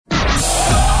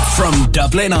From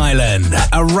Dublin, Ireland,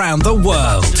 around the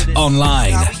world,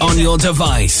 online, on your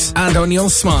device, and on your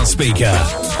smart speaker.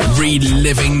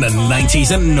 Reliving the 90s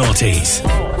and noughties.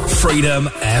 Freedom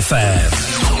FM.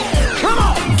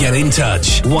 Get in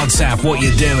touch. WhatsApp what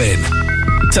you're doing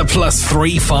to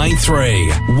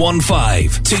 +353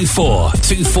 1524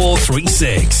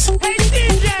 2436. Hey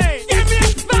DJ, give me a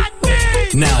spot,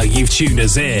 please. Now you've tuned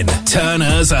us in. Turn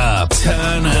us up.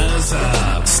 Turn us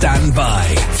up. Stand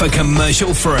by for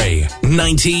commercial free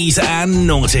 90s and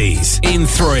noughties in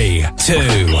 3, 2,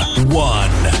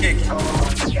 1.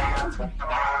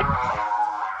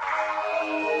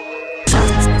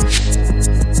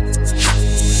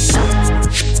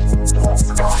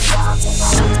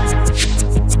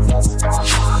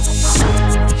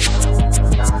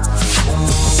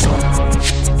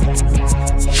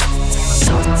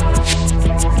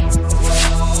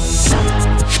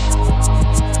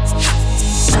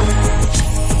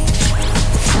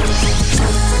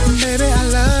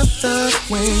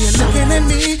 When you're looking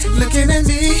at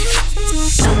me,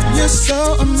 you're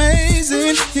so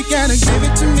amazing. You gotta give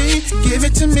it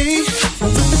to me.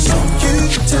 You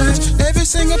touch every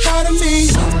single part of me.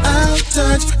 I'll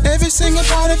touch every single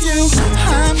part of you.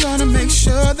 I'm gonna make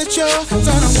sure that you're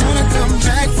gonna wanna come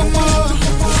back for more.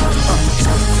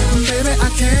 Baby, I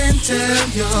can tell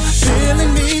you're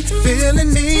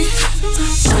feeling me.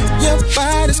 Your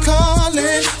body's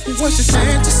calling. What's your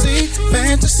fantasy?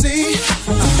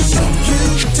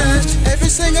 You touch every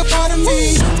single part of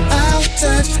me. I'll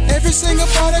touch every single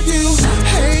part of you.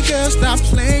 Hey girl, stop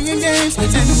playing games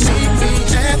and meet me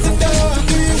at the door.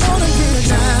 Do you wanna get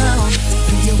down?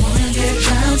 Do you wanna get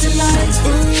down tonight?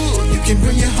 Ooh, you can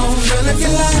bring your home, girl, if you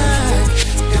like.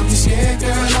 Don't be scared,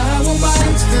 girl, I won't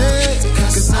bite. Hey,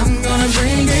 cause I'm gonna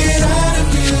bring it out of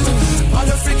you. All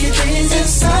the freaky things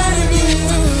inside of you.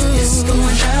 It's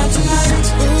going down tonight.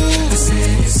 Ooh, I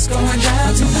said it's going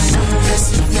down tonight. Yes,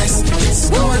 it's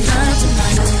going down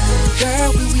tonight. Girl,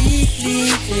 when we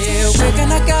leave here, we're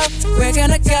gonna go.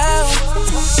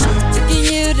 Taking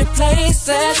you to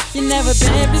places you never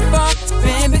been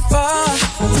before.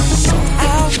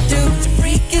 I'll do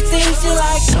freaky things you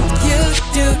like. You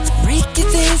do freaky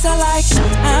things I like.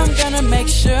 I'm gonna make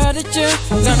sure that you're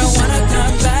gonna wanna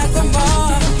come back for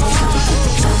more.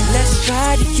 Let's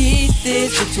try to keep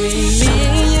this between me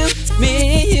and you.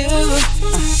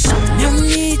 No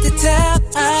need to tell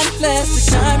unless it's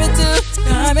coming to.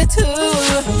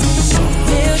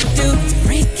 We'll do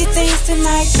freaky things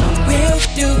tonight. We'll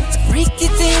do freaky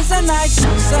things at night.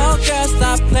 So girl,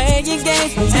 stop playing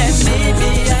games and meet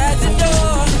me at the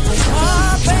door.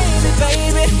 Oh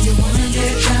baby, you wanna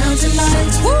get down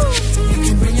tonight? Woo! You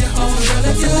can bring your own girl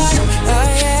if you like. Oh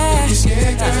yeah. If you're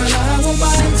scared, girl, I won't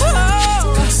bite. Oh,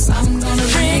 cause I'm gonna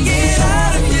bring it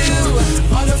out of you.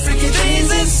 All the freaky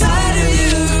things inside of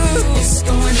you. It's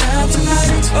going down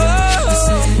tonight. I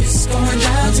said it's going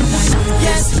down tonight.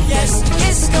 Yes,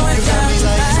 it's going down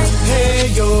tonight. Hey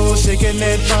yo, shaking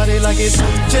that body like it's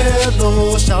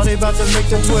Jello. Shawty about to make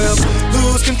the 12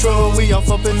 lose control. We off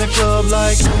up in the club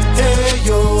like, hey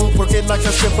yo, work it like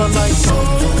a stripper like,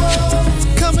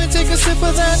 oh, come and take a sip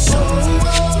of that.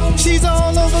 Oh, she's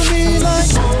all over me like,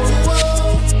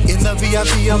 oh, in the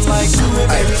VIP, I'm like, do it,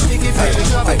 baby, shake it, baby,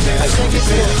 drop it, baby, shake it,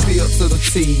 baby. Up to the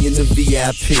T in the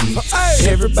VIP.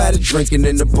 Everybody drinking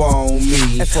in the bar on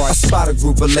me. I spot a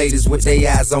group of ladies with their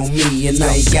eyes on me, and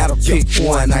I ain't gotta pick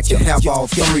one. I can have all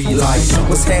three. Like,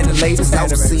 what's happening, ladies? I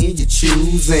was seeing you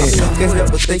choosing. Can't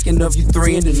help but thinking of you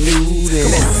three in the nude.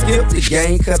 And let's skip the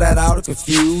game, cut out all the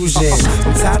confusion.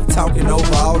 I'm tired of talking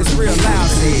over all this real loud.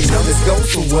 Let's go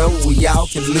somewhere where we all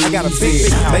can lose. I got a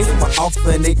big made them an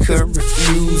offer and they couldn't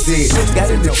refuse it. Got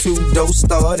in the two-door,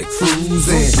 started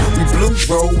cruising. We blew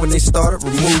bro when they started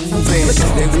removing.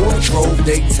 They wardrobe,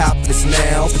 they topless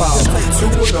now. Pop 2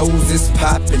 of those is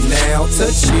popping now.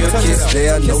 Touch here, kiss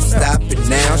there, no stopping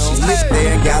now. She lit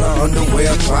there and got her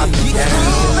underwear dropping down.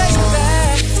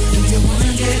 Do you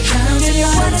wanna get down tonight? Do you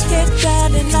wanna get down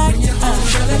tonight? Bring your home,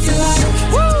 girl, if you like.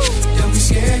 Woo! Don't be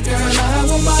scared, girl, I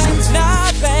won't bite.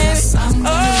 Nah, baby. I'm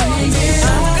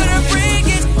gonna bring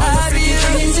it out of you. All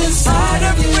the freak inside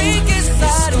of you.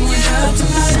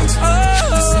 Tonight. Oh,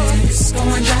 I said it's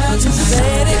going down tonight.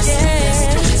 Say it again.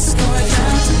 It's going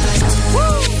down tonight.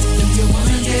 Woo! Do you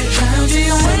wanna get down tonight? Do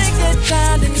you wanna get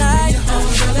down tonight? Oh,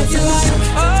 girl, if you like.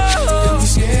 Oh, don't be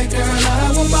scared, girl, I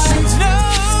won't bite. No,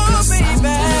 baby.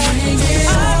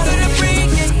 I'm gonna bring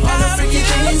it out of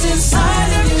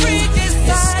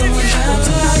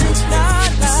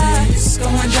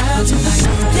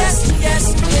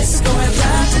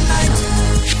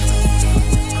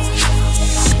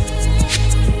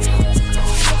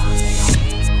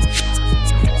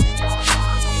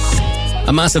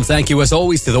A massive thank you, as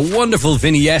always, to the wonderful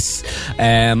Vinny Yes.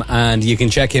 And you can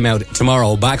check him out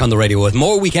tomorrow back on the radio with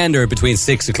more Weekender between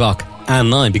 6 o'clock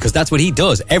and 9, because that's what he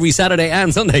does every Saturday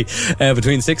and Sunday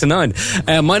between 6 and 9.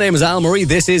 My name is Al Murray.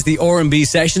 This is the R&B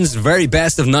Sessions, very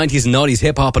best of 90s and 90s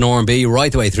hip-hop and R&B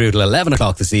right the way through till 11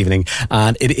 o'clock this evening,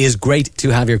 and it is great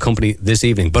to have your company this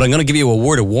evening. But I'm going to give you a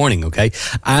word of warning, okay?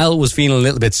 Al was feeling a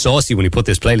little bit saucy when he put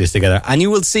this playlist together, and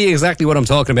you will see exactly what I'm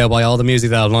talking about by all the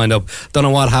music that I've lined up. Don't know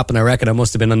what happened. I reckon I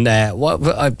must have been on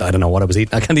I don't know what I was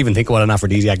eating. I can't even think of what an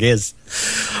aphrodisiac is.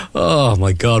 Oh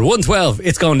my god. 112,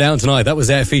 it's going down tonight. That was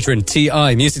featuring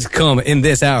T.I. Music to come in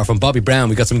this hour from Bobby Brown.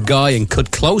 We got some Guy and Cut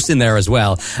Close in there as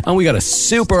well, and we got a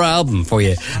super album for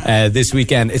you this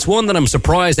weekend. It's one that I'm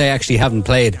surprised I actually haven't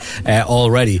played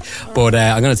already, but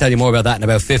I'm going to tell you more about that in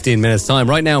about 15 minutes time.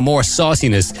 Right now, more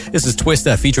sauciness. This is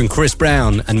Twista featuring Chris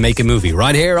Brown and Make a Movie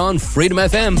right here on Freedom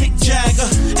FM. Mick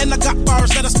Jagger, and I got bars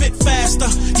that I spit faster.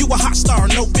 You a hot star,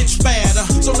 no bitch badder.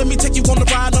 So let me take you on the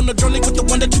ride, on the journey with the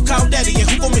one that you call daddy, and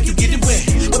who gon' make you get it wet?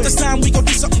 But this time we gon'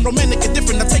 do something romantic and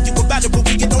different. I take you about it when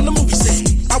we get on the movie set.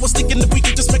 I was thinking that we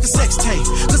could just make a sex tape,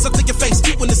 cause I think your face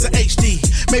cute when it's an HD.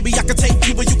 Maybe I could take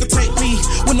you or you could take me.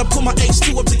 When I put my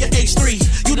H2 up to your H3,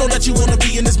 you know that you wanna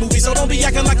be in this movie, so don't be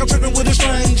acting like I'm tripping with a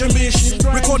strange ambition.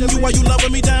 Recording you while you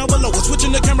loving me down below,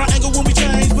 switching the camera angle when we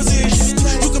change position.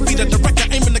 You could be the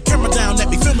director, aiming the camera down at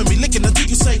me, filming me, licking until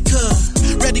you say "Cuz."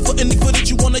 Ready for any footage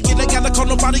you wanna get, I gotta call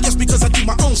nobody else because I do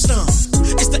my own stuff.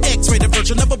 It's the X-rated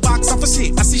version of a box office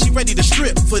hit. I see she ready to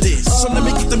strip for this, so let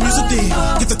me get the music in,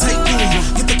 get the tape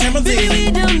in, get the camera in. Baby,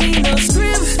 we don't need no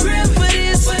script for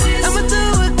this. I'ma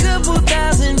throw a couple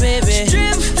thousand, baby.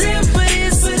 Strip for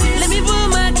this. Let me pull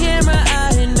my camera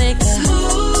out and make a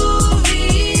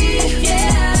movie.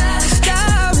 Yeah,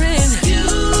 starring you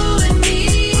and me.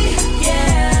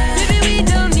 Yeah, baby, we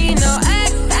don't need no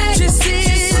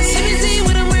actresses. Let me see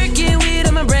what I'm working with.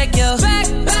 I'ma break your back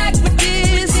with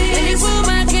this. Let me pull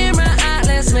my camera out.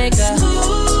 Let's make a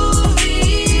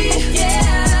movie.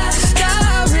 Yeah,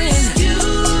 starring you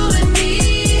and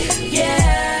me.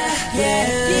 Yeah.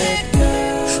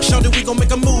 Show that we gon'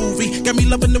 make a movie. Got me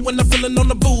loving it when I'm feeling on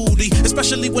the booty,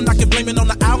 especially when I can blame it on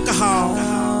the alcohol,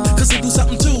 cause it do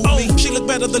something to me. She look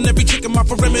better than every chick in my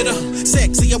perimeter.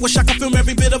 Sexy, I wish I could film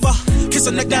every bit of her. Kiss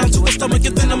her neck down to her stomach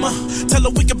and then tell her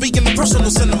we could be in the personal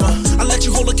cinema. I let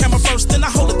you hold the camera first, then I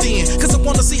hold it then, cause I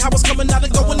wanna see how it's coming out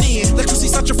and going in. Let you see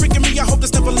such a freak in me, I hope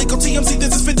this never leak on TMZ.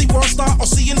 This is 50 World Star or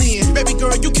CNN. Baby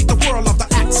girl, you kick the world off the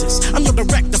axis. I'm your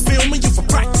director, filming you for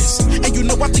practice, and you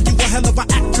know I think you a hell of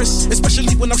an actress,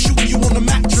 especially when I'm shooting you on the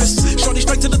mattress. Shorty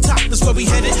straight to the top, that's where we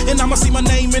headed, and I'ma see my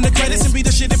name in the credits and be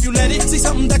the shit if you let it. See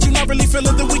something that you not really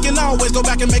feeling, then we can always go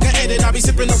back and make an edit. I be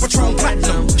sipping on Patron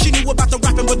Platinum. She knew about the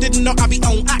rapping but didn't know I be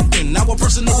on acting. Now a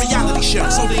personal reality show.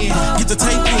 So then, get the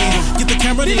tape in, get the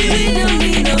camera in. Baby, we don't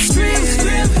need no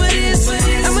script for this.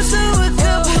 I'ma throw a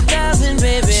couple thousand,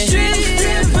 baby.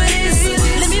 Strip for this.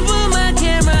 Let me pull my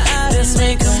camera out. Let's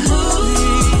make a movie.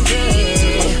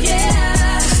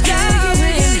 Yeah,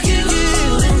 starring you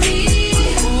and me.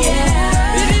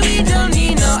 Yeah, baby, we don't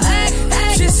need no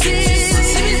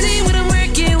actresses. Let me see what I'm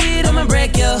working with. I'ma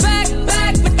break your back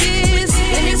with this.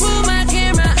 Let me pull my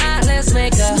camera out. Let's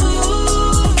make a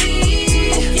movie.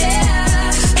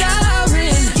 Yeah,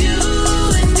 starring you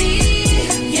and me.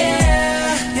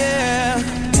 Yeah,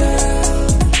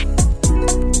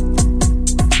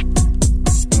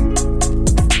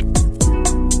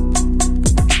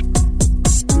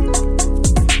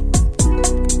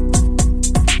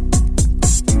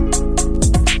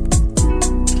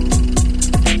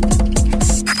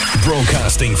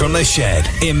 Broadcasting from the shed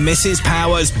in Mrs.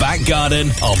 Power's back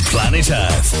garden on planet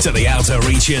Earth to the outer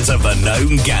reaches of the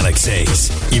known galaxies.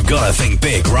 You've got to think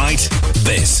big, right?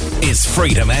 This is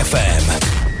Freedom FM.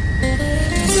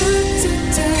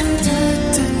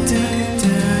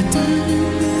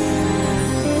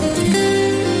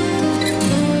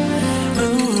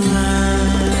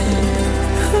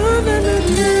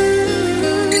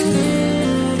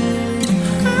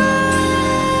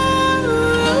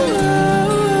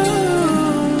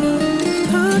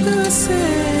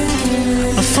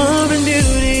 A foreign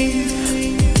beauty,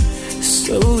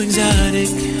 so exotic.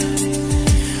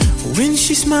 When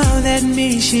she smiled at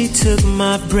me, she took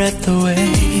my breath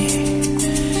away.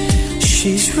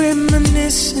 She's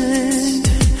reminiscent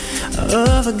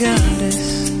of a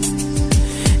goddess.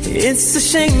 It's a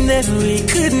shame that we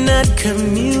could not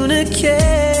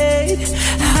communicate.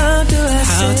 How do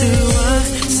I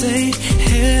say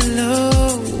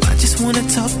hello? I just wanna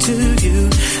talk to you.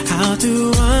 How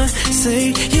do I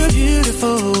say you're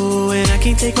beautiful when I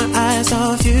can't take my eyes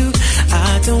off you?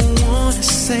 I don't wanna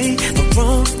say the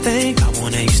wrong thing. I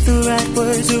wanna use the right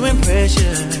words to impress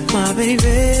you, my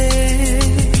baby.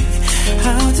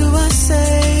 How do I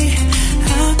say?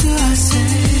 How do I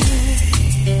say?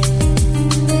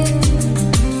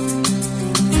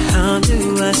 How do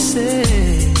I say?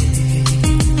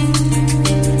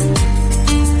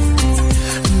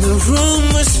 The room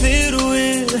was filled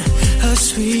with a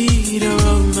sweet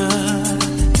aroma.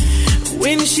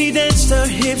 When she danced, her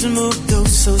hips moved oh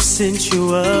so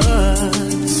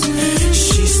sensuous.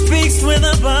 She speaks with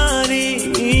her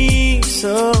body,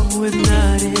 so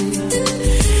hypnotic,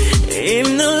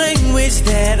 in the language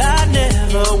that I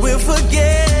never will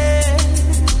forget.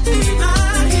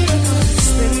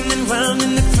 Spinning round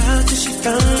in the crowd till she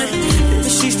found it. Then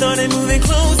she started moving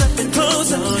closer and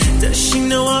closer. Does she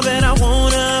know I bet I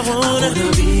wanna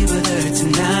be with her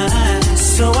tonight?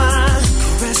 So I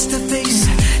caressed her face,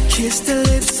 kissed her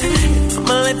lips. In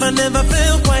my life I never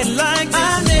felt quite like this.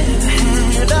 I never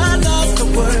had, I lost the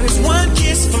words. One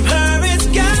kiss from her, it's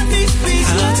got me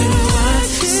speechless. How do I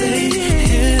say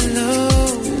hello?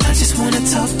 I just wanna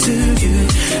talk to you.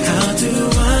 How do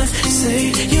I say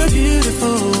you're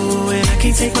beautiful and I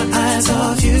can't take my eyes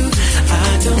off you? I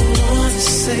don't wanna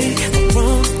say the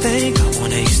wrong thing. I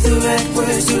wanna use the right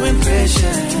words to impress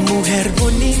you, mujer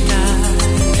bonita.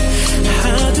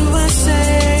 How do I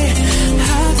say?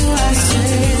 How do I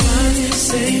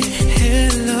say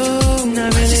hello? I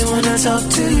really wanna talk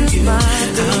to you.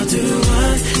 How do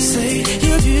I say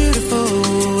you're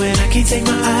beautiful and I can't take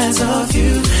my eyes off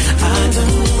you? I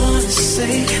don't wanna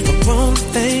say the wrong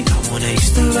thing. I wanna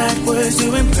use the right words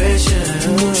to impress you.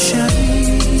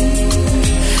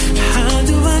 How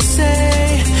do I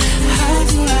say? How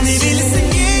do I say? Maybe let's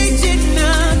engage in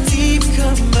a deep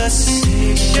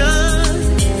conversation.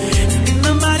 In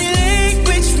the body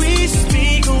language we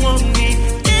speak won't need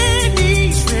any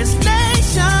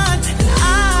translation.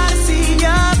 I see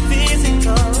your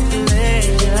physical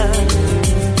pleasure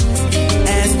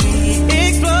as we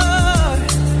explore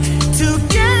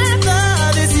together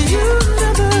this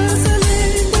universal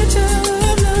language of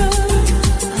love.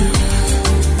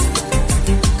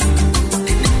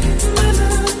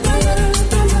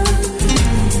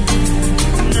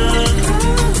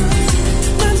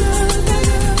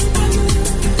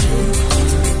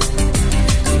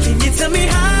 Can you tell me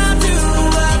how do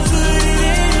I put it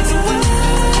into words?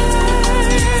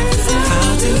 How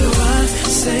do I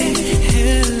say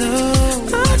hello?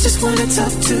 I just wanna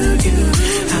talk to you.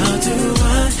 How do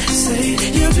I say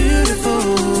you're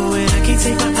beautiful and I can't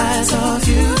take my eyes off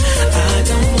you? I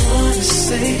don't wanna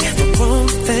say the wrong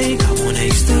thing. I wanna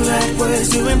use the right words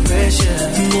to impress you.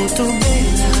 Molto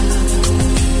bella.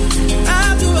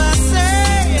 How do I say?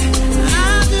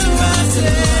 How do I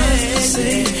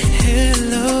say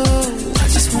hello? I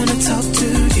just wanna talk to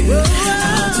you.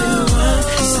 How do I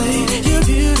say you're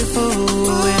beautiful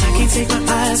and I can't take my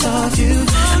eyes off you?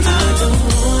 I don't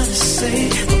wanna say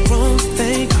the wrong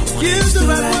thing. I wanna use the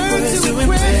right words to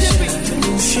impress you.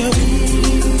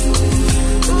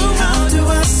 How do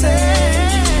I say?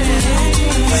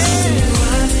 How do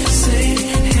I say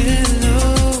hello?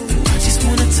 I just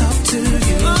wanna talk to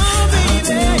you. How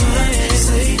do I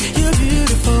say you're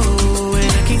beautiful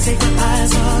and I can't take my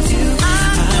eyes off you?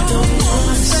 I don't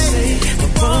wanna say the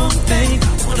wrong thing.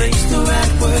 I wanna use the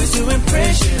right words to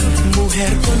impress you,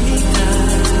 mujer bonita.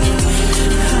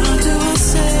 How do I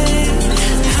say?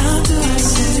 How do I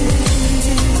say?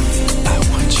 I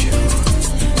want you.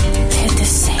 Te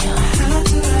deseo. How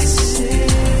do I say?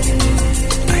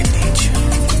 I need you.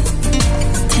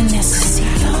 Te necesito.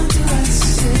 How do I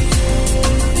say?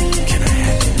 Can I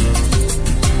have you?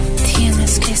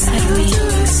 Tienes que ser mío.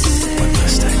 What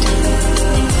must I do?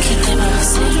 ¿Qué debo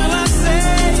hacer? How do I say?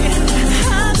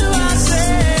 How do I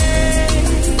say?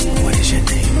 What is your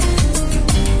name?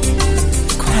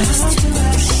 ¿Cuál es tu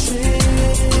nombre?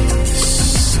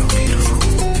 So beautiful.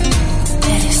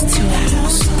 Eres tú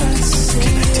hermoso.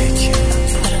 Can I take you?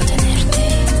 Puedo tenerte.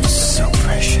 So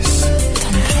precious.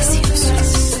 Tan precioso.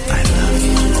 I love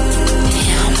you. Te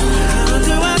amo. How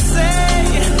do I say?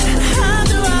 How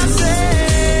do I say?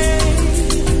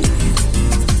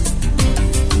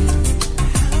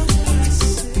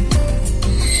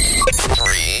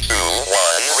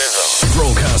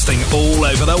 Broadcasting all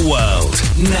over the world.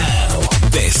 Now,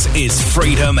 this is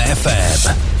Freedom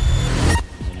FM.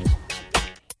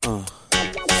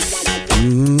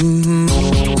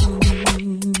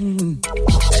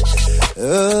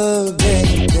 Oh,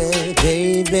 baby,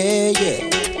 baby, yeah.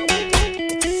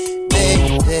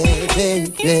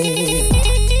 Baby, baby.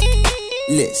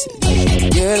 Listen,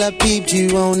 girl, I peeped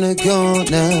you on the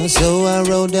corner, so I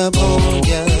rolled up on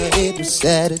ya. It was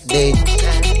Saturday.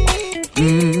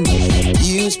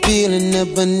 was peeling a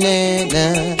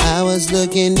banana, I was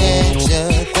looking at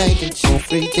you, thinking you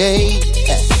freaky.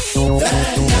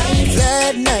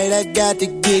 That night I got to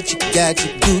get you, got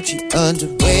your Gucci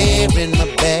underwear in my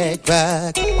back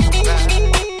pocket.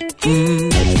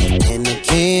 And I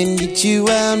can't get you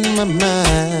out of my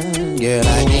mind, girl.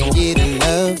 I can't get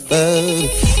enough of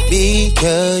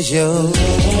because you're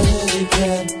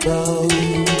incredible.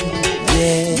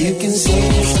 Yeah, you can say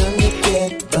it's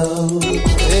unforgettable.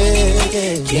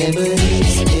 Yeah, can't believe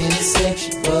it's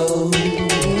insexual.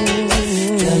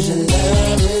 Cause your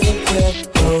love is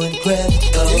incredible,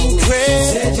 incredible.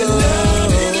 Said your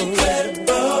love is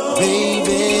incredible,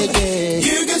 baby. Yeah,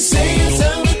 you can say it's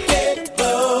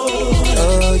unforgettable.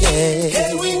 Oh yeah.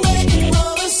 Can we make it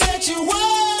more sexual?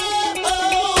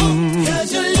 Cause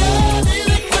your love is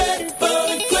incredible,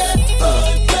 incredible,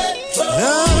 incredible.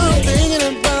 I'm thinking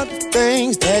about the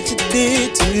things that you did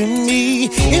to me.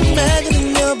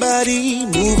 Imagining your body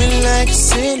moving like a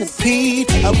centipede.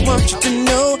 I want you to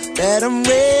know that I'm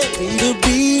ready to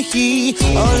be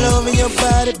all over your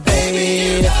body,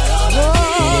 baby. Oh,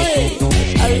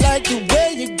 yeah. I like the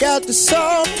way you got the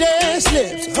soft ass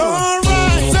lips.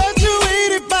 Alright,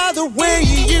 infatuated by the way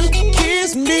you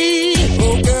kiss me.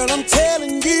 Oh girl, I'm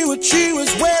telling you, a true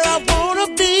is where I wanna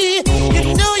be. You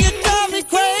know you drive me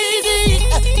crazy,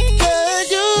 cause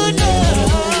you know,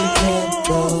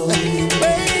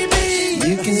 baby,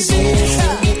 you can say it's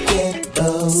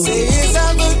unforgettable. Say it's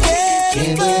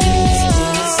unforgettable.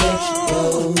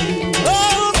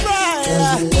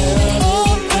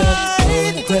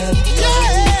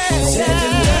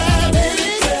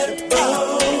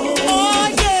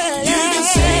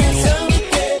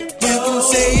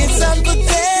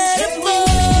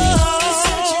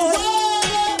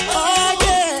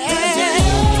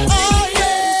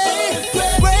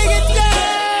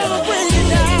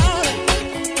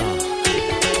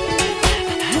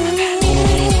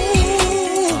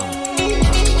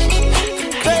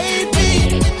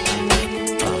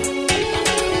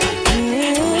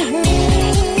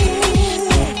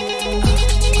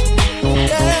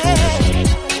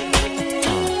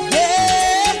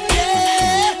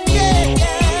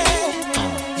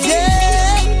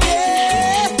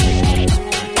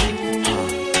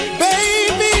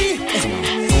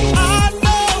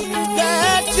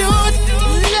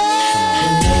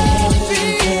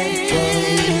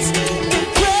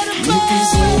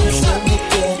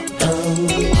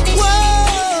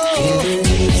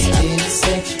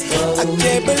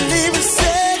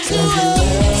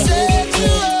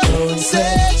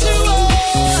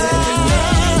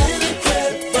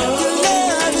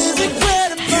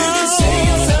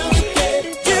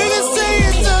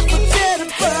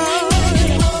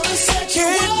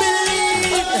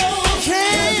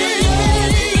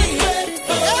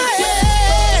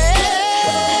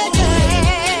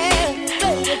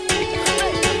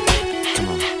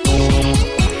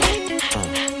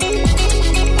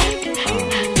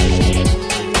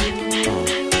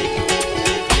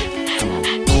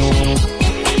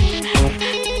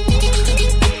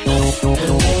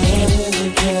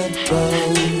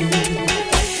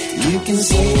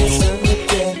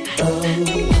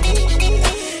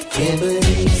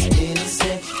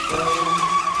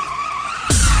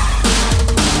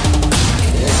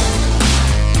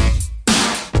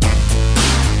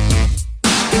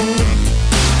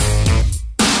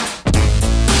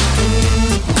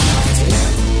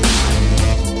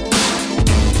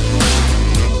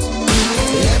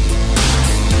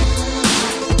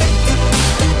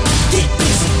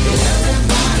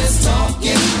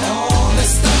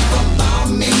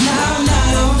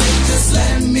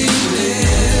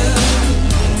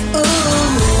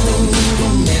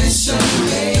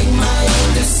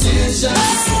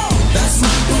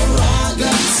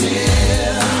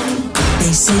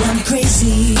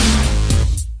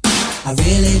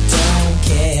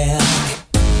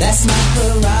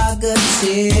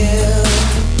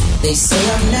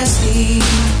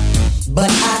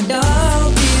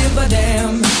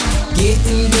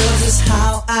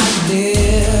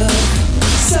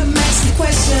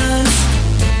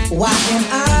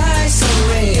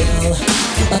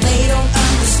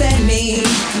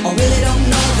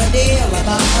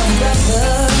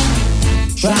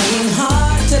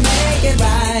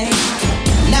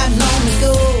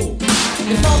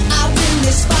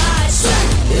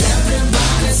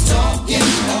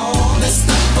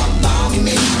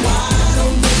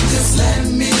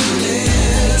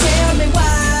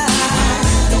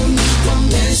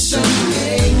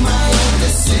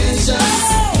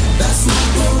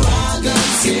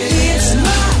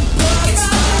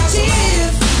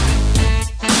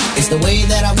 The way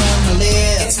that I wanna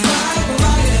live. It's my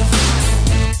prerogative.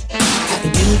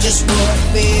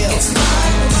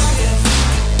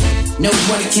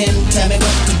 Nobody can tell me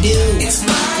what to do. It's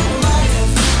my life.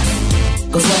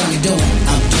 'Cause what I'm doing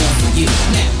for you.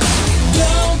 Now,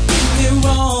 don't get me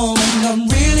wrong, I'm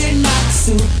really not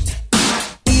suited.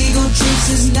 Ego trips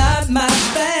is not my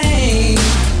thing.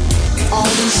 All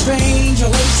these strange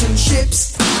relationships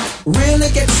really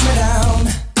gets me down.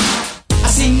 I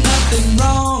see nothing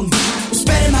wrong with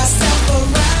spreading myself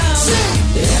around.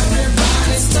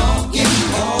 Everybody's talking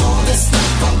all this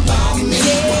stuff about me.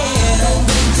 Yeah,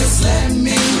 then just let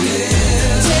me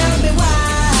live. Tell me why.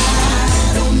 I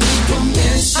don't need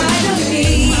permission. I don't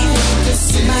need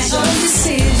my own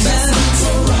decision. That's my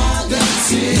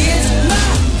prerogative.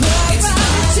 It's my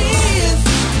prerogative.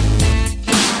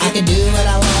 I can do what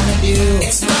I wanna do.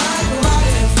 It's my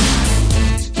prerogative.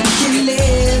 I can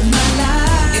live my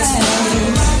life. It's my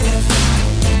prerogative.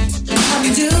 I'm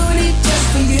doing it just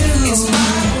for you. It's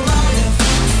my prerogative.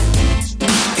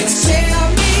 It's tell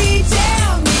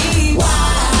me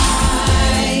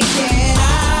why can't I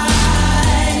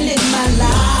live my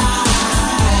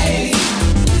life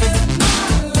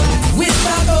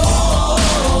without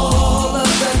all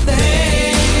of the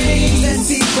things that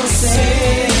people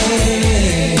say?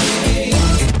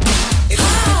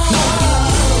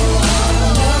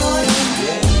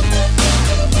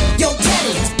 Yo,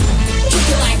 Teddy, kick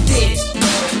it like this.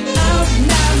 Out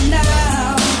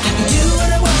now. I can do what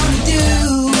I wanna do.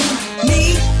 Me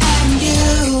and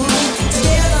you.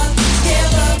 Together.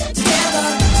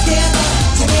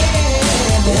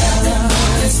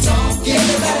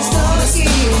 Everybody's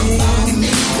talking.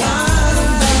 Why don't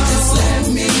they just let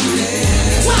me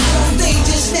live? I don't need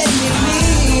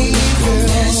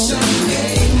permission. I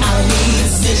don't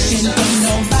need permission from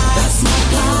nobody. That's my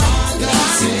prerogative.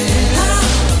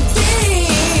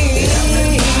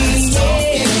 Everybody's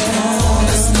talking.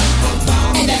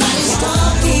 Everybody's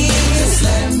talking. Just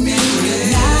let me live.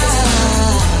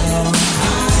 I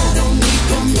don't need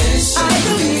permission. I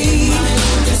don't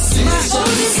need my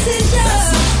own decision. That's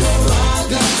my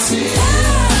prerogative.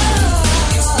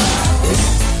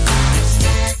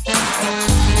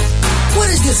 What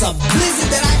is this, a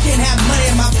blizzard that I can't have money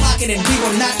in my pocket and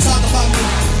people not talk about me?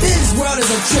 This world is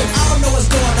a trip. I don't know what's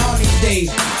going on these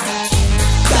days.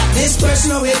 Got this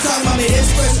person over here talking about me,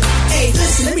 this person. Hey,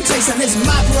 listen, let me tell you something. This is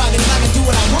my prerogative. I can do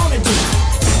what I want to do.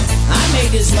 I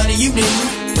made this money, you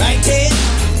didn't. Right, Ted?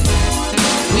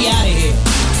 We out of here.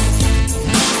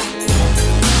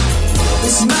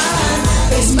 It's mine.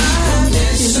 It's mine.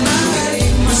 It's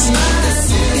mine. It's mine.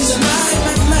 It's mine.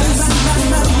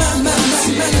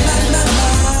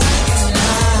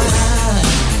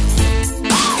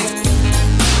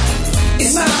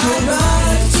 It's my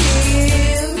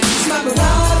prerogative. It's my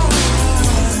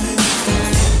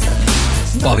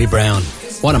prerogative. Bobby Brown.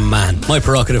 What a man. My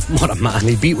prerogative. What a man.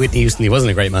 He beat Whitney Houston. He wasn't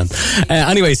a great man.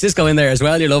 Anyway, Cisco in there as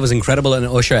well. Your Love is Incredible. And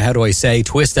Usher, How Do I Say?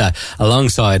 Twista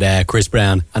alongside Chris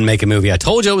Brown and Make a Movie. I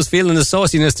told you I was feeling the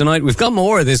sauciness tonight. We've got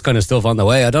more of this kind of stuff on the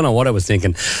way. I don't know what I was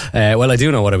thinking. Well, I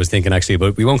do know what I was thinking actually,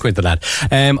 but we won't go into that.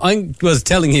 I was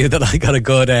telling you that I got a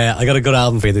good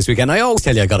album for you this weekend. I always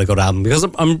tell you I got a good album because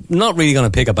I'm not really going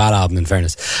to pick a bad album in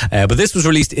fairness. But this was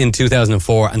released in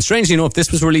 2004. And strangely enough, this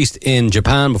was released in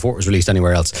Japan before it was released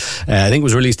anywhere else. I think it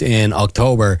was released in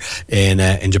October in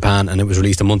Japan, and it was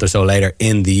released a month or so later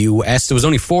in the US. There was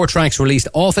only 4 tracks released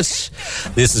off it.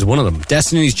 This is one of them.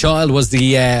 Destiny's Child was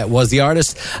the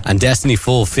artist, and Destiny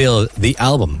fulfilled the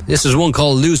album. This is one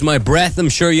called Lose My Breath. I'm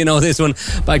sure you know this one.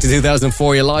 Back to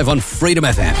 2004. You're live on Freedom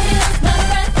FM.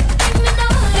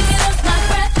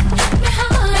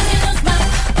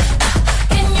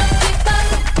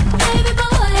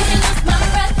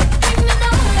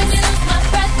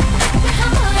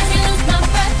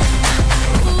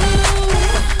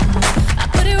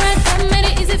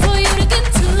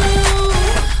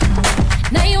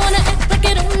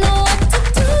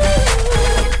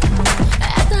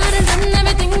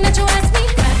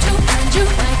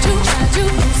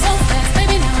 So fast,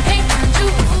 baby, now I can't find you.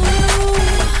 Ooh.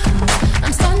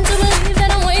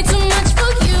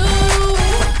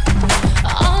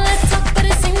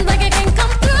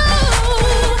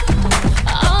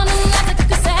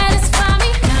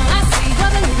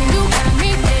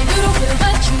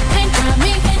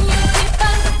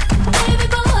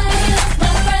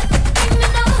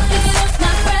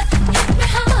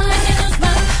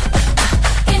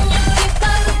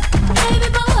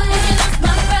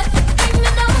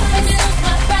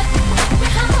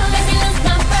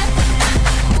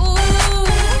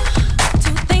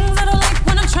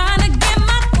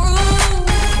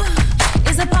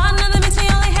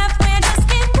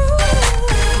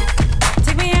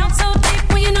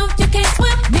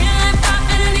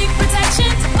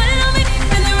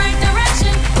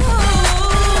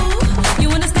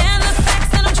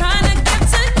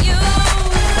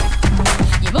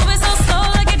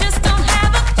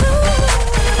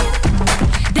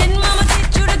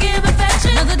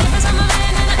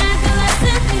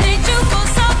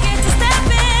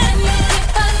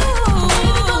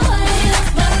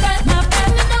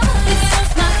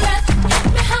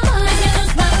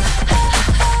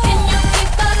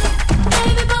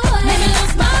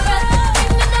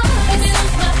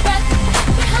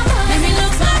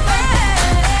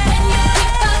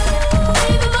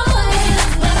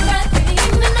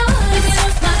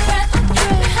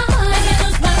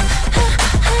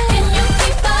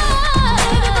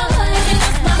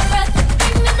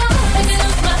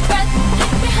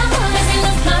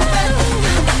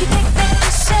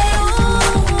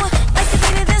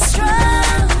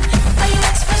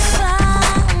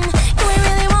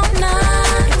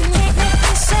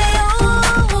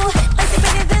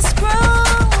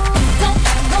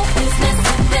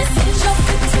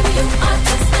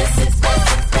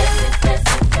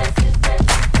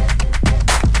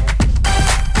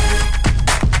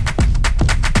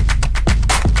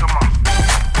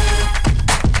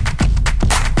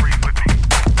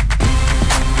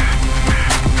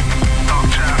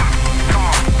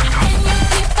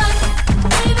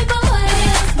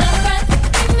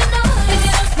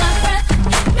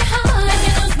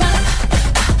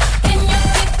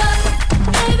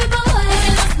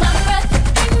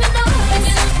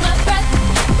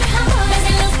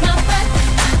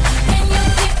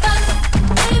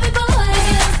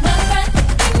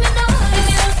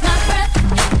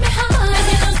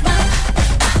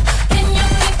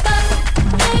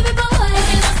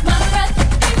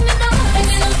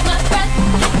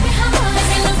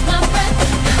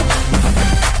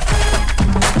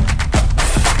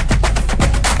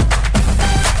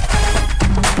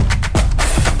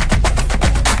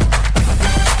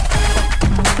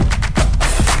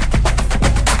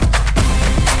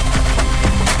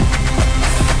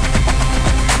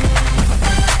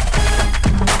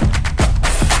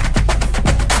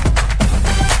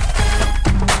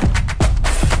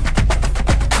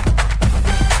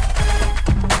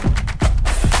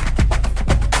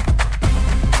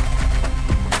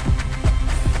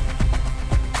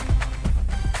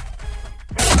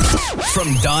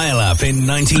 up in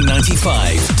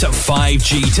 1995 to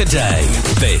 5G today.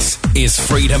 This is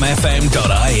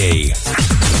freedomfm.ie.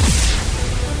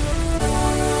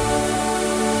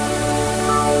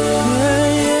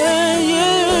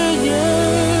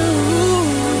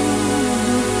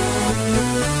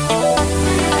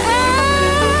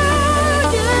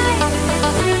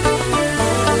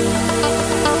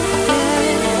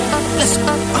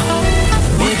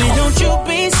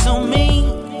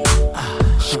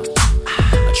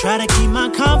 Try to keep my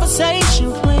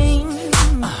conversation clean.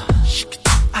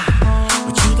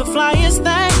 But you the flyest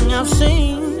thing I've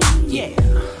seen. Yeah.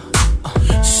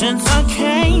 Since I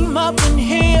came up in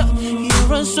here,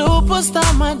 you're a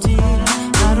superstar, my dear.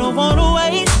 I don't wanna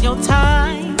waste your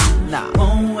time. Nah,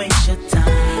 won't waste your time.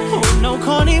 Oh, no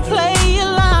corny play your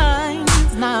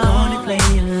lines. Nah, corny play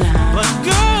your lines. But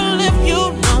girl, if you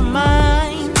don't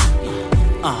mind,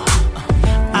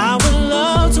 I would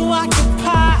love to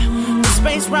occupy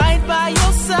space right by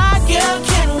your side. Girl,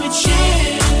 can we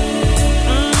chill?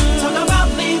 Talk about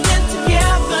leaving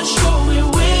together, sure we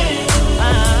will.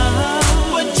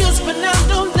 But just for now,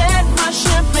 don't let my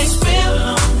champagne spill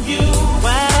on you.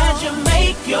 Why'd you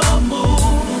make your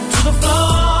move to the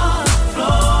floor,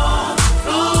 floor,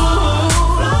 floor?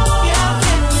 Girl,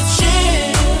 can we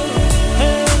chill?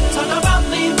 Talk about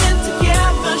leaving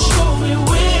together, sure we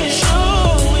will.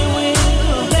 Sure we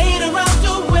will. Later I'll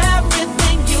do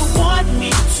everything you want me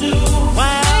to.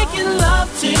 Making love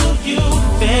to you,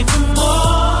 begging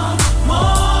more,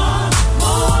 more,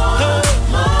 more,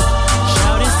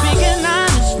 shouting,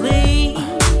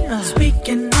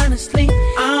 speaking honestly,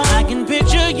 I can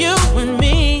picture you and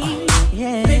me,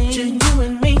 yeah. Picture you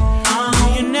and me.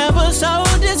 You're never so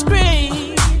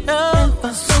discreet,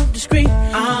 never so discreet.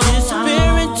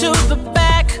 Disappear into the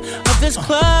back of this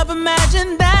club.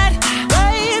 Imagine that,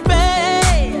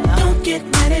 baby. Don't get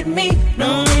mad at me,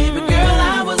 no, baby girl.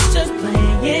 I was just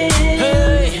playing.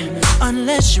 Hey,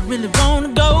 unless you really wanna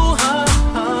go,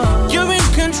 you're in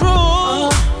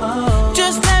control.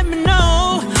 Just let me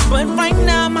know. But right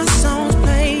now my song's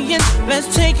playing. Let's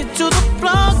take it to the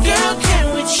floor, girl. Can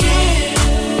we chill?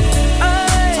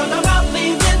 Talk about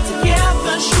leaving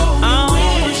together, sure we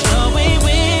will. Sure we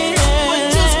will. But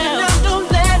just for now, don't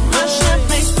let my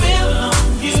champagne spill on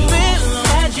you.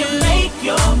 As you make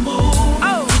your move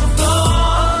to the floor,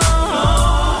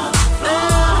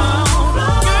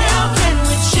 girl, can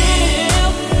we chill?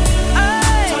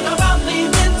 Talk about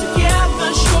leaving together,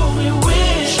 sure we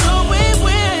will. Sure we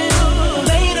will.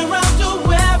 Later I'll do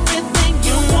everything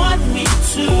you want me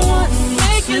to.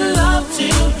 Making love to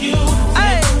you.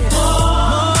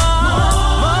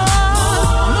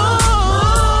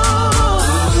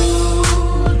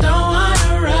 Don't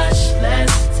wanna rush,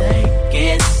 let's take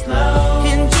it slow.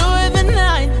 Enjoy the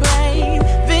night, babe.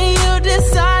 Then you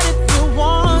decide if you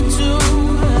want to.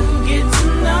 Get to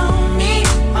know me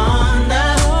on the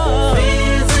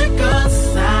physical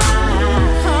side.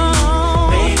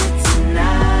 Baby,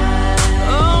 tonight.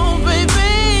 Oh,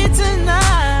 baby,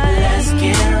 tonight. Let's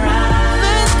get right.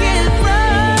 Let's get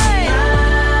right.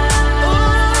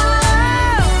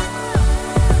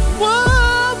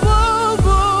 Whoa, whoa,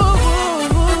 whoa,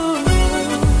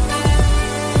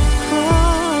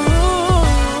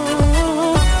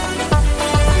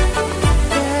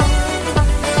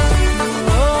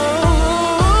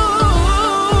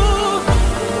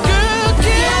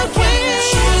 girl, can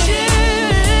we chill?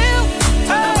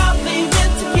 Talk about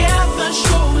leaving together,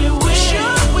 sure we will.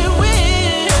 Sure we will.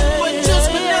 But just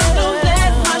for now, don't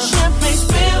let my champagne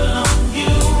spill on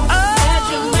you. As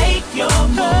you make your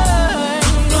move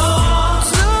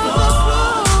to the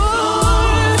floor,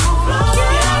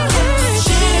 girl, can we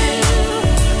chill?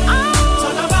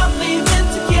 Talk about leaving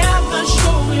together,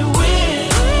 sure we will.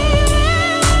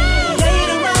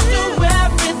 Later I'll do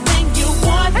everything you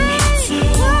want me to.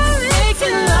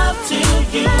 Making love to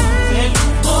you, baby,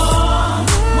 more,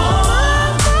 more,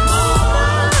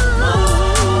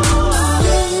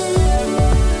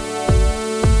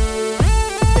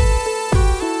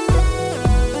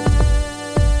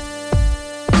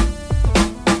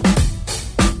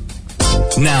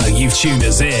 Now you've tuned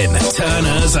us in. Turn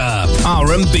us up.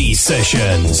 R&B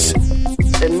sessions.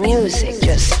 The music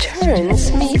just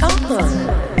turns me on.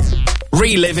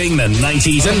 Reliving the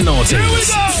 90s and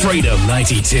noughties. Freedom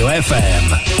 92 FM.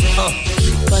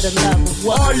 For the love of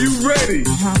what? Are you ready?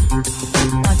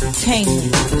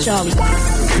 Entertainment. Charlie.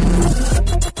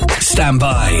 Stand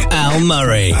by. Al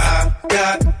Murray. I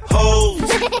got hoes.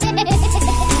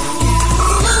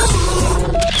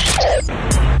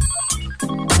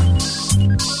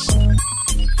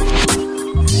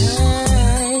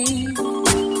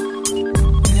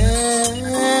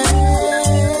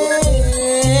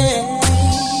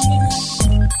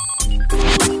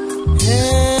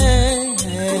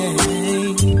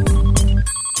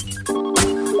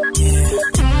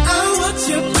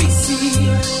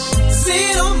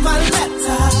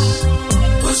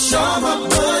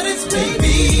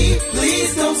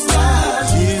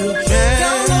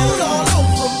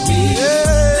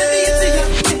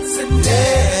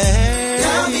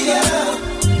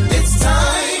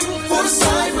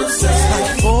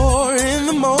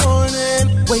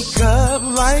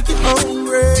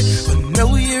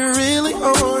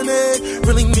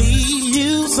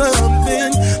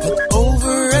 something. Look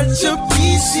over at your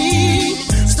PC,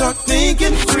 start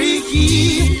thinking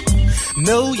freaky.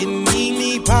 Know you need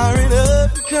me, power it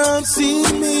up, come see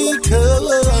me,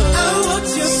 color. I want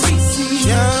your PC,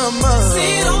 come on.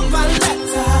 Sit on my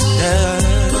laptop,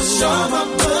 push all my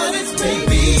buttons,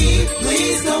 baby.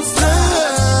 Please don't stop.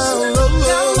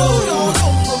 Download all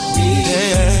over me.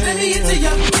 Let me into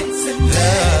your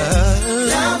internet.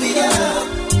 Dial me up.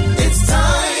 It's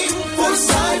time for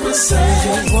cyber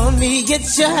sex. You want me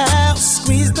at your house?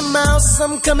 Squeeze the mouse,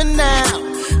 I'm coming out.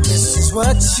 This is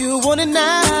what you wanted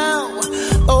now.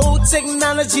 Old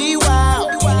technology, wow.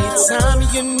 Anytime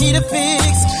you need a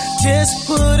fix, just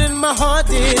put in my hard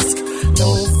disk.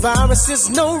 No viruses,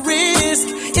 no risk.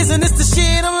 Isn't this the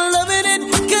shit? I'm loving it,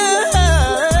 girl. I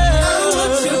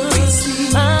want your PC.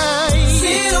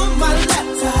 Sit on my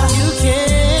laptop. You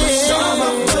can push all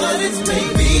my buttons,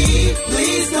 baby.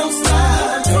 Please don't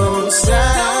stop. Don't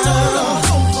stop. Download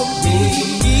all over me.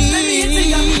 Let me into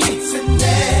your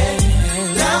internet.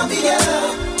 Dial me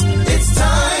up. It's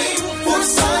time for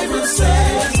cyber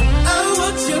sex. I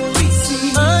want your PC.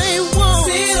 I won't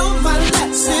sit on my laptop.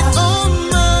 Sit on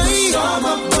my push all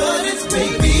my buttons,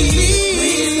 baby.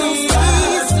 Please don't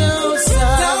stop. Don't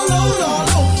stop. Download all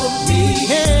over me.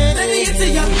 Let me into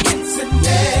your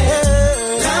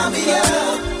internet. Dial me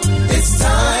up. It's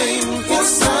time for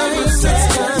cyber sex.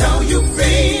 Now you've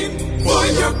been on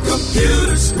your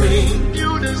computer screen.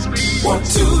 Want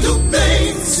to do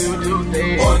things,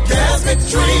 orgasmic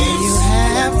dreams. You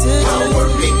have to power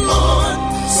me on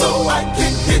so I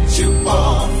can hit you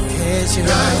off.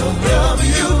 Dial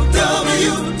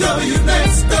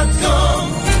www.next.com.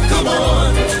 Come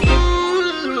on.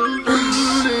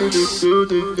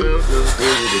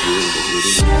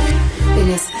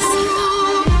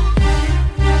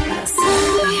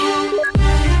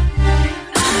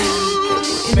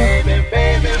 Baby, baby,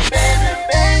 baby, baby.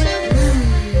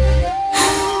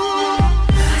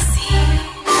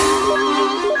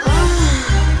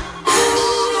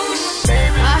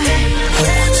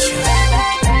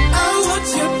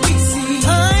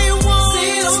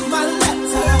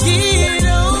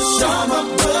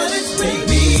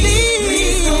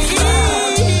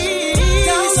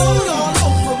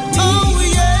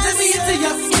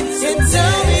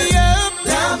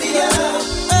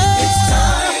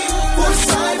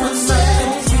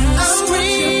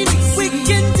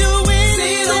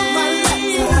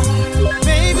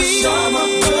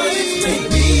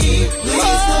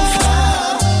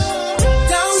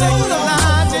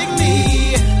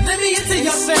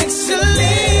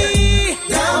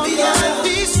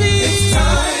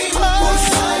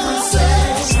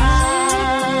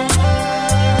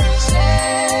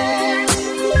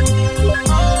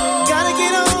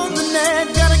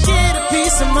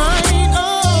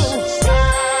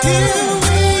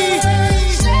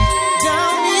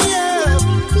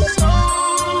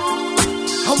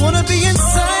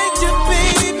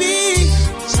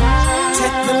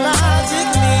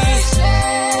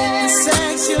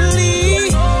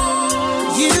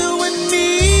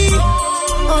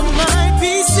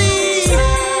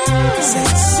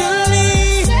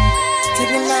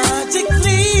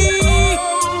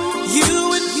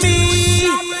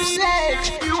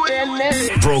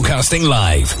 Broadcasting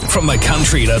live from the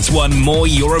country that's won more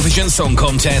Eurovision Song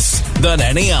Contests than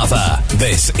any other.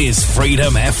 This is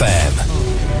Freedom FM.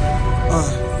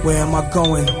 Where am I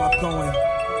going?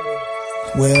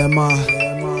 Where am I?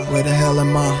 Where the hell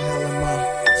am I?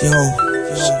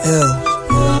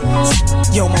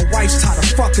 Yo, my wife's tired of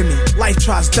fucking me. Life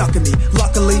tries ducking me.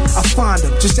 Luckily, I find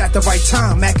him just at the right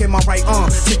time. Mac in my right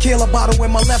arm. Tequila bottle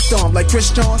in my left arm. Like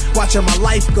Chris John, watching my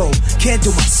life go. Can't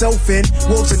do myself in.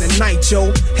 Wolves in the night,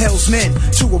 Joe. Hell's men.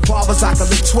 2 revolvers, I can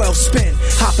lick 12 spin.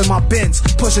 Hop in my Benz,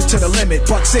 push it to the limit.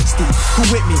 $160. Who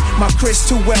with me? My Chris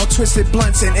too well twisted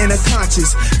blunts and inner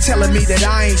conscious. Telling me that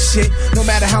I ain't shit. No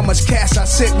matter how much cash I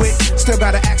sit with. Still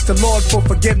gotta ask the Lord for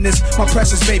forgiveness. My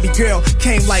precious baby girl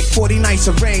came like 40 nights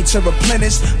of rain to replenish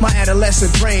my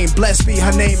adolescent brain. Blessed be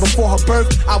her name. Before her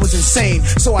birth, I was insane.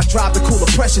 So I dropped the cooler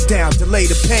pressure down, delay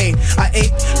the pain. I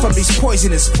ate from these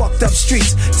poisonous, fucked up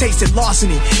streets. Tasted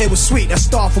larceny, it was sweet. I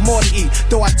starved for more to eat.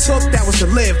 Though I took, that was to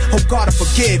live. Hope God will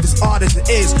forgive, as hard as it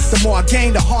is. The more I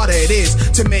gain, the harder it is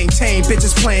to maintain.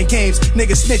 Bitches playing games,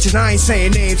 niggas snitching, I ain't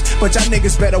saying names. But y'all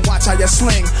niggas better watch how y'all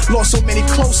sling. Lost so many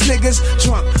close niggas,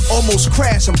 drunk, almost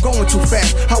crashed. I'm going too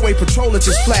fast, highway patroller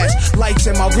just flash. Lights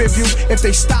in my rear view, if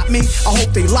they stop me, I'll I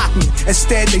hope they lock me.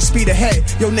 Instead, they speed ahead.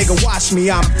 Yo, nigga, watch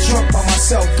me. I'm drunk by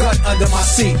myself, gun under my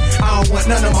seat. I don't want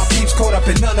none of my peeps caught up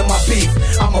in none of my beef.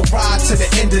 I'ma ride to the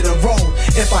end of the road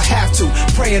if I have to.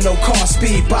 Praying no car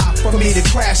speed by for me to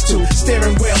crash to.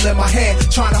 Steering wheel in my hand,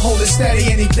 trying to hold it steady.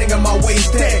 Anything in my way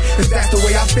is dead, cause that's the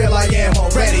way I feel I am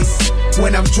already.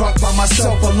 When I'm drunk by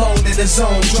myself, alone in the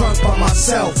zone, drunk by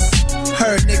myself.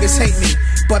 Heard niggas hate me,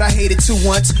 but I hated too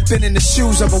once. Been in the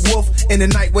shoes of a wolf in the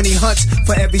night when he hunts.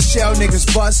 For every shell niggas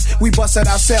bust, we bust at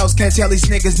ourselves. Can't tell these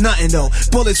niggas nothing though.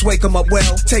 Bullets wake them up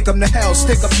well, take them to hell.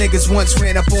 Stick up niggas once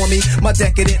ran up on me. My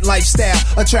decadent lifestyle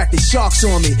attracted sharks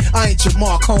on me. I ain't your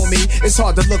mark, homie. It's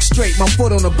hard to look straight, my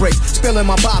foot on the brakes. Spilling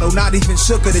my bottle, not even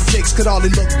shook of the jakes. Could only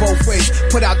look both ways.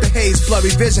 Put out the haze,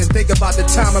 blurry vision. Think about the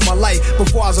time of my life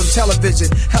before I was on television.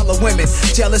 Hella women,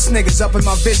 jealous niggas up in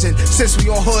my vision. Since we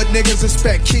all hood niggas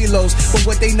expect kilos, but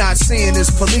what they not seeing is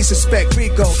police suspect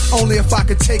Rico. Only if I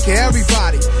could take care of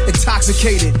everybody.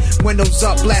 Intoxicated, windows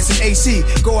up, blasting AC,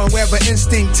 going wherever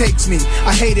instinct takes me.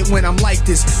 I hate it when I'm like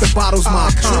this. The bottle's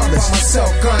my accomplice. By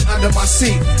myself, gun under my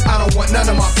seat. I don't want none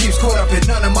of my peeps caught up in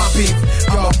none of my beef.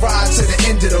 I'ma ride to the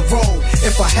end of the road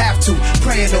if I have to.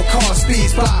 Praying no car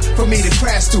speeds by for me to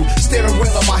crash to. Steering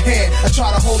wheel in my hand, I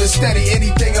try to hold it steady.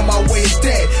 Anything in my way is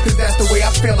dead, cause that's the way I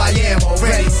feel I am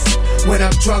already. When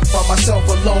I'm drunk by myself,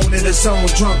 alone in the zone,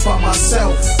 drunk by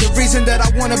myself. The reason that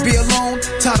I wanna be alone,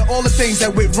 tired of all the things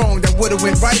that went wrong, that would've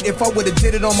went right if I would've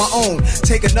did it on my own.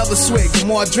 Take another swig, the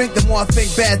more I drink, the more I think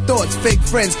bad thoughts. Fake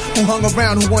friends who hung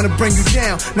around, who wanna bring you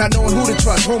down, not knowing who to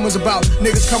trust. Rumors about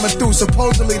niggas coming through,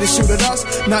 supposedly to shoot at us,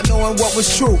 not knowing what was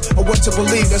true or what to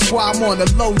believe. That's why I'm on the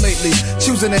low lately,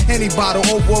 choosing a Henny bottle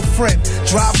over a friend.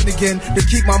 Driving again to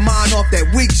keep my mind off that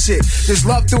weak shit. There's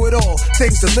love through it all,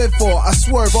 things to live for. I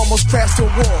swerve, almost crash to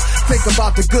a wall. Think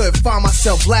about the good, find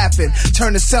myself laughing.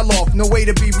 Turn the cell off, no way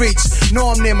to be reached. Know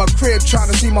I'm near my crib,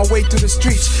 trying to see my way through the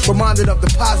streets. Reminded of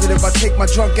the positive, I take my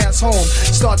drunk ass home.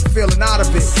 Start feeling out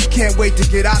of it, can't wait to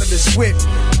get out of this whip.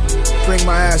 Bring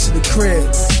my ass to the crib.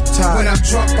 Tired. When I'm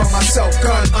drunk by myself,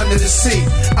 gun under the seat.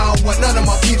 I don't want none of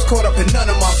my peeps caught up in none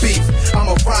of my beef.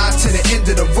 I'ma ride to the end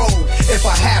of the road if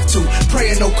I have to.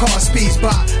 Praying no car speeds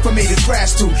by for me to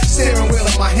crash to. Steering wheel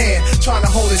in my hand, trying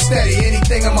to hold it steady.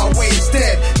 Anything in my way is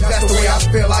dead, that's the way I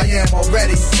feel I am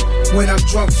already. When I'm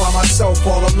drunk by myself,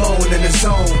 all alone in the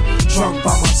zone, drunk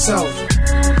by myself.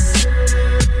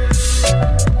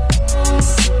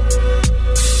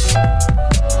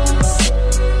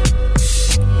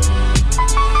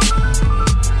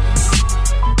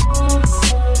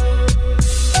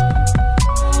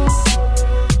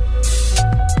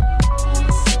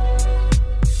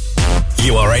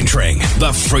 You are entering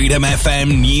the Freedom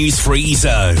FM News Free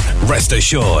Zone. Rest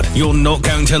assured, you're not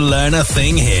going to learn a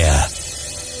thing here.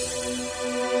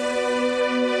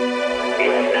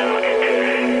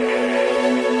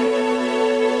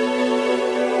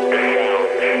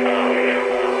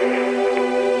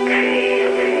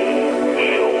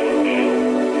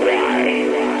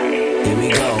 Here we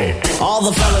go. All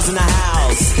the fellas in the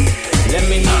house, let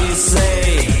me hear you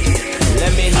say,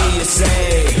 let me hear you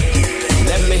say.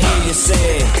 Let me hear you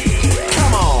say,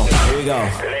 come on, here we go.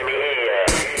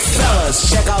 Fellas,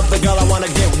 check out the girl I wanna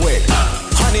get with.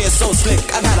 Honey is so slick,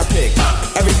 I gotta pick.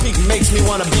 Every peak makes me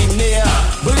wanna be near.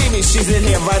 Believe me, she's in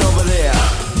here right over there.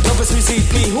 Dopest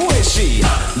CP, who is she?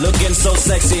 Looking so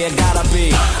sexy, it gotta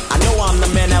be. I know I'm the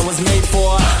man that was made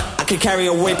for. I can carry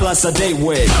a weight plus a date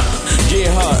with. Yeah,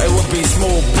 her, it would be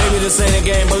smooth. Baby, this ain't a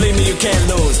game, believe me, you can't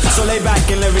lose. So lay back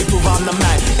and let me prove I'm the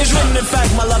Mac. It's written in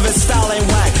fact, my love is style ain't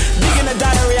whack. Digging the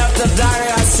diary after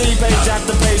diary, I see page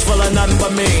after page full of nothing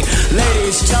but me.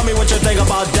 Ladies, tell me what you think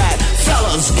about that.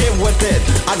 Fellas, get with it,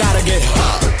 I gotta get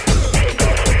hot.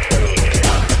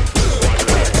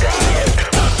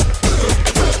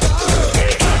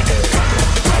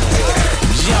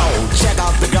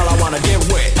 Get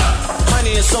wet.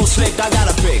 Honey is so slick, I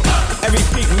gotta pick. Every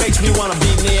peak makes me wanna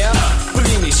be near.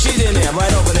 Believe me, she's in there,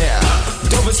 right over there.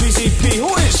 Dopest CP,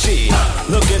 who is she?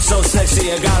 Looking so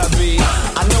sexy, it gotta be.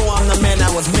 I know I'm the man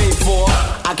that was made for.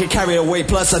 I can carry a weight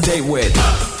plus a date with.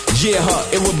 Yeah, her,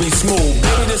 it would be smooth.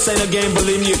 Baby, this ain't a game,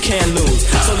 believe me, you can't lose.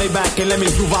 So lay back and let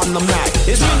me prove I'm the Mac.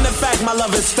 It's written in fact, my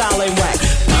love is style ain't whack.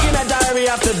 Digging that diary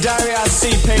after diary, I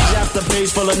see page after page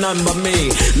full of nothing but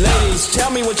me. Ladies, tell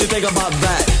me what you think about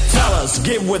that. Fellas,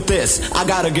 get with this, I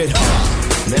gotta get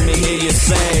home. Let me hear you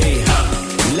say,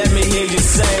 let me hear you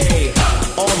say,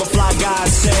 all the fly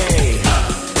guys say,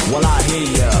 well I hear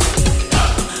ya.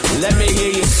 Let me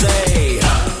hear you say,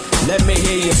 let me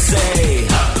hear you say,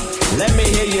 let me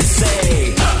hear you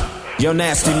say, yo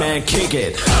nasty man, kick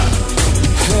it.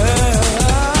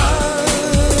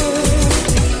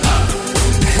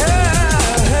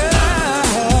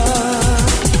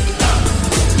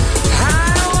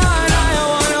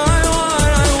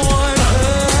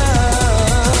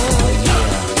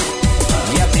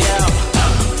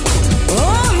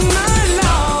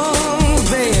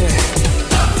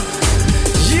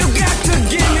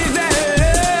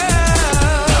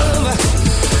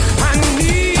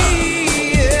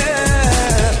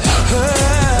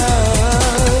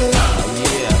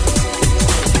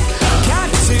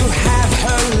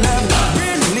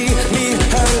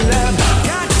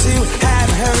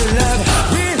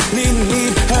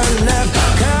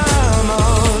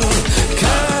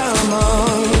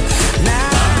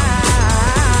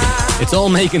 all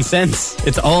making sense.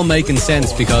 It's all making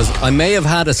sense because I may have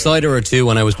had a cider or two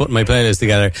when I was putting my playlist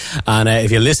together. And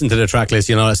if you listen to the track list,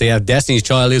 you know, so you have Destiny's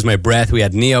Child, Lose My Breath. We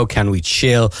had Neo, Can We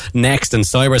Chill, Next, and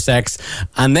Cybersex.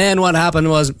 And then what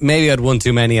happened was maybe I'd won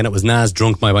too many and it was Nas,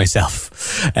 Drunk by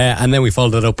Myself. And then we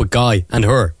followed it up with Guy and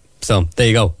Her. So there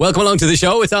you go. Welcome along to the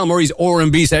show. It's Al Murray's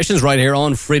R&B sessions right here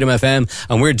on Freedom FM,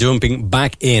 and we're jumping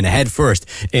back in head first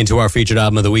into our featured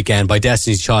album of the weekend by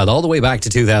Destiny's Child, all the way back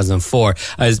to 2004.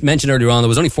 As mentioned earlier on, there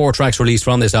was only 4 tracks released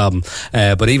from this album,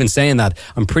 but even saying that,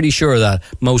 I'm pretty sure that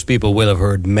most people will have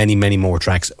heard many, many more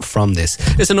tracks from this.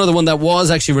 It's another one that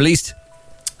was actually released.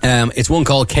 It's one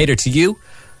called Cater to You.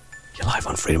 You're live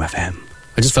on Freedom FM.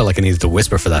 I just felt like I needed to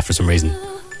whisper for that for some reason.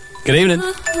 Good evening.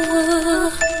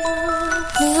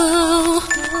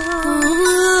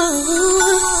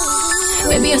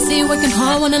 Baby, I see you working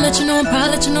hard, wanna let you know I'm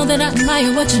proud, let you know that I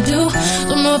admire what you do.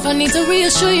 Don't know if I need to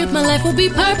reassure you, my life will be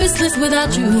purposeless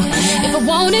without you. If I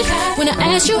want it, when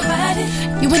I ask you,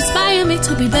 you inspire me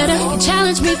to be better, you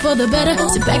challenge me for the better.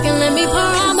 Sit back and let me pour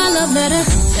out my love letter.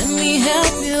 Let me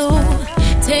help you,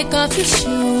 take off your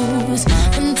shoes,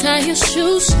 untie your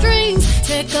shoestrings,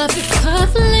 take off your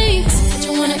cufflinks. What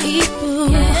you wanna eat, boo?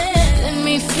 Let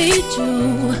me feed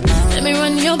you, let me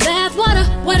run your bath water,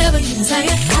 whatever you desire.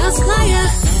 I'll squire,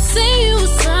 sing you a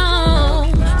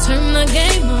song, turn the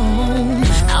game on.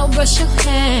 I'll brush your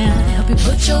hair, help you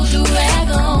put your do-rag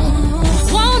on.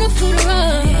 Want a foot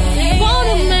rub, want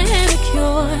a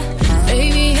manicure.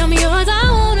 Baby, I'm yours,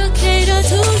 I wanna cater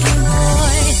to you,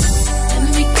 boy. Let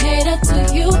me cater to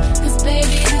you, cause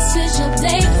baby, this is your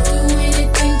day. Do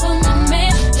anything for my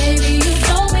man, baby, you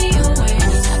blow me away.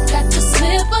 I got your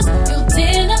slippers, your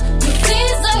dinner, your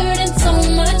dessert, and so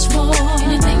much more.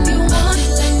 Anything you want,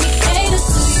 let me cater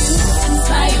to you.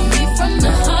 Inspire me from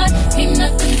the heart, ain't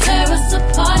nothing tear us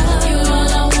apart. You're all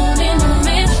I want in a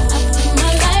man, I put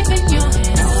my life in your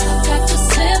hands. I got your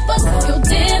slippers, your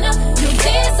dinner, your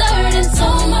dessert, and so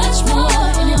much more.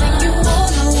 Anything you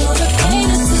want, I wanna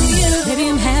cater to you. Baby,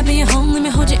 I'm happy you're home, let me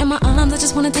hold you in my arms. I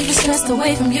just wanna take the stress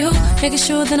away from you, making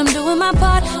sure that I'm doing my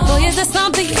part. Boy, is there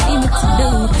something you need me to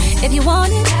do? If you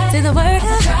want it, say the word,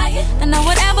 I know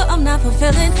whatever I'm not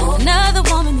fulfilling, another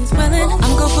woman is willing.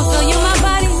 I'm gonna fulfill you, my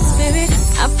body and spirit.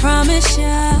 I promise ya,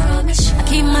 I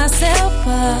keep myself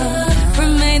up,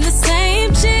 remain the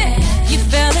same chick you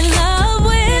fell in love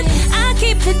with. I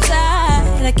keep it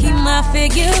tight, I keep my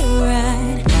figure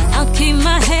right, I'll keep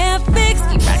my hair fixed,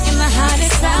 keep rocking the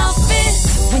hottest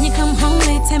outfits. When you come home,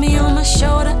 they tell me on my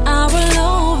shoulder, I'll roll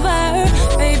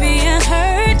over, baby, and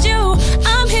hurt you.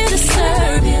 I'm here to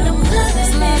serve you.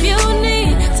 This love you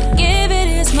need to give it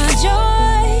is my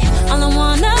joy. All I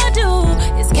wanna do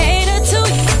is cater to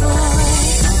you, boy.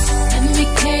 Let me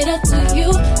cater to you,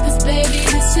 cause baby,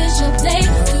 this is your day.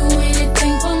 Do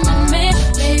anything for my man,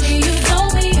 baby, you blow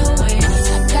me away.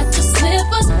 I got your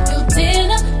slippers, your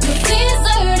dinner, your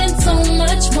dessert, and so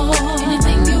much more.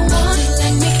 Anything you want,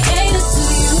 let me cater to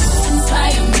you.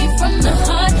 Inspire me from the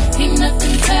heart, ain't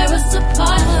nothing tear us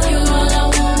apart. You're all I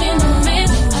want in a man,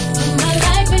 I put my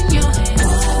life in your hands.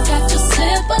 I got your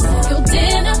slippers, your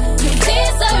dinner, your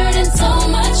dessert, and so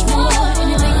much more.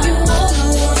 Anything you want,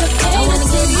 I wanna cater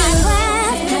to you.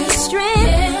 The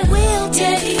strength will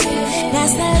take you,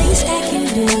 that's the least I can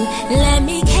do. Let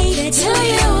me cater to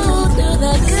you, through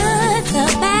the good, the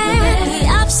bad, the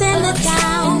ups and the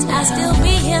downs, I'll still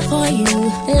be here for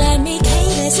you. Let me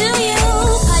cater to you,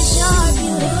 cause you're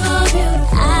beautiful.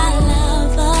 I love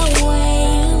the way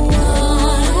you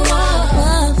are,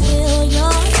 fulfill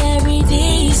your every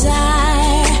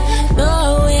desire. Your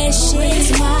wish is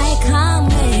my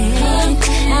command,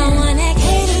 I wanna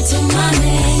cater to my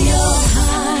man. Your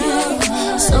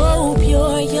heart, so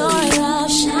pure, your love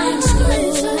shines through.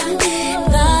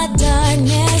 The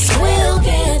darkness will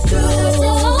get through.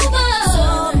 So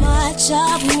much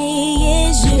of me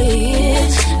is you.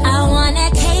 I wanna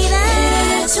cater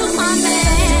to my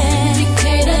man.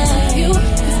 Cater to you,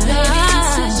 cause baby,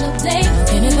 this is your day.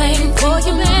 Anything for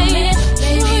your man,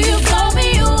 baby, you blow me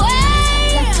away.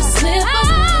 Got your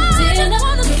slippers, your dinner,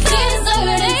 your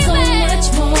dessert, and so much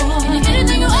more.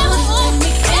 Anything you ever want, me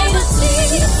cater to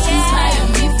you. Inspire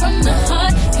me from the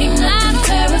heart, ain't nothing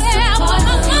tear us apart.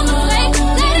 You're all I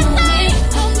want in a man,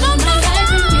 I put my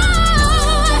life in your hands.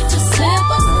 Got your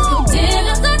slippers, your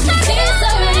dinner, your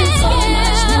dessert, and so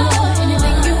much more.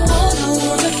 Anything you want, I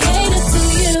wanna cater to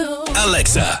you.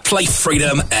 Alexa, play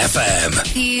Freedom FM.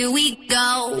 Here we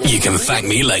go. You can thank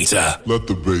me later. Let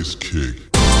the bass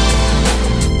kick.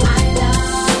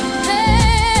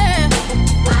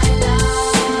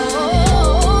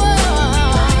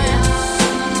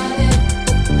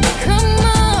 Come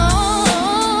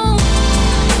on.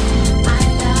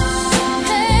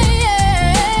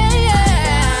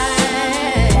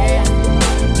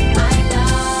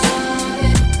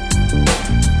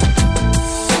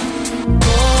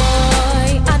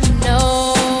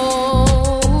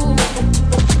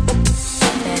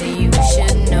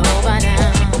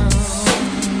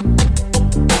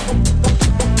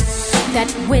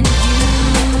 that when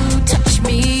you touch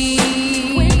me,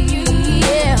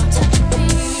 yeah,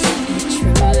 it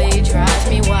truly drives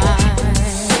me wild.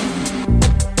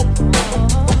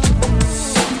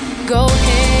 Go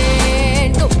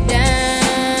ahead, go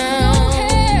down.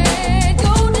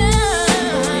 Go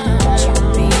down. Don't you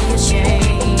be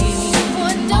ashamed.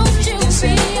 Boy, don't you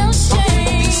be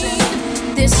ashamed.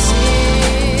 This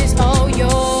is all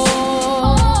yours.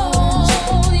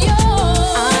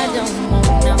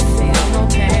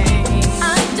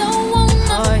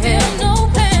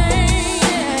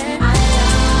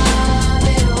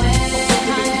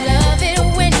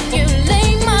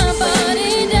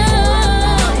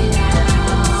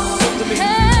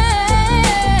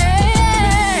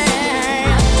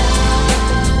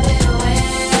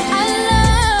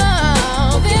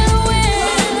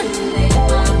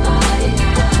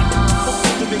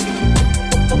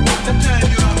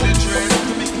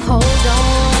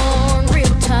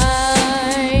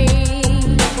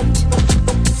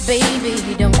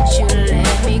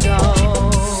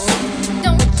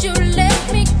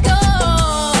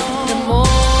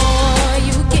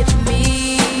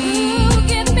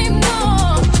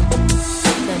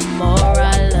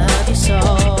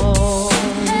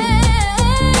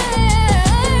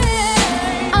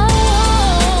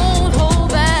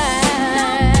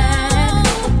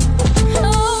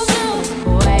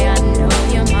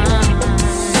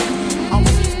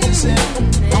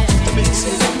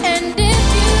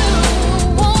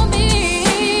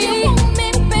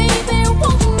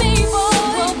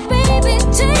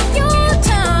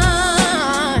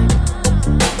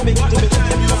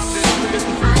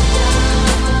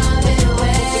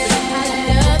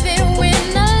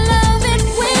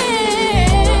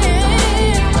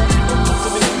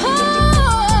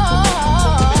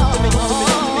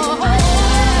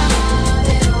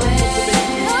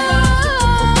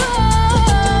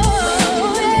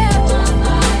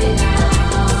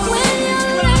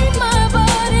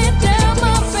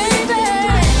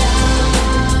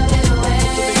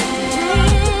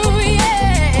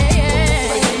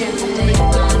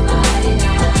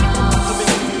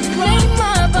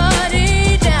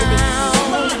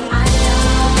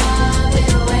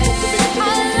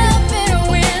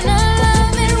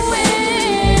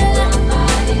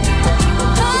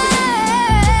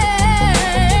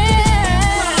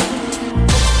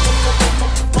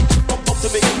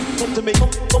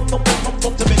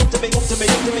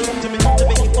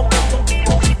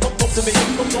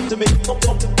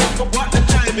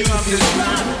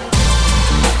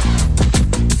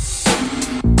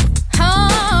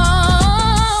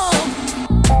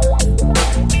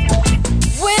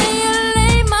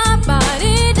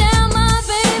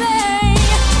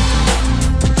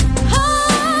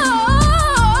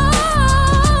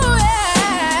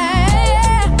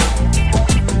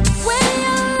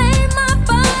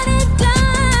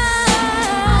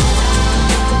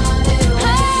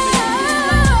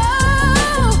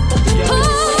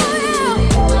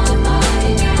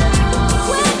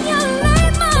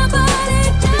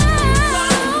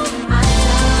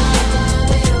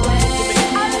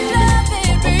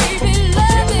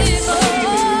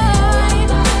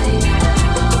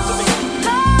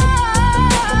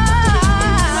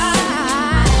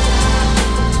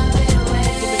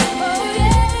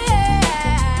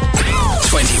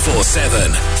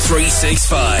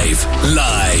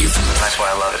 Live. That's why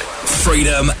I love it.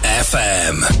 Freedom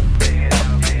FM.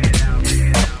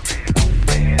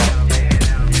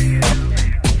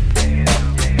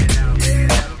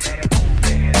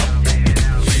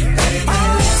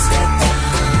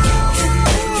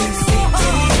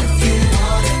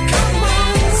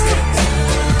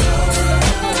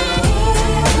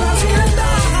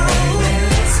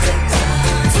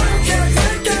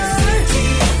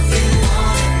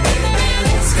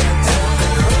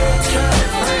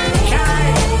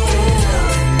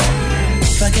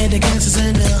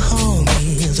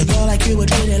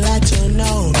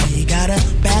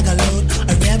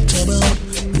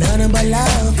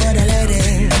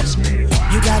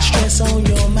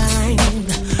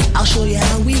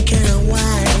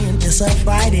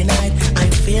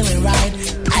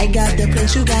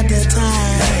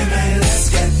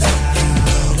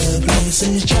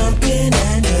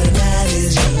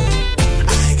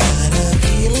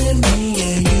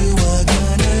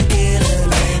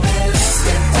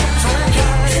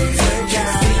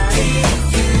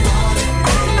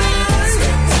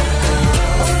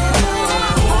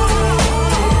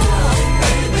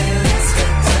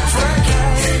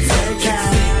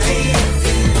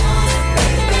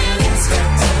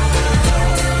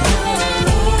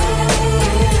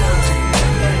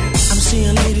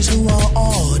 Who are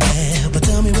all there, but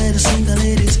tell me where the single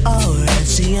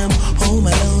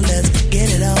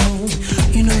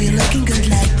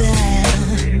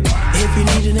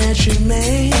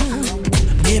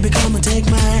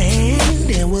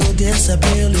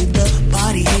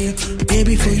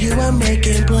for you, I'm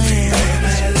making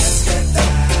plans.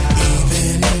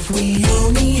 Even if we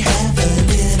only have a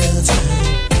little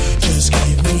time, just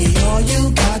give me all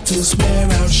you got to spare.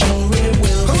 I'm sure it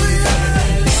will be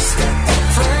fine.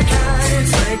 Freak out,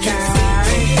 freak out.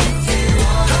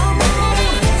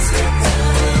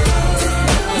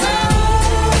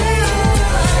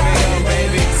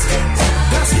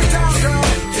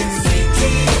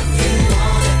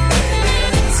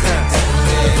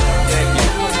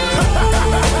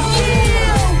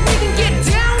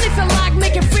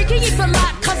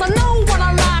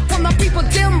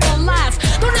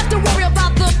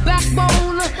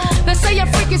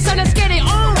 So let's get it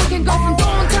on. We can go from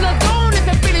dawn to the dawn if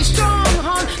you're feeling strong,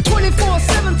 huh?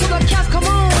 24/7 till the cats come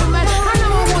on, man. I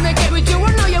know I wanna get with you.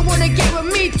 I know you wanna get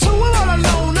with me too. We're all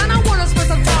alone and I wanna spend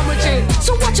some time with you.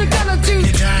 So what you gonna do?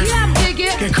 Yeah, I'm digging.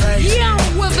 Yeah,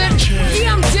 I'm with it.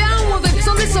 Yeah, I'm down with it.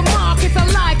 So listen, Mark, if you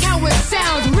like how it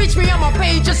sounds, reach me on my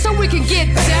page just so we can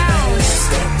get down. Let's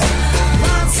get down.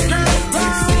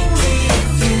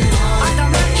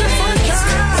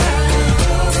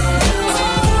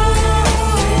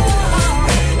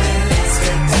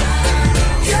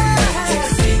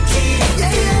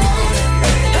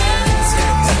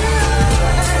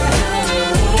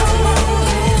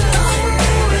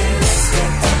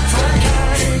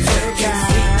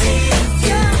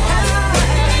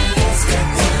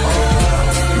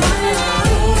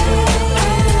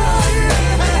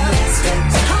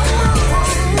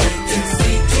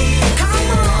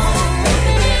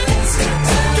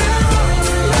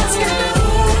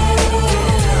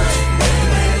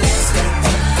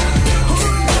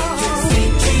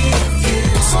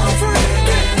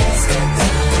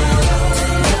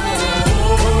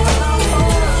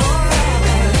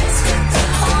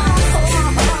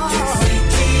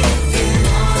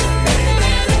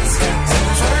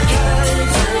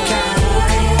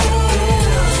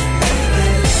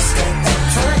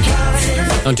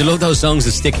 Don't you love those songs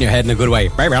that stick in your head in a good way?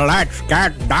 Baby, let's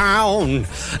get down.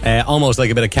 Almost like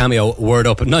a bit of cameo Word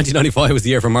Up. 1995 was the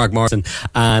year for Mark Morrison,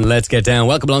 and Let's Get Down.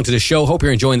 Welcome along to the show. Hope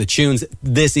you're enjoying the tunes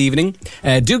this evening.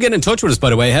 Do get in touch with us, by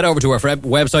the way. Head over to our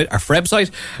website,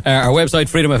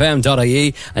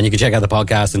 freedomfm.ie, and you can check out the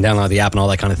podcast and download the app and all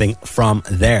that kind of thing from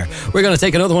there. We're going to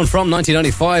take another one from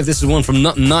 1995. This is one from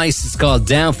Nothing Nice. It's called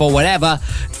Down for Whatever.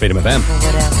 It's Freedom FM.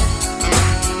 Whatever,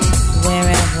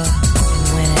 wherever,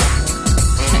 whenever.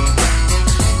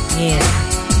 Yeah.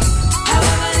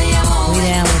 We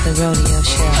down with the rodeo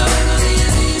show.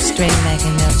 Straight Mac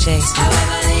and Mel Jason.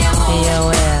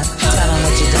 BOL. Tell them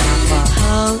what you're down for.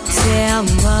 Hotel,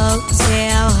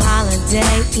 motel,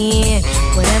 holiday inn.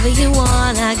 Whatever you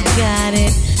want, I got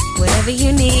it. Whatever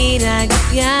you need, I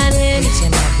got it.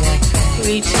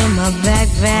 Reach in my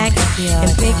backpack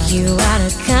and pick you out a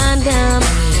condom.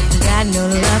 Got no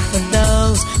love for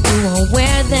those who won't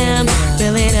wear them.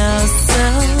 Really know so.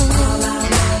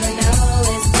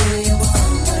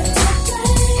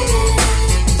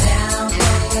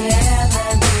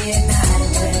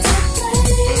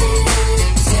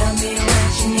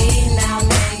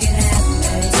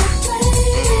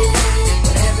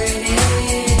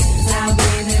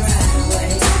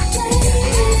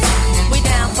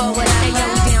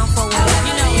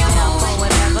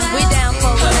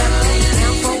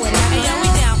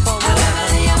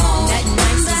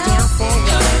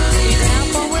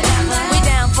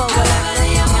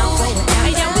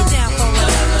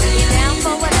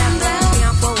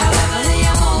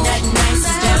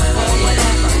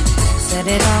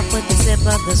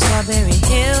 Of the Strawberry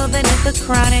Hill, then at the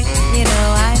Chronic, you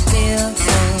know I feel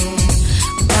so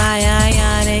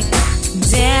bionic.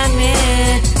 Damn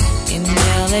it,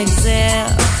 inhale, exhale,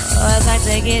 as I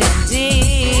take it in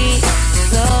deep,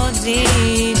 so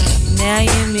deep. Now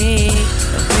you meet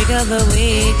the freak of the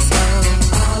week, so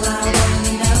all I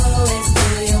wanna know is do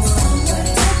you want what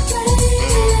to play?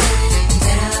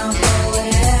 Down for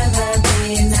whatever, be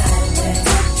united.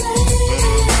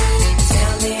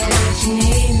 Tell me what you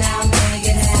need now.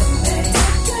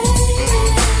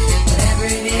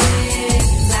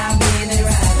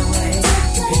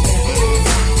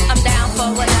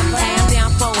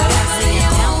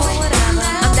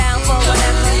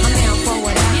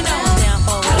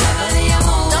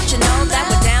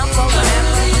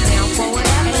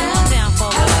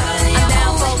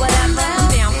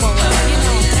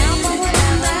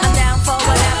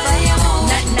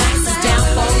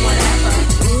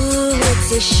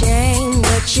 Shame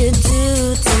what you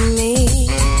do to me.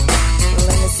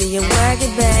 Let me see you work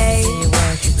it, babe.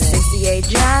 68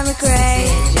 driving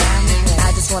crazy.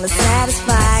 I just wanna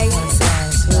satisfy you.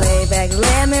 Lay back,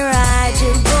 let me ride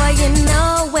you. Boy, you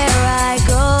know where I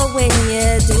go when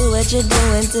you do what you're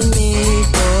doing to me,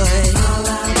 boy. All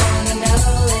I wanna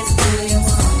know is do you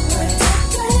want it?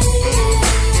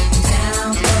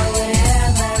 Down for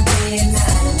whatever, being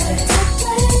honest.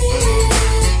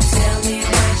 Tell me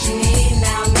what you need,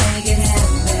 now make it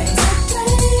happen.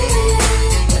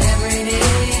 Whatever it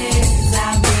is,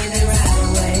 I'll be there right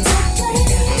away.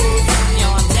 Yo,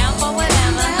 I'm down for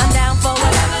whatever. I'm down for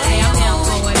whatever. Hey, I'm down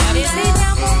for whatever. Is he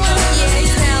down for whatever? Yeah,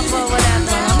 he's down for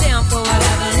whatever. I'm down for whatever.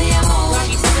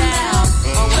 Rocky style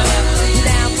or whatever.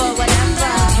 Down for whatever.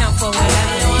 Down for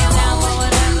whatever. I'm down for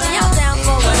whatever. Y'all down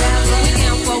for whatever. We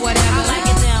down for whatever. I like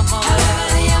it down for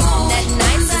whatever. That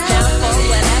nice is down for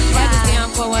whatever. Right is down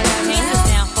for whatever. Peace is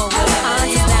down for whatever.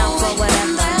 Orange is down for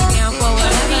whatever. Down for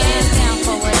whatever. Is down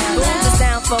for whatever. Booms is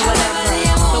down for whatever.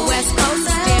 The West Coast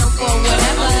is down for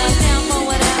whatever. Down for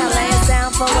whatever. LA is down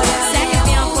for whatever. Sac is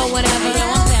down for whatever. Yo,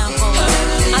 I'm down for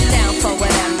whatever. I'm down for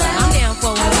whatever. I'm down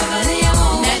for whatever.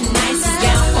 That nice is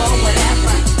down for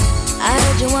whatever. I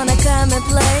heard you wanna come and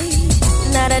play.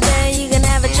 Not a day you can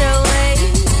have it your way.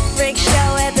 Freak show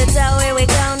at the door, here we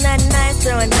go. Nothing nice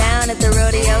throwing down at the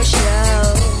rodeo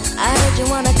show. I heard you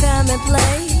wanna come and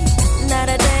play. Not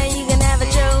a day you can have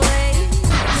it your way.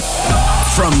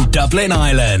 From Dublin,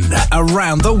 Ireland,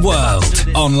 around the world,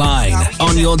 online,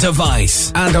 on your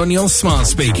device, and on your smart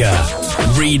speaker.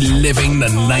 Reliving the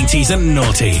 90s and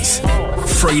noughties.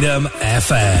 Freedom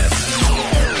FM.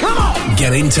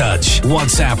 Get in touch.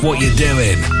 WhatsApp what you're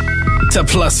doing. To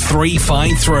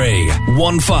 +353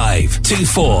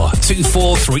 1524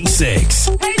 2436.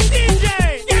 Hey DJ,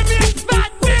 give me a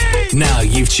spot, please. Now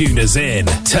you've tuned us in.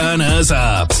 Turn us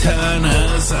up. Turn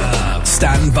us up.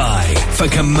 Stand by for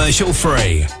commercial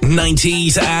free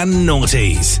 90s and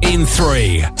noughties in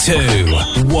 3, 2,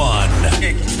 1.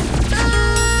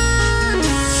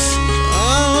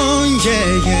 Oh,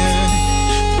 yeah, yeah.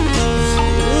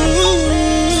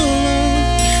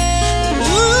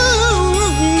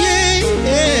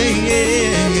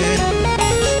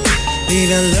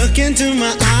 Even look into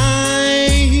my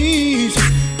eyes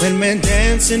when we're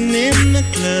dancing in the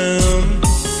club.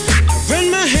 I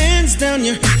run my hands down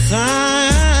your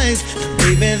thighs,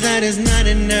 baby, that is not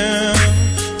enough.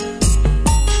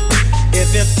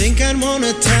 If you think I'd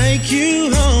wanna take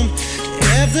you home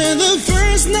after the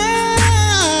first night,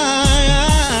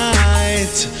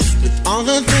 with all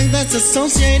the things that's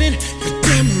associated, you're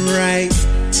damn right.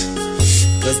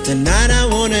 'Cause tonight I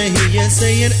wanna hear you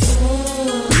saying,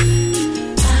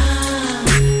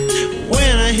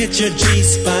 when I hit your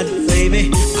G-spot, baby,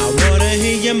 I wanna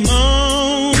hear you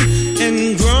moan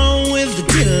and groan with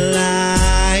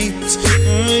delight.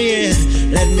 Oh yeah,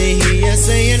 let me hear you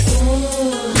saying,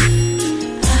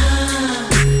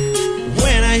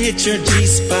 when I hit your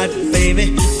G-spot,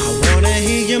 baby, I wanna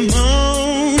hear you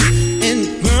moan and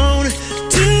groan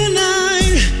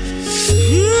tonight.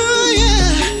 Oh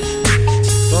yeah,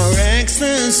 for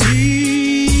ecstasy,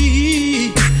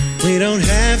 we don't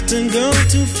have to go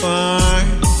too far.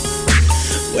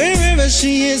 Wherever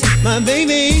she is, my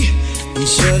baby, I'm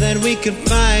sure that we could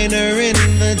find her in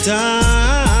the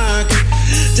dark.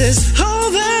 Just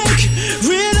hold back,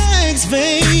 relax,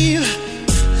 babe.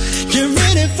 You're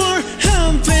ready for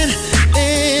humping,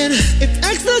 and if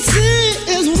ecstasy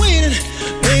is waiting,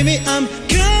 baby, I'm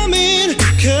coming.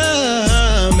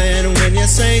 When you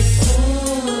say,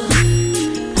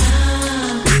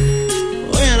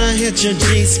 when I hit your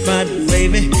G-spot,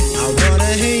 baby, I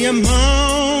wanna hear you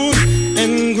moan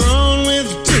and groan with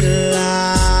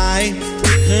delight.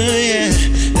 Oh yeah,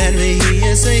 let me hear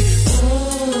you say,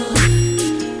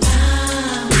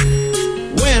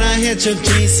 when I hit your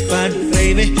G-spot,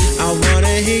 baby, I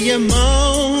wanna hear you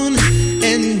moan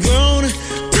and groan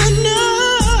tonight.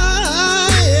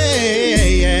 Yeah,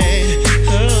 yeah.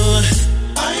 Oh,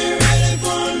 are you ready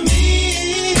for me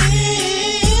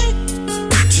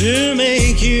to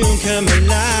make you come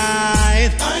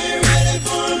alive? Are you ready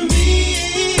for me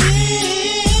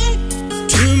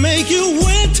to make you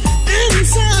wet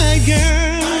inside,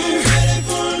 girl? Are you ready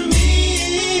for me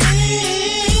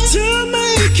to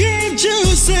make your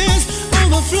juices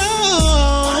overflow?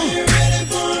 Are you ready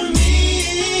for me?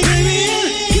 Baby, I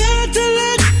got to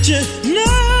let you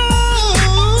know.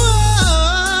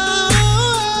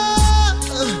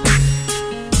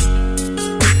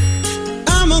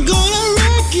 I'm gonna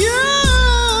rock your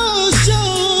show,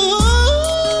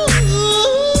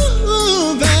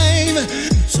 babe.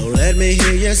 So let me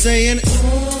hear you saying,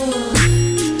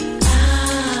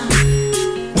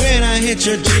 when I hit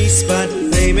your G-spot,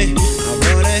 baby, I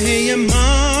wanna hear you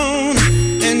moan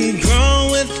and groan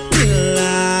with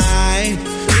delight.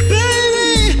 Baby,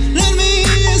 let me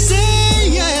hear you say,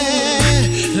 yeah.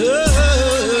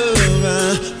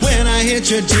 Oh, when I hit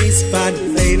your G-spot,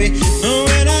 baby, baby.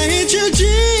 When I hit your G,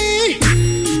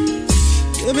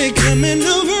 you'll be coming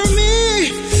over me.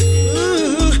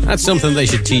 That's something they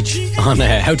should teach on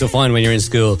how to find when you're in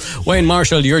school. Wayne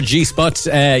Marshall, your G-spot.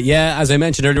 Yeah, as I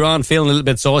mentioned earlier on, feeling a little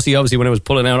bit saucy, obviously, when I was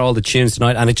pulling out all the tunes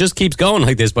tonight. And it just keeps going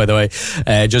like this, by the way,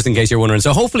 just in case you're wondering.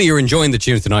 So hopefully you're enjoying the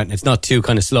tunes tonight and it's not too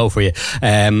kind of slow for you.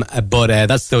 But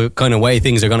that's the kind of way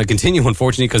things are going to continue,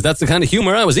 unfortunately, because that's the kind of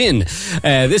humour I was in.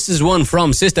 This is one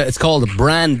from Sister. It's called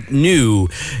Brand New.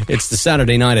 It's the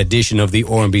Saturday night edition of the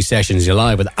R&B Sessions. You're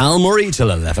live with Al Murray till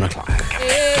 11 o'clock.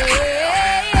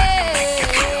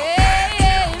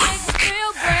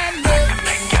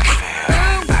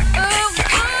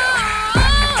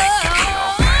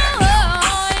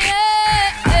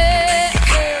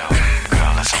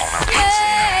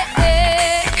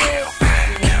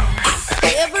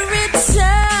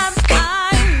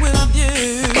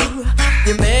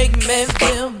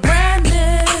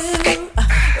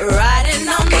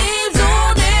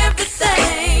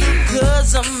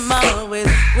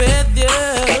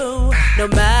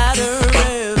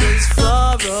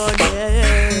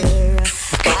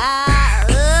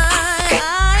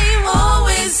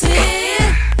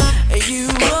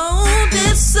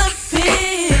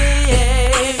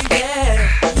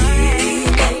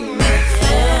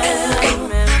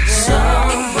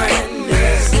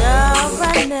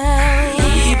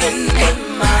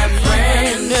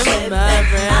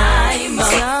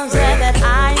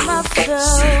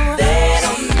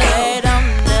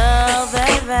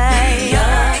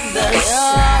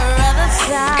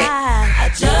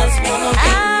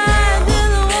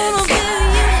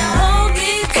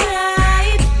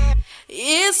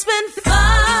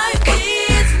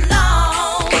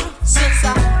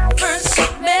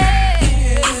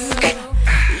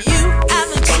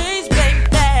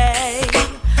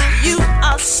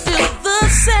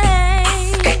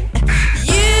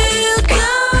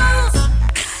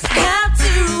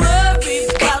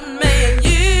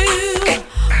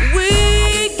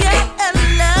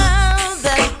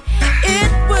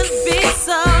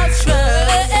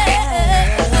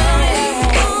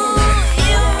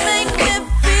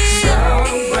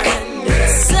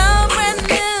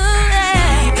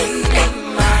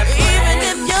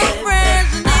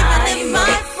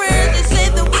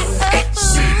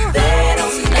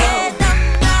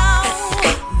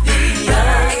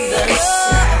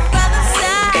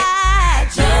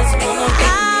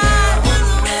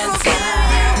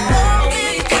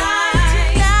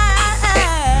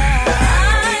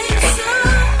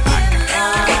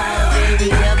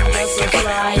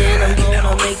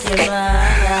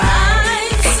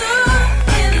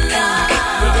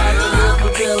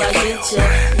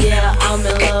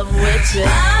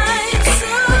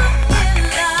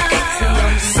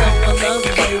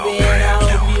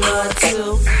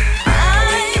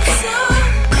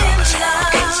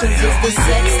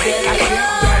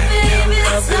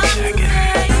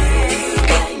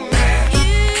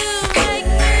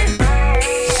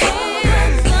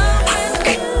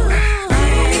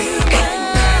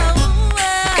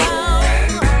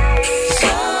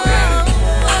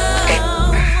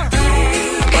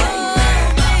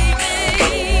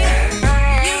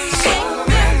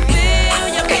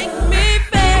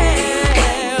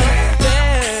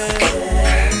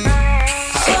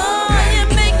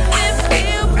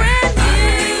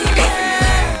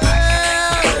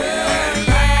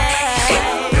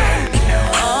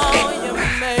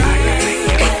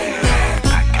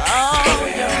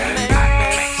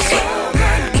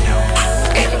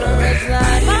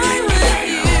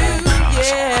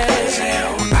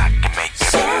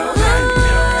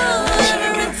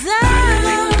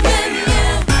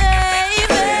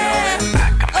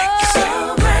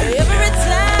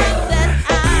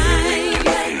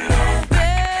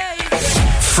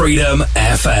 Freedom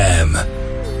FM.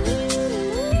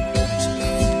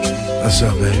 What's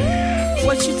up, baby?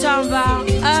 What you talking about?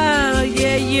 Oh,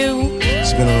 yeah, you.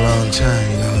 It's been a long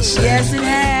time, you know what I'm saying? Yes, it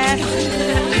has.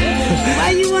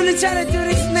 Why you want to try to do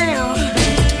this now?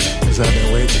 Because I've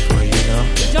been waiting for you, you know?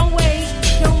 Don't wait,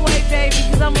 baby,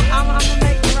 because I'm gonna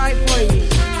make it right for you.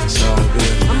 It's all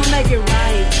good. I'm gonna make it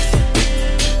right.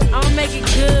 I'm gonna make it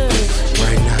good.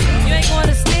 Right now. You ain't gonna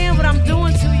understand what I'm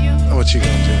doing to you. What you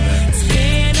gonna do, man? It's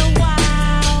been a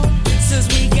while since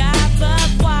we got the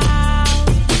wild,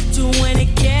 doing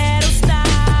it ghetto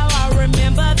style. I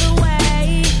remember the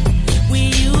way we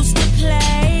used to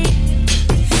play,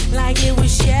 like it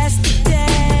was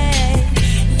yesterday.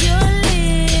 Your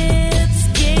lips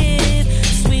give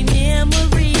sweet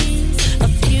memories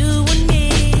of you and me.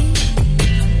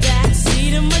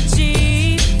 Backseat of my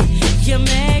Jeep, you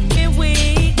make me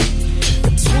weak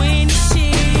between the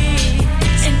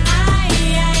sheets. And I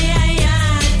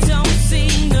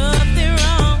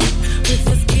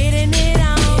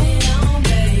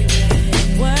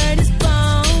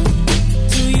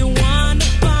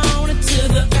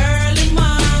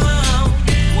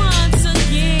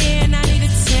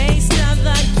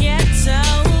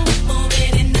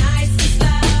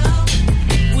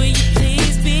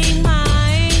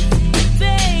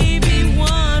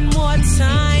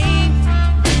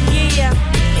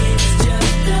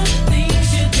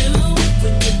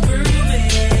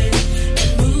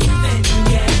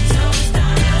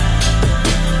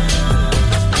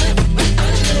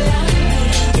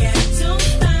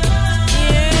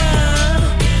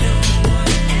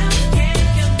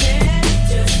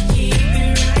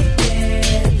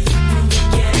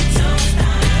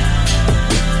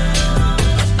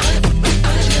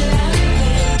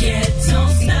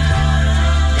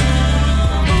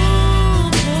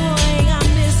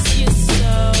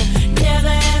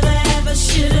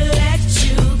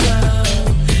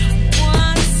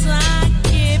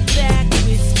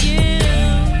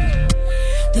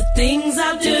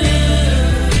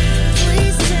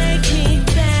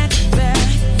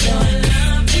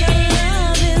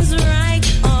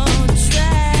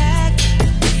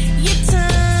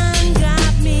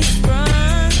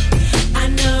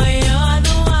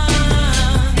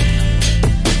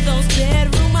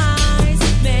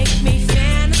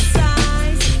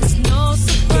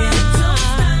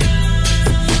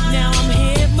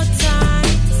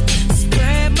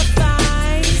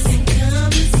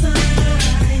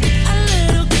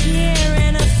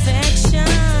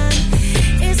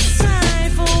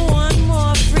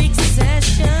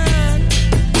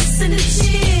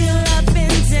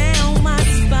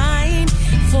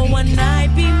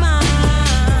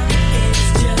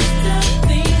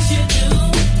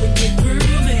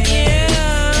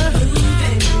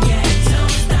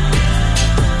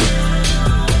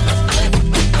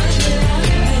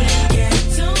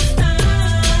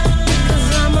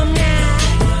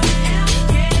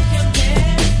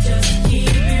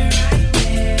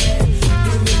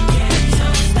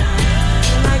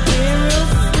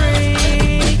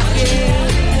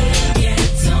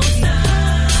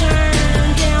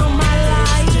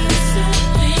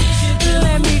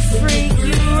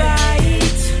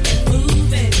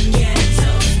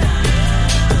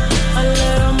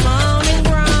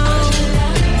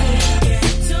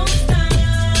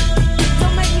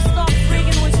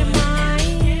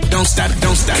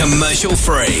Commercial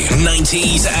free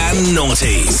 90s and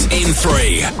noughties in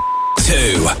 3,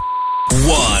 2,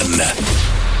 1.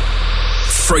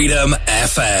 Freedom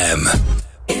FM.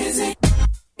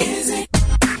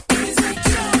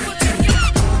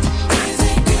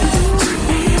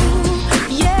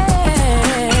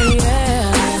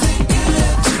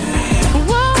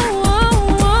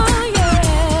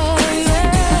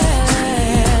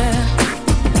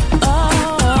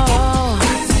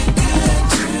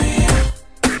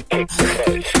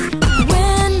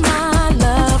 When my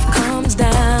love comes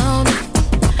down,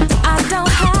 I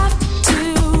don't have to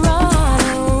run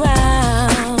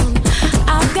around.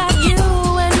 I've got you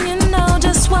and you know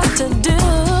just what to do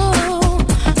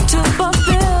to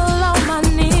fulfill all my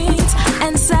needs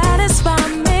and satisfy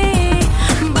me.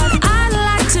 But I'd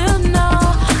like to know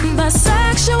the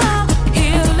sexual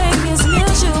healing is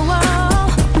mutual.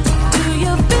 Do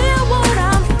you feel what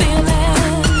I'm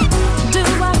feeling? Do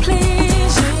I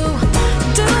please you?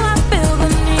 Do I feel the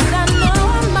need? I know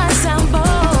I might sound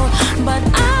bold, but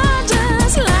I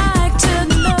just like to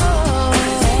know.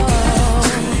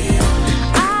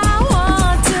 I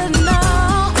want to know.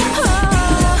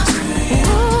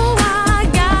 Ooh, I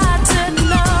got to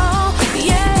know.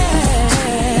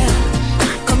 Yeah.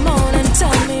 Come on and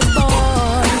tell me,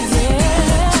 boy. Yeah.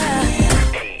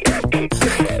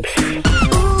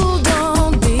 Ooh,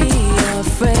 don't be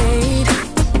afraid.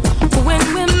 When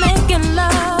we're making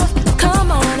love,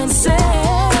 come on and say,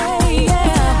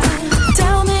 yeah.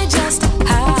 Tell me just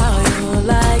how you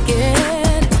like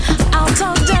it. I'll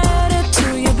talk dirty to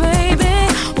you, baby,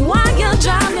 while you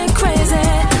drive me crazy.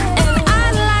 And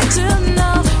I'd like to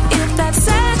know if that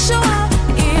sexual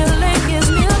healing is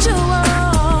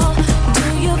mutual. Do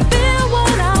you feel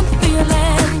what I'm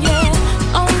feeling?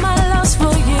 Yeah, all my love's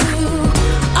for you.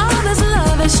 All this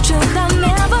love is true, I'll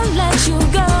never let you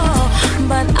go.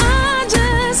 But I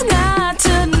just got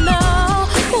to know.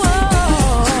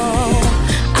 Whoa,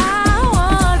 I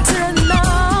want to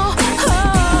know.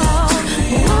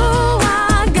 Ooh,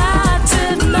 I got to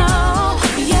know.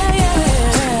 Yeah.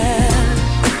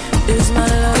 Is my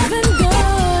loving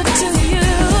good to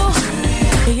you?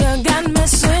 You got me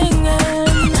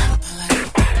singing.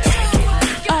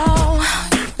 Oh,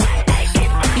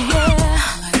 yeah.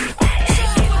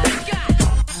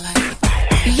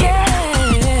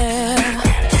 Yeah.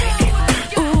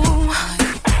 Ooh.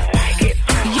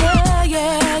 Yeah,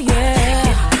 yeah,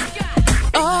 yeah.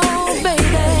 Oh,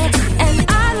 baby. And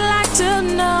I'd like to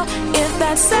know if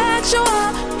that sexual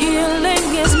healing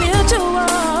is mutual.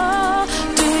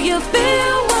 Do you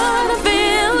feel what I'm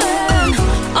feeling?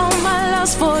 All my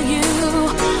love's for you.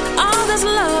 All this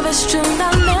love is true,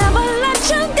 I'll never let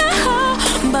you go.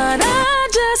 But I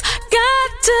just got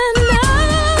to know.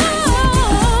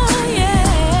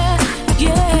 Yeah,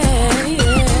 yeah,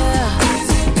 yeah.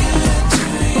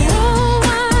 Ooh,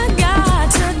 I got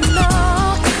to know.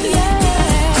 Yeah,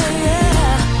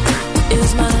 yeah.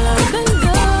 Is my loving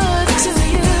good to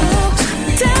you?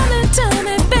 Tell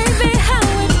me, baby, how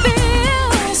it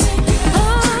feels.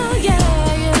 Oh,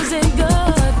 yeah, is it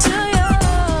good to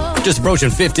you? Just approaching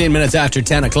 15 minutes after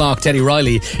 10 o'clock. Teddy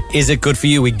Riley, Is It Good For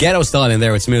You? We ghetto style in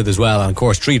there with Smooth as well. And of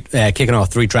course, kicking off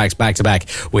 3 tracks back to back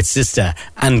with Sista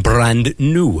and Brand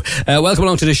New. Welcome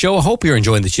along to the show. I hope you're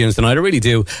enjoying the tunes tonight. I really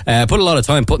do. Put a lot of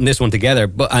time putting this one together.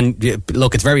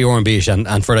 Look, it's very R&B-ish.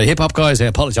 And for the hip hop guys, I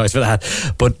apologise for that.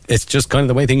 But it's just kind of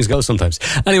the way things go sometimes.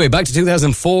 Anyway, back to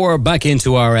 2004. Back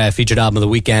into our featured album of the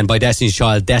weekend by Destiny's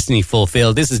Child, Destiny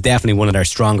Fulfilled. This is definitely one of their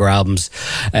stronger albums.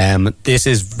 This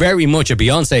is very much a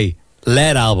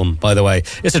Beyonce-led album, by the way.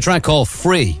 It's a track called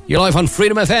Free. You're live on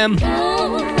Freedom FM.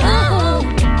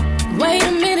 Wait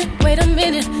a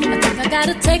minute. I think I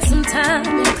gotta take some time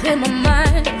and clear my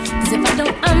mind. Cause if I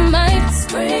don't, I might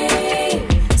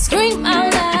scream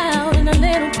out loud in a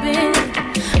little bit.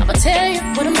 I'ma tell you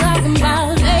what I'm talking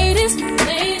about. Ladies, if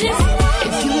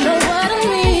you know what I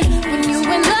mean. When you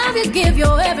in love, you give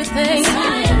your everything.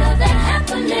 Tired of that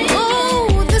happening.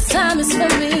 Ooh, this time is for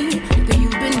me. Because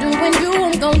you've been doing you,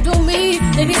 I'm gon' do me.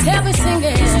 Ladies, help me sing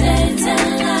it. Steady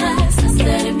telling lies, I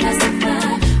steady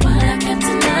pacify. While I kept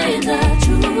denying the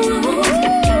truth.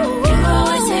 You're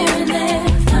always here and there.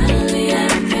 Finally, I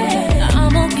don't care. I'm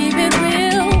gonna keep it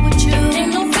real with you.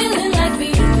 Ain't no feeling like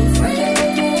being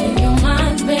free. Your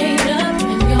mind's made up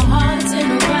and your heart's in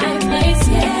the right place.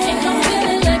 Yeah. Ain't no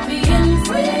feeling like being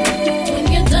free. When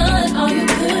you're done, all you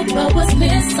could, but what's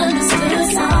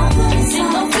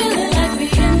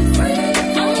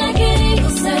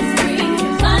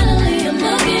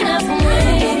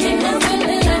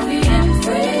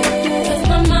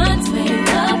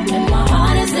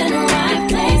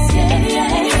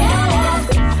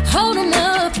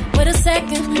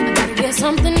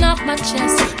my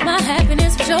chest. My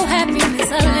happiness was your happiness.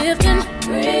 I lived and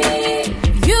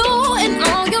breathed you and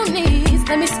all your needs.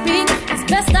 Let me speak. It's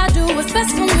best I do what's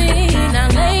best for me. Now,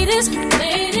 ladies, I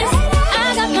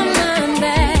got my mind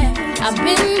back. I've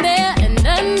been there and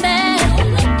done that. No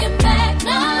looking back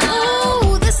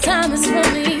now. Ooh, this time is for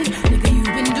me. Nigga,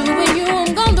 you've been doing you,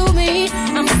 I'm gon' do me.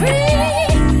 I'm free.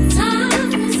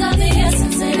 Time is of the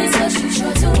essence, and it's such a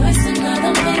short to waste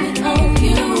another minute on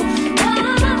you.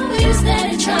 Why you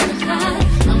steady trying to hide?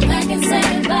 I'm back and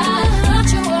saying bye. Thought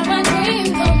you were my dream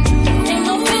come true. Ain't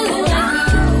no feeling like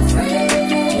you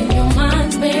free. Your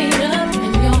mind's made up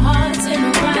and your heart's in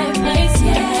the right place.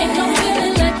 Yeah, ain't no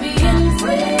feeling like being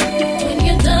free. When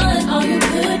you're done all you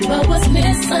could, but what's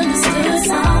misunderstood?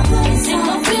 Ain't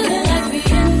no feeling like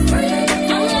being free.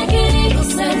 I'm like an eagle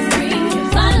set free.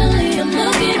 Finally, I'm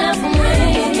looking out for me.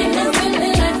 Ain't no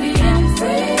feeling like being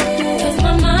free. 'Cause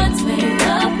my mind's made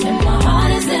up and my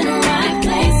heart is in the right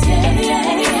place. Yeah,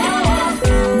 yeah, yeah.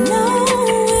 No,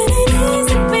 it ain't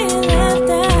easy being left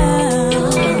out.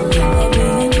 Like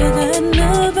being triggered in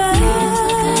the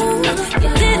bone. You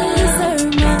didn't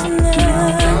deserve my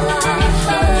love.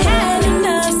 Had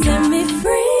enough, set me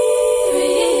free.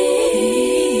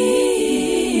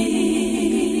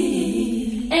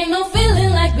 Ain't no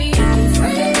feeling like being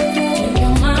free.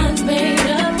 Your mind's made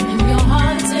up and your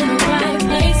heart's in the right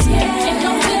place. Yeah, ain't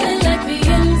no feeling like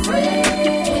being free.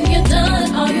 When you're done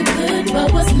all you could, but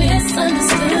what's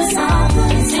misunderstood?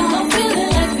 Ain't no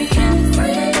feeling like being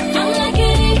free. I'm like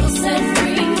an eagle set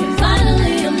free.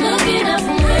 Finally, I'm looking out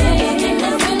for me. Ain't no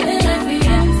feeling like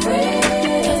being free.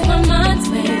 'Cause my mind's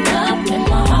made up and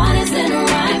my heart is in the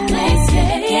right place.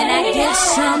 Yeah, can I get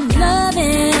some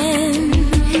loving?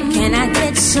 Can I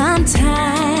get some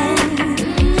time?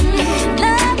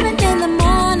 Loving in the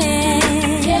morning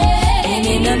and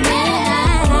in the midnight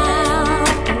hour.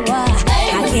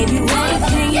 I gave you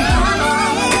everything you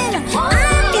wanted. I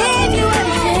gave you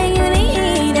everything you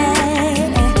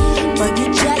needed, but you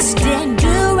just didn't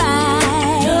do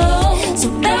right. So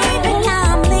baby, now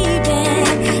I'm leaving.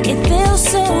 It feels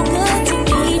so good to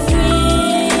be free.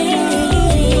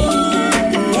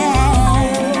 Yeah,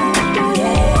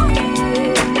 yeah.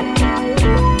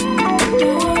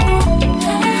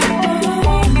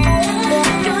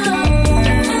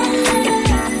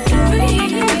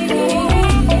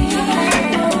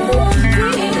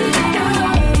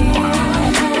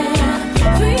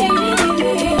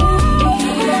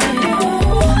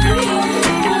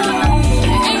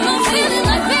 Ain't no feeling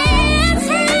like being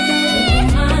free.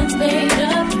 Mind's made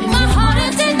up, my heart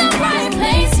is in the right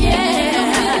place. Yeah, ain't no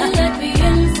feeling like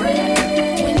being free.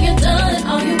 When you're done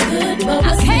all you could, but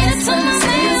what's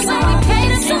misunderstood? So we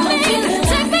cater to me.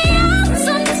 Take me out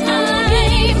sometime.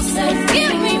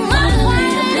 Give me my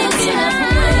life tonight.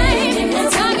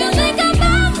 Next time you think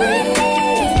about free,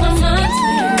 my mind's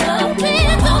made up.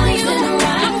 Man, always in the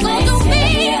right place. I'm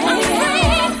free.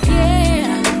 Yeah.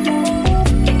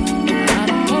 I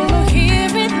don't wanna hear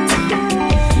it.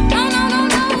 No, no, no,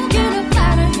 no, get up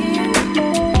out of here.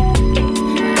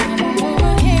 I don't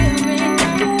wanna hear it.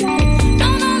 No,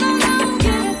 no, no, no,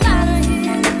 get up out of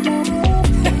here.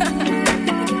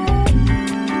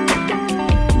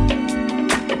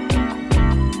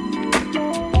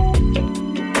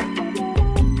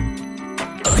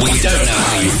 We don't know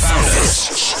how you found us,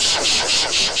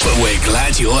 but we're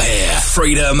glad you're here.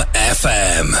 Freedom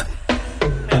FM.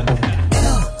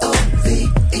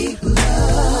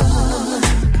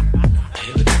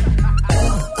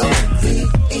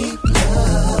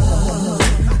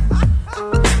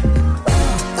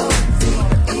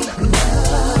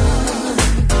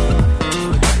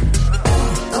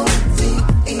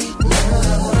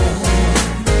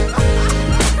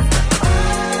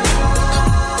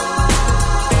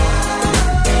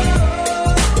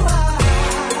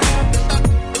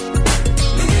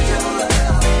 Need your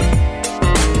love.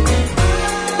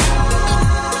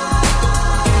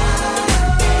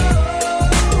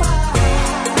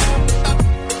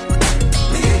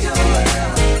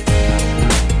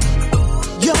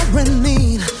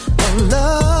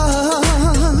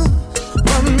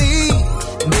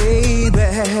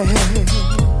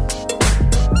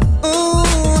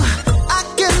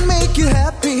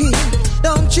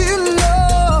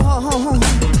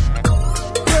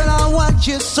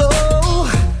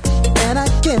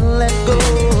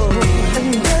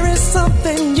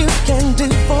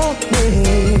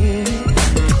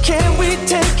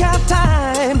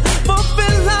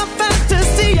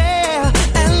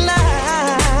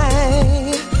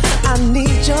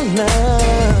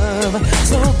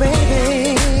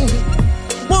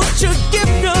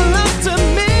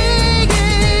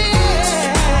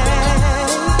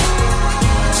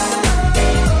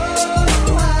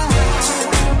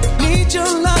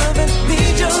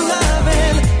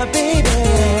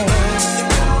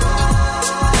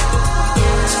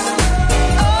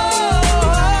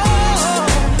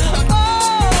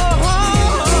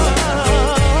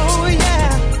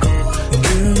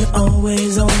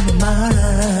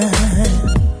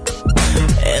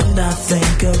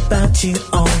 you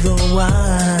all the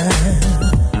while.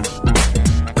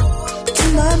 To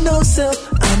my no self,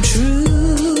 I'm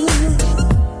true,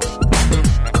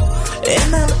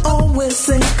 and I always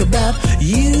think about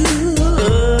you.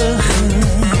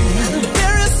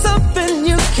 There is something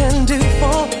you can do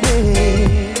for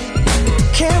me.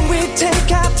 Can we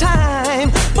take our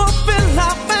time, fulfill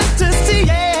our fantasy,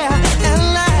 yeah?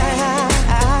 And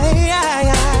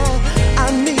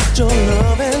I need your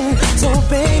loving, so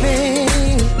baby,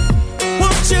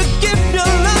 won't you give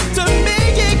your love to me,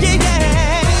 yeah, yeah, yeah.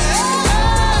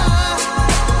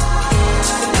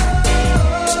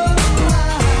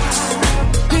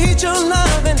 Need your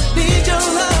loving, baby.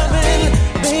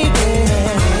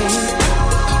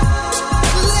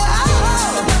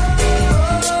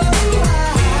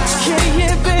 Yeah,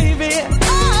 yeah, baby.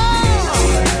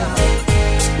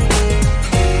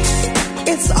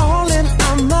 It's all in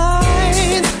our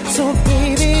minds, so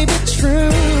baby, be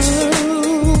true.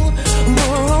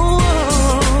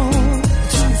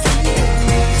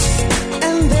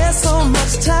 And there's so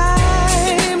much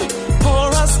time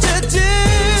for us to do.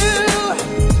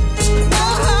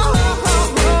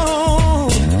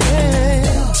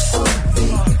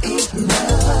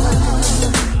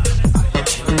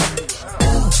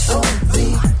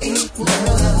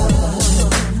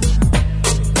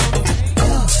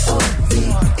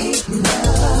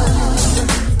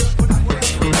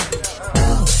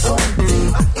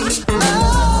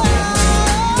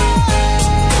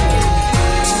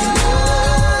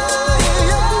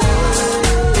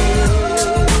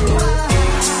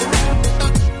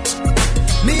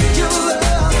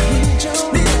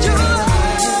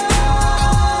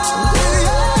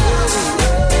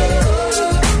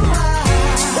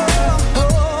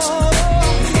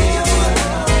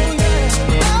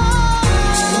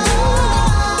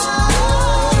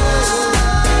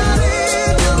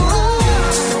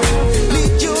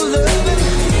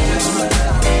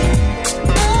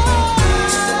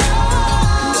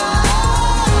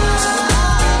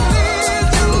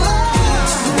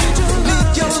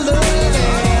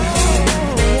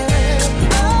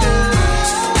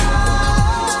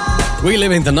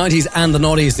 Reliving the 90s and the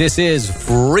noughties, this is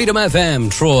Freedom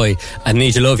FM. Troy and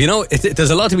Need Your Love. You know, there's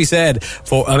a lot to be said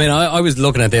for, I mean, I was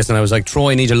looking at this and I was like,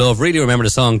 Troy, Need Your Love, really remember the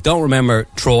song, don't remember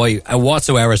Troy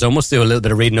whatsoever, so I must do a little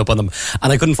bit of reading up on them,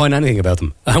 and I couldn't find anything about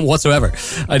them whatsoever.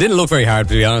 I didn't look very hard,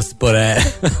 to be honest, but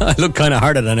I looked kind of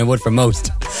harder than I would for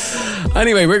most.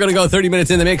 Anyway, we're going to go 30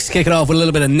 minutes in the mix, kick it off with a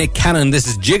little bit of Nick Cannon. This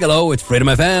is Gigolo, it's Freedom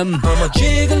FM. I'm a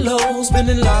gigolo,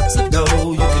 spending lots of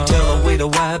dough. You can tell the way the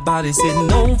wide body's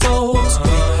sitting on foes.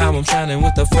 How I'm shining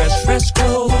with the fresh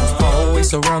clothes. Always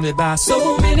surrounded by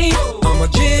so many. I'm a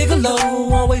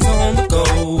gigolo, always on the go.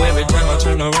 Every time I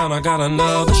turn around, I got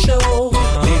another show.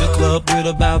 Lead a club with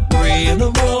about 3 in a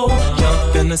row.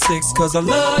 Jump in the 6 cause I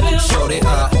love it. Shorty,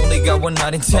 I only got one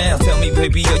night in town. Tell me,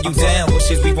 baby, are you down?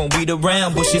 Bushes, we won't beat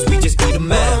around. Bushes, we just eat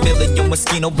them out. Feeling your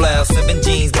Moschino blouse. 7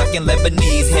 jeans, black and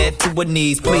Lebanese. Head to her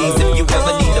knees, please. If you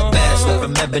ever need a bachelor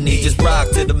from Ebony, just rock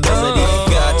to the melody.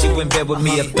 Got you in bed with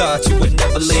me, I thought you would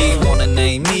never leave. Wanna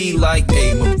name me like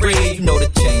A. Marie. You know the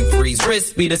chain freeze,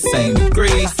 wrist be the same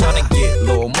degrees. Tryna get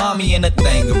little mommy in a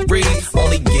thing of breeze.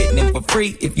 Only getting it for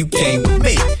free if you came with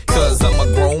me. Cause I'm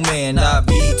a grown man, I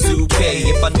be 2K.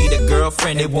 If I need a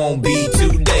girlfriend, it won't be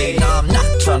today. Nah, I'm not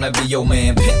tryna be your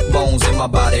man. Pimp bones in my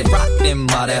body. Rock them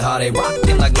body, how they rock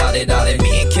them like lottie dottie.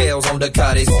 Me and Kale's on the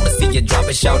cottage. Wanna see you drop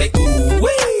it, shout it, ooh wee.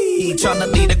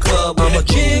 Tryna lead the club. I'm a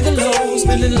gigolo,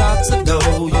 spending lots of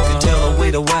dough. You can tell the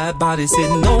way the wide body's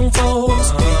sitting on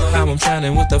foes. How I'm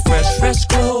shining with the fresh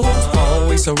clothes.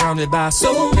 Always surrounded by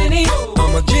so many.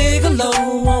 I'm a gigolo,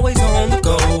 always on the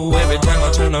go. Every time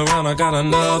I turn around, I got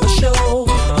another show.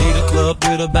 Lead a club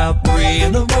with about 3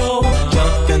 in a row.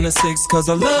 Jump in the 6 cause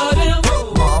I love them.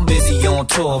 I'm busy on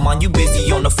tour, man, you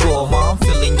busy on the floor, man. I'm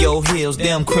feeling your heels,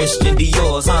 them Christian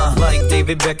Dior's, huh? Like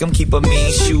David Beckham, keep a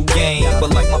mean shoe game.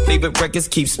 But like my favorite records,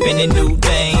 keep spinning new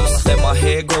dames. Let my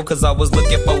hair grow, cause I was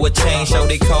looking for a change. So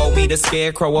they call me the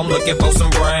scarecrow, I'm looking for some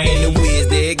brain. The whiz,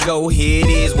 there it go, here it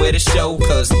is, where the show.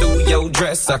 Cause through your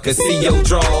dress, I could see your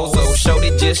drawers. So show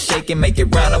it, just shake and make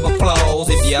it round of applause.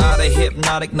 If you're out of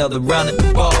hypnotic, another round at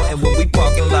the bar. And when we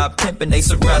parking lot pimping, they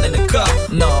surrounding the car.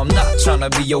 No, I'm not trying to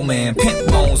be your man, pimp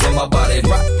bones in my body.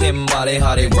 Rock them body,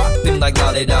 how they rock them like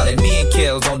lottie dottie. Me and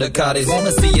Kels on the cottage,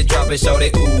 wanna see you drop it, shout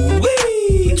it, ooh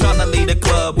wee. Tryna lead the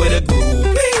club with a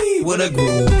groupie, with a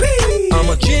groupie. I'm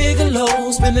a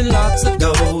gigolo, spending lots of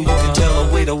dough. You can tell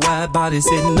the way the wide body's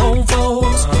sitting on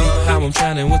foes. How I'm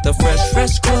shining with the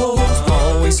fresh clothes.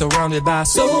 always surrounded by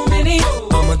so many.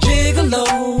 I'm a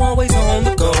gigolo, always on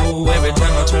the go. Every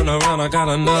time I turn around, I got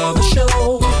another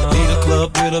show. Lead a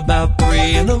club with about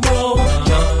 3 in a row.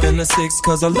 Jump in the 6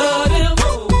 cause I love them.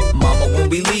 Mama, when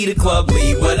we leave the club,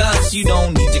 leave with us. You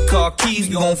don't need your car keys,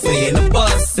 you gon' flee in the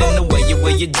bus. And the way you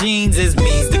wear your jeans is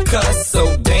means to cuss.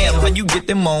 So damn, how you get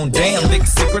them on? Damn, big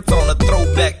secrets on a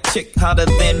throwback chick, hotter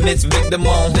than Miss Victim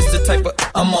on. This the type of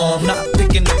I'm on, not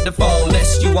picking up the phone.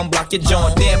 Lest you unblock your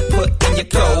joint, then put in your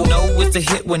code. No, it's a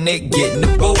hit when they get in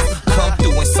the booth. Come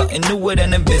through and something newer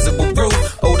than invisible proof.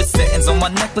 Oh, the settings on my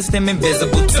necklace, them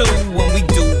invisible too. When we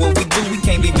do what we do, we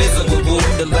can't be visible, boo.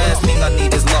 The last thing I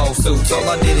need is lawsuits. All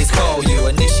I did is call you.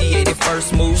 Initiated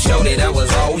first move, showed it that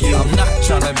was all you. I'm not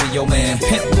tryna be your man.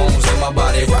 Pimp bones in my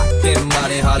body, rock them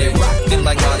body, how they rock them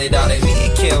like how they dotted. Me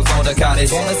and Kills on the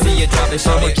cottage, wanna see you drop it,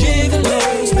 show I'm a it.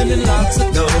 gigolo, spending lots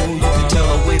of dough. You can tell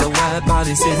the way the wide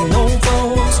body sitting on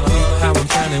foes. How I'm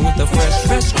shining with the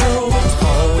fresh clothes.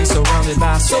 Always surrounded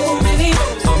by so many.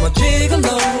 I'm a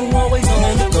gigolo, always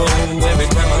on the go. Every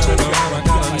time I turn around, I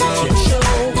got another show.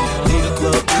 Need a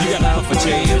club, you got out for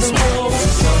Jay in this one.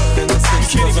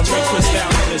 You can't even drink Cristal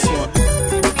on this one.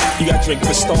 You gotta drink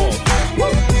Cristal.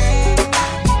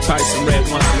 Probably some red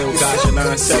wine, little Gotcha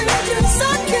 9-7.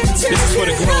 This is for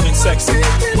the grown and sexy.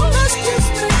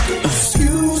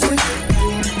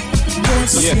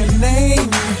 Yeah.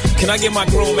 Can I get my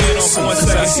grown man on for 1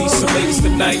 second? I see some ladies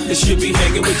tonight that should be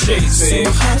hanging with Jay-Z.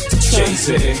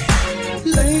 Jay-Z.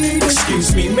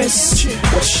 Excuse me, miss,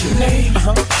 what's your name?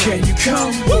 Can you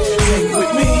come hang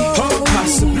with me?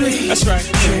 Possibly. That's right.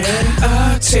 Can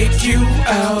I take you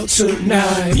out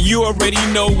tonight? You already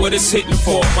know what it's hitting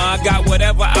for. Ma, I got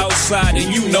whatever outside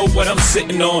and you know what I'm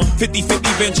sitting on.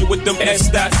 50-50 venture with them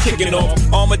S-dots kicking off.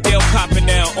 Armadale popping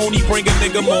now, only bring a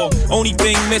nigga more. Only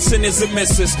thing missing is a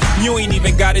missus. You ain't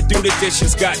even gotta do the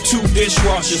dishes. Got 2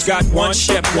 dishwashers, got 1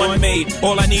 chef, 1 maid.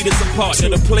 All I need is a partner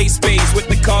to play spades with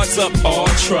the cards up. All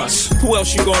trust. Who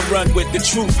else you gonna run with? The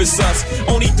truth is us.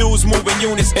 Only dudes moving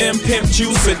units, M Pimp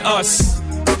Juice and us.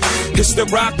 It's the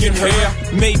rockin' hair.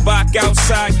 Maybach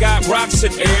outside got rocks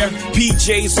in air.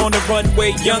 PJs on the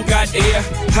runway, young got air.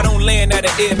 I don't land at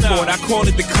an airport, I call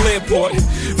it the clearport.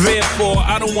 Therefore,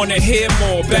 I don't wanna hear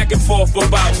more back and forth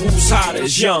about who's hotter.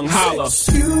 Young holla.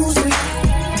 Excuse me.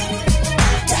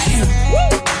 Damn.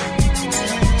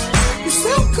 You're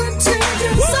so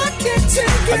contagious, I can't take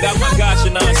it. I got my Gotcha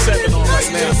 9-7 on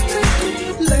right now.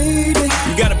 Lady.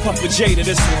 You gotta puff a J to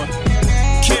this one.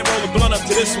 Can't roll a blunt up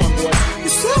to this one, boy. You're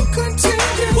so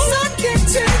contagious, I can't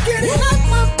take it. Have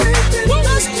my baby,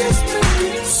 let's just make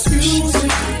it. Excuse me,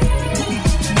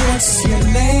 what's your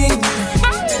name?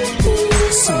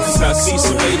 I see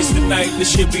some ladies tonight that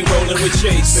should be rolling with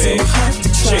Jay-Z.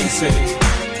 Jay-Z.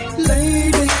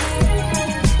 Lady,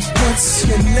 what's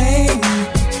your name?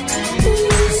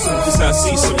 I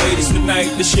see some ladies tonight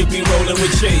that should be rolling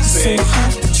with Jay-Z.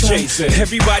 Jay-Z.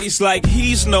 Everybody's like,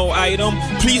 he's no item.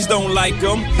 Please don't like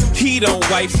him. He don't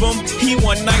wife him. He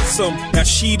one nights him. Now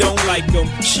she don't like him.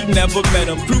 She never met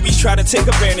him. Groupies try to take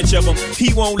advantage of him.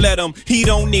 He won't let him. He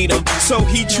don't need him. So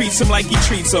he treats him like he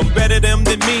treats him. Better them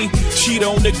than me. She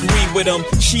don't agree with him.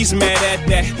 She's mad at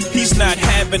that. He's not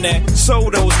having that. So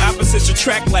those opposites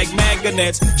attract like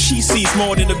magnets. She sees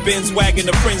more than a Benz wagon.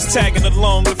 The friends tagging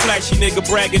along. The flashy nigga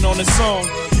bragging on the song.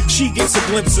 She gets a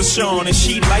glimpse of Sean and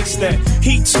she likes that.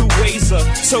 He 2 ways her,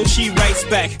 so she writes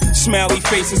back. Smiley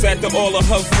faces after all of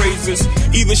her phrases.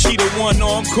 Either she the one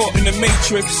or I'm caught in the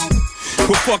matrix.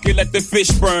 But fuck it, let the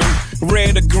fish burn.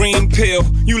 Red or green pill,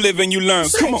 you live and you learn.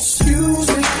 Come on. Excuse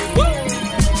me.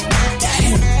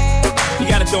 You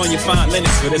gotta throw in your fine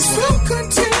linens for this one. So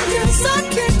contagious, I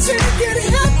can't take it.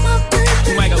 Have my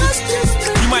baby,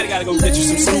 You might gotta go get you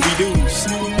some Scooby-Doos.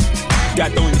 You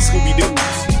gotta throw in the Scooby-Doos.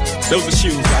 Those are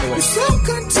shoes, by the way. So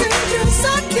contagious,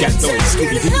 I can't Got those take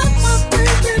it. Scooby-Doos. Have my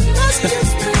baby, let's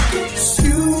just make it.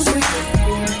 Excuse me,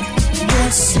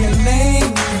 what's your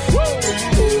name?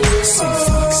 So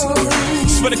foxy girl.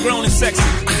 It's for the grown and sexy.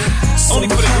 Only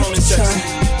for the grown and sexy.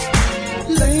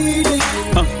 Lady,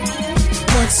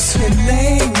 what's your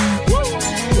name?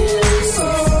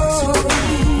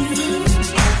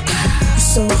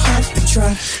 So hot to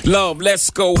try. Love, let's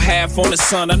go half on the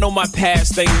sun. I know my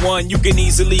past ain't one you can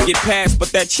easily get past,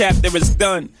 but that chapter is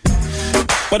done.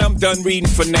 But I'm done reading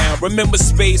for now. Remember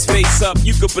Space Face Up,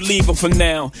 you could believe him for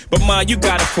now. But ma, you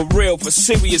got it for real, for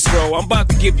serious, bro. I'm about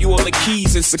to give you all the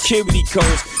keys and security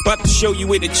codes. About to show you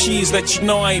where the cheese, let you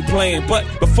know I ain't playing. But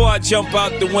before I jump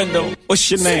out the window, what's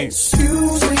your name?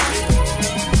 Excuse me.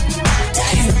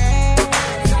 Damn.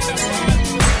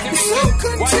 You're so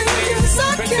contagious,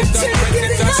 I can't take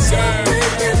it. Have my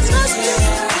baby, let's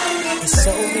just.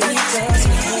 So many girls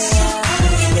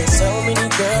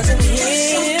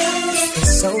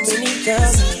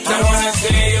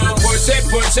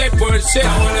push it, push it.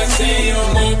 I wanna see you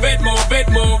move it, move it,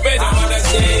 move it. I wanna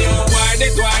see you wind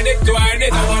it, wind it, wind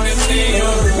it. I wanna see you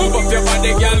move up your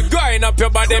body, girl, grind up your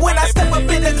body. When I step up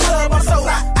in the club, I'm so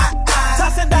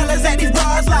tossing dollars at these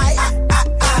bars like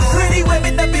pretty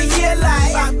women up in here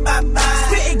like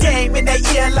spitting game in their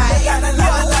ear like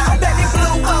I'm belly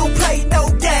blue, I don't play no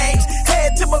games.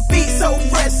 Head to my feet, so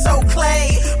fresh, so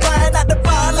clean. Buying out the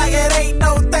bar like it ain't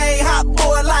no thing. Hot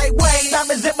boy like Wayne,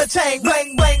 diamonds in my chain,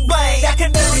 bling, bling, bling. Got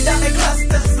canary diamond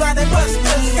clusters, sliding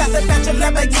busters. Got the match of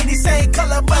Lamborghini, same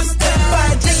color buster.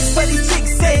 Buying jeans for these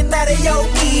chicks, saying that they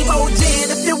OG.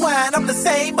 And if you whine, I'm the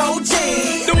same OG.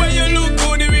 The way you look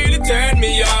good, it really turn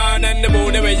me on. And the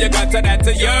mood, the way you got to that,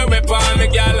 you're upon me,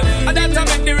 girl. And that's how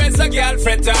make the rest of girl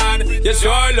fret on. You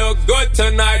sure look good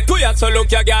tonight. Do you so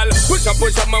look, your girl? Push up,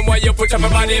 man, while you push up my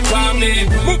body for me.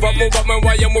 Move up, man,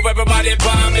 while you move everybody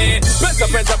for me. Press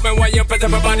up, man, while you press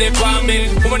up my body for me.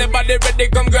 When the body ready,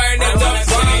 come grind it up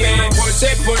for me. Push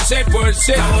it, push it, push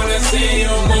it. I wanna see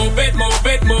you move it, move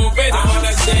it, move it. I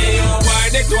wanna see you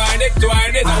wind it, wind it,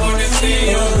 wind it. I wanna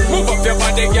see you move up your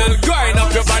body, girl, grind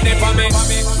up your body for me.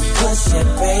 Push it,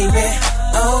 baby.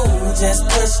 Oh, just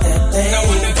push that thing. I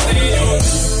wanna see you.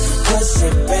 Push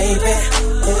it, baby.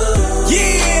 Ooh.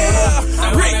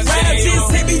 Yeah, Rick Ryan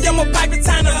just hit me, I'm about to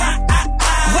time to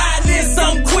ride this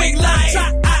something quick like.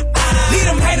 Leave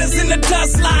them haters in the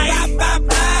dust like.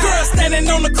 Girl standing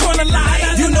on the corner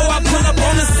like. You know I pull up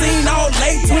on the scene all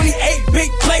late. 28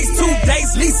 big place, 2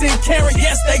 days, Lisa and Karen,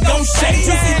 yes they gon' shake.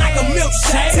 Juicy like a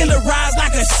milkshake, tenderized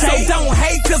like a shake. So don't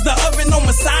hate cause the oven on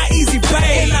my side, easy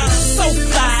babe. So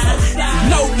fly,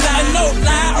 no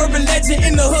lie, urban legend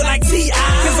in the hood like T.I.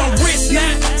 Cause I'm rich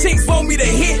now, chicks want me to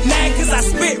hit now. Cause I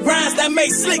spit rhymes that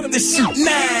make slick the shit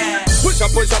now. Push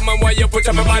up, man, while you push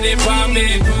up my body for me.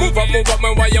 Move up,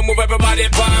 man, while you move everybody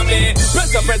for me.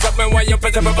 Press up, man, while you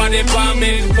press up my body for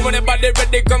me. When the body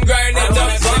ready, come grind it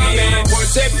up for me.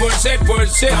 Push it, push it,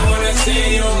 push it. I wanna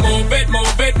see you move it,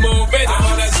 move it, move it. I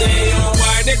wanna see you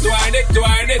wind it, wind it,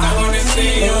 wind it. I wanna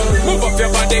see you move up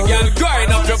your body, girl,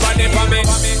 grind up your body for me.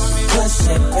 Push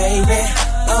it, baby.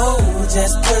 Oh,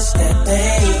 just push that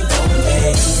thing on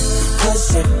me.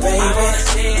 Push it, baby.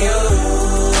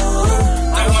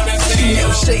 I wanna see you.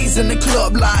 Shades in the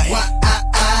club like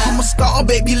I'm a star,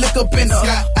 baby, look up in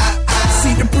her.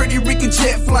 See the pretty Ricky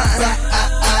jet flying.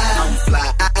 I'm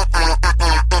fly.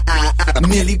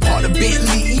 Millie part of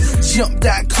Bentley, jumped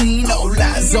out clean, all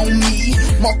eyes on me.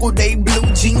 Marco Day blue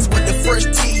jeans with the fresh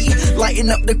tee, lighting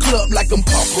up the club like I'm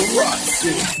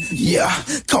paparazzi. Yeah,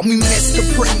 call me Mr.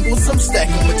 Pringles, I'm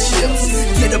stacking my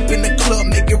chips. Get up in the club,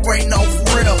 make it rain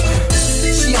off real.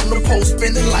 She on the post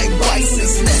spinning like bicycle,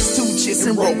 snatched 2 chicks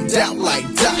and rolled out like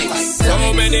dice.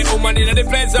 So many women in the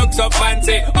place look so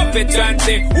fancy, up it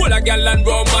chancy, all a gal and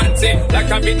romantic.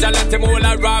 Like a vigilante, all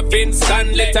a Robin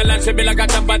Stanley. Tell her she be like a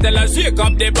tampa, tell her shake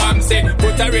up the bouncy.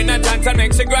 Put her in a dance and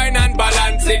make she grind and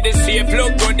balance it. The shape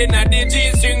look good in a the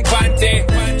G-string panty.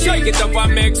 Shake it up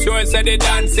and make sure say the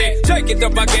dance it. Shake it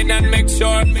up again and make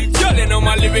sure. Y'all you know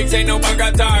my lyrics ain't no bag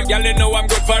of talk. Y'all you know I'm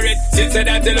good for it. She said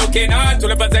that you looking hard to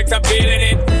the protect her feeling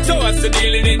it. So what's the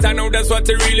deal in it? I know that's what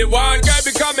you really want. Girl,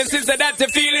 be coming since that you're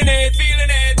feeling it,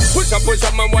 feeling it. Push up,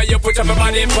 man, while you push up my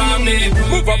body for me.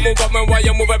 Move up, man, while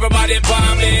you move everybody for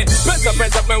me. Press up,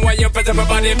 man, while you press up my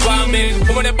body for me.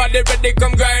 When the body ready,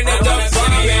 come grind it up for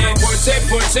me. Push it,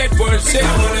 push it, push it.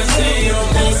 I wanna see you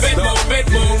move it, move it,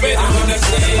 move it. I wanna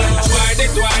see you wind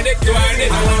it, wind it, wind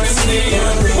it. I wanna see you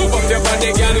move up your body,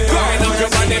 girl, grind up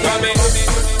your body for me.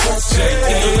 Push it,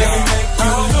 baby.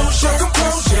 You lose your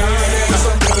composure.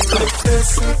 Like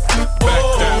this. Back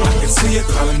down. I can see you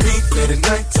calling me late at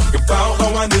night, talking about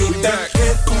how I need that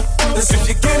hit. Listen, if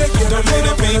you get it, you don't need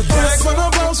to be back when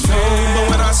I'm both free. But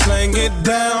when I slang it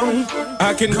down,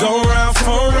 I can go round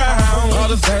for round. All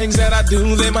the things that I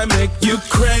do, they might make you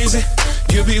crazy.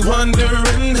 You be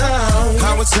wondering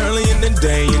how it's early in the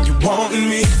day and you wanting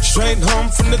me. Straight home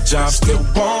from the job, still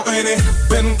wanting it.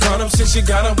 Been caught up since you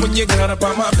got up when you got up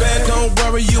on my bed. Don't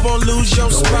worry, you won't lose your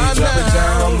spot now. Drop it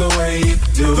down the way you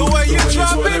do. The way you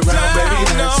drop it down,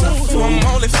 baby, that's a fool. I'm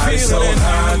only feeling so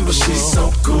high, but she's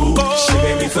so cool. She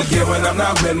made me forget when I'm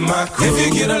not with my crew. If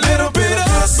you get a little bit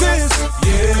of this,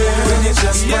 then you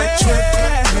just might trip.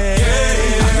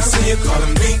 I can see you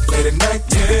calling me late at night.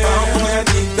 Oh boy, I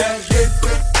need that hit.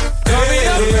 Baby,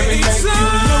 make you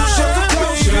lose your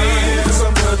composure. Cause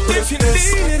I'm good with this.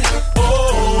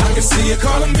 Oh, I can see you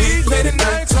calling me late at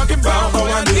night, talking about how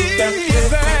I need that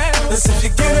hit. Let's if you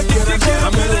get it,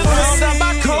 I'm in the outside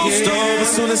my coast. As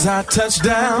soon as I touch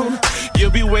down,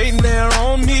 you'll be waiting there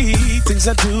on me. Things things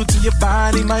I do to your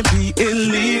body might be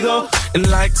illegal. In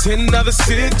like 10 other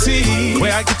cities,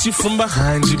 where I get you from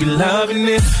behind, you be loving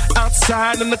it.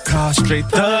 Outside in the car, straight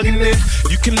thugging it.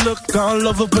 You can look all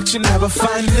over, but you never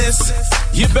find this.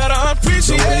 You better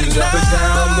appreciate the way you drop it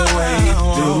down, the way you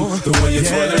do, the way you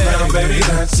twirl it around, baby,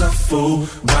 that's a fool.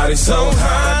 Body so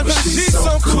high, but she's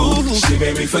so cool. She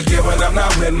made me forget when I'm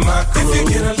not with my crew. If you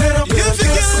get a little bit,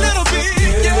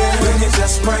 then you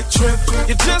just might trip.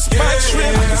 You just might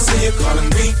trip. I can see you calling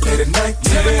me late at night.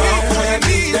 Tell me all when I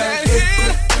need that hit.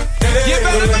 You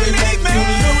better believe me. You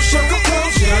lose your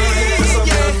composure. Cause I'm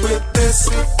done with this.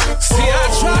 See, I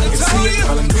try to tell you.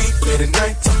 Calling me late at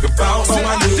night. Talk about how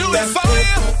I need that hit.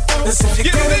 Listen, if you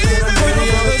get it,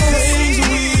 all the things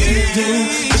we do.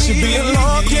 It should be a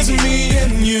law against me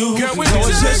and you. Girl, we know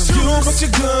it's just you, but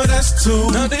you're good as two.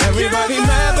 Everybody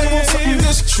mad, they want something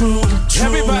that's true.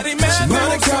 Everybody mad, they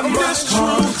want something that's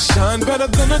true. Shine better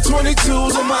than the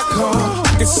 22s in my car.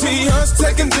 I can see us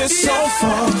taking this so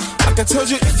far. Like I told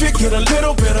you, if you get a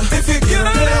little bit of, if you get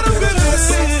a little bit of this,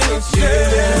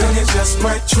 then you just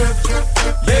might trip.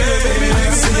 Baby, I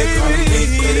see you calling me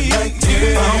late at night.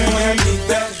 Oh, I need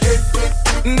that hit.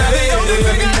 Now the only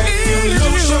thing I need, you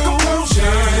lose your composure.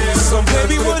 So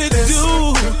baby, what it do?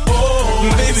 Oh,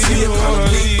 baby, you calling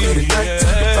me late at night.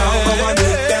 Oh, I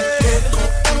need that hit.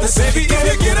 Baby, if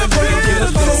you get a little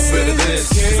bit of this,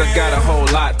 cause I got a whole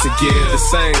lot to give. The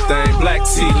same thing, black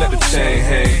tee, let the chain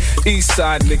hang. East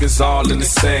side niggas all in the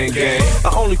same game. I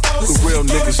only fuck with real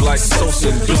niggas like Sosa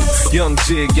and Duke. Young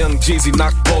Jig, Young Jeezy,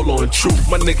 knock Bolo and Troop.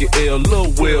 My nigga L,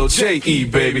 Lil Will, J.E.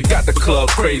 baby. Got the club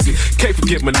crazy. Can't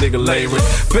forget my nigga Larry.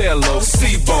 Bello,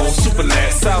 C-Bone,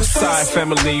 Supernat, Southside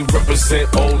family represent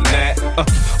Old Nat.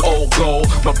 Old Gold,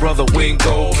 my brother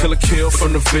Wingo. Killer Kill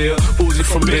from the Ville, Uzi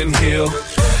from Ben Hill.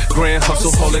 Grand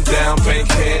Hustle holding down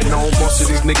Bankhead. Known most of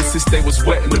these niggas since they was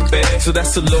wet in the bed. So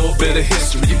that's a little bit of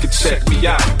history. You can check me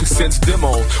out. You can sense them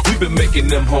on. We've been making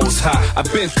them hoes hot.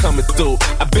 I've been coming through.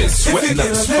 I've been sweating up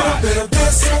the spot. Yeah,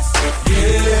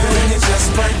 you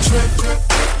just might trip.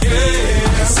 Yeah,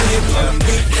 I see you calling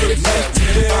me late at night.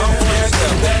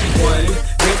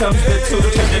 Here comes the 2 to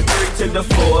the 3 to the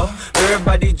 4.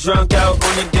 Everybody drunk out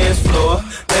on the dance floor.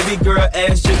 Baby girl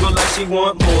ass jiggle like she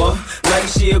want more. Like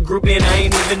she a groupie and I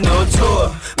ain't even no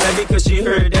tour. Maybe cause she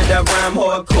heard that I rhyme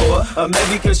hardcore. Or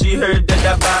maybe cause she heard that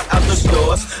I buy out the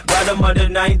stores. Bottom of the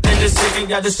 9th and the city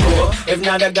got the score. If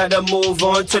not, I gotta move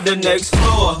on to the next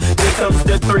floor. Here comes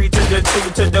the 3 to the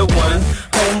 2 to the 1.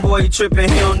 Homeboy tripping,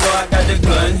 he don't know I got the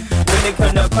gun. When it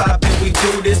come to poppin', we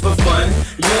do this for fun.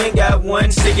 You ain't got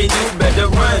one cigarette, you better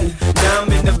run. Now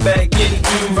I'm in the back getting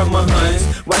eaten from my huns.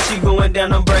 While she going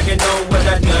down, I'm bragging on what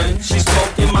I done. She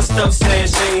smoking my stuff, saying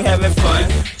she ain't having fun.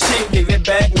 She ain't give it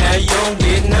back, now you don't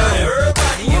get none.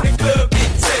 Everybody in the club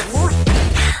get tips.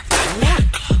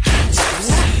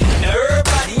 Now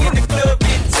everybody in the club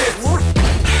get tips.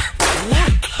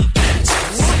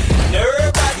 Now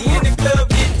everybody in the club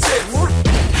get tips.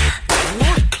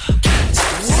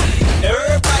 Now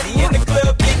everybody in the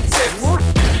club get tips.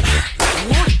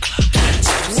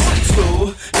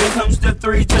 2, then comes the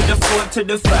 3 to the 4 to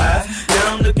the 5.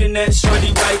 Now I'm looking at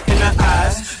shorty right in the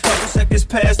eyes. Couple seconds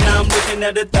past, now I'm looking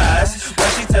at her thighs. While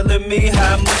she telling me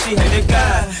how much she hate a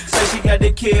guy. Say she got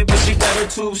a kid, but she got her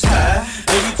tubes high.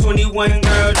 And you 21,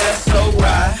 girl, that's so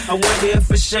right. I wonder if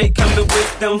a shake coming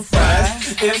with them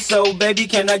fries. If so, baby,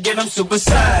 can I get them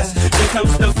supersized? Here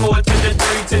comes the 4 to the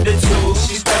 3 to the 2.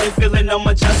 She started feeling on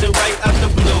my Johnson right out the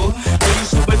blue. And you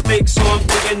super thick, so I'm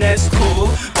thinking that's cool.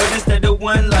 But instead of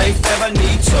one life, I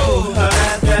need 2. Her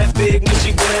eyes that big when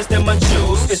she glanced at my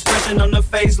juice. Expression on her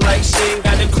face like she ain't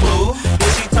got a clue.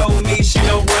 Then she told me she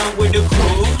don't run with the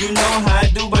crew. You know how I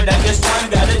do, but I just one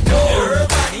gotta do.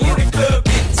 Everybody in the club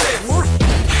get tips.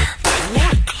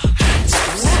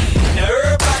 Now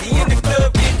everybody in the club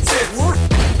get tips.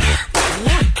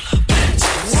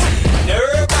 Now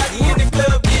everybody in the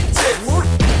club get tips.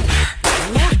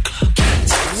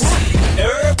 Now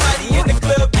everybody in the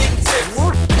club get tips.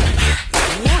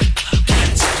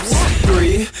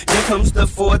 3, here comes the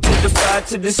 4 to the 5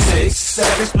 to the 6.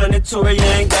 Self-explanatory, I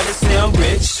ain't gotta say I'm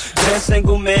rich. That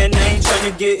single man, I ain't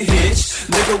tryna get hitched.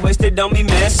 Nigga wasted on me,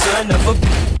 man, son of a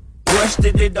brushed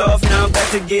it off, now I'm back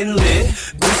to getting lit.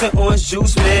 Goose and orange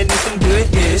juice, man, need some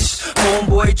good-ish.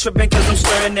 Homeboy tripping cause I'm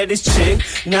staring at his chick.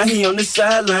 Now he on the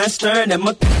sideline staring at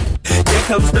my Here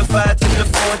comes the 5 to the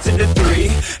 4 to the 3.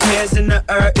 Hands in the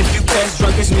air if you catch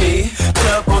drunk as me.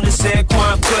 Club on the San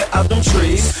Juan, put out them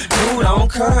trees. Dude, I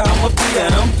don't care, I'm a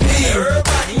PMP.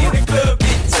 Everybody in the club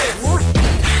get tips.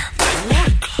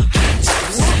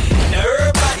 Now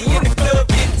everybody in the club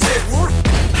get tips.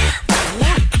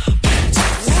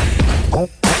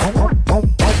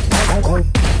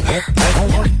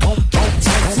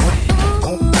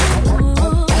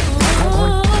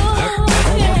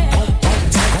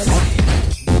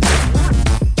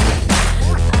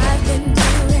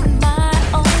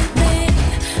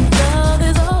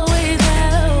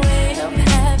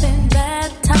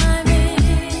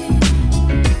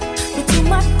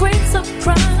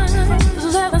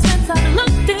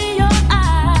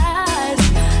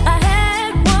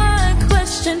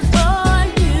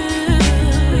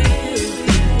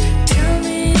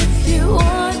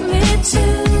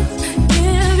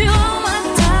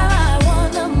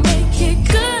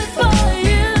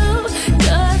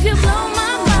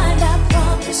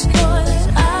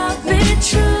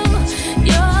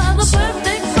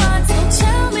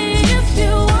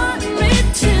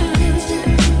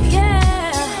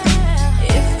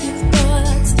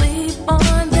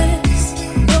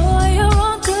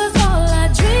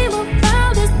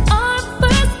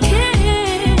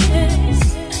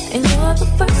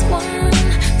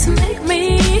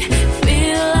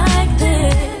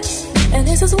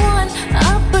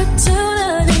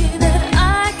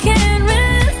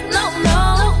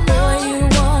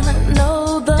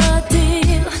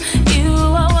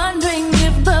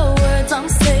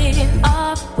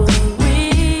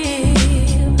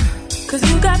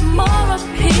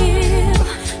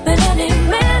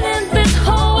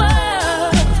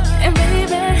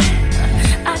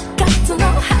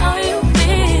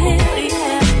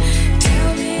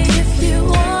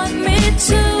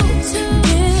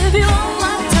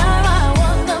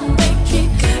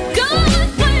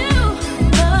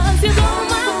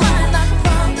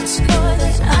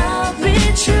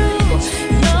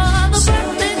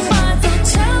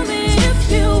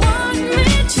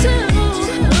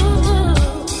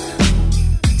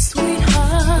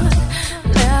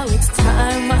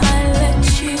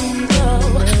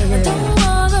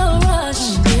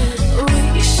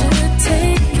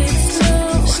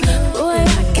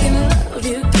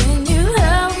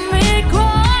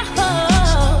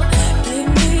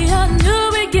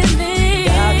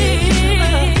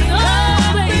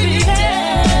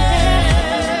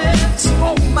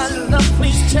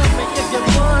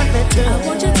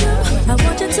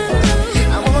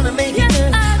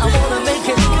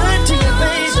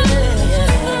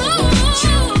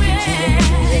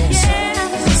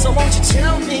 won't you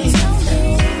tell me?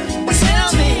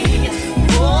 Tell me.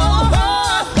 Oh,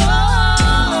 oh,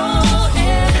 oh,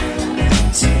 yeah.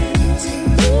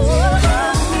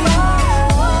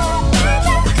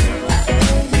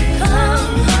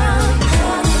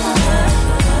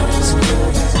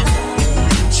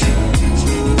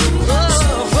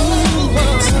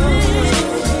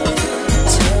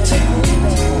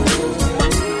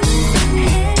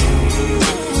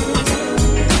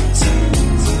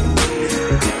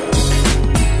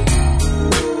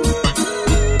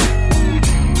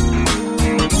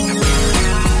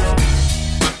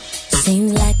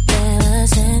 Seems like ever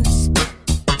since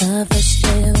the first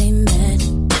day we met,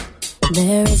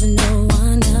 there is no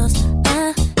one else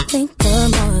I think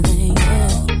of more than you.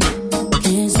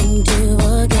 Can't seem to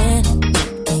forget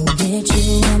and get you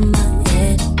on my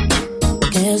head.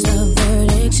 There's the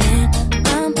verdict's in,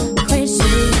 I'm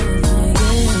crazy over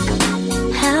you.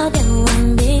 How can one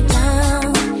be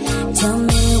down? Tell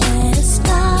me where to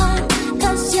start.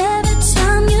 'Cause every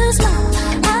time you smile,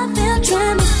 I feel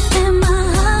tremors in my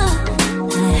heart.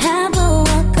 I have a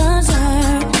one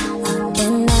concern. I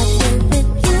cannot live with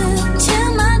you till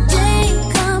my day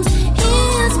comes.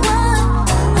 Here's what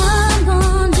I'm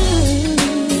gonna do.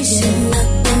 You should not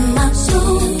be my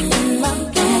soul, my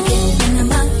thinking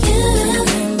about you.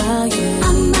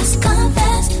 I must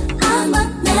confess, I'm a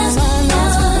mess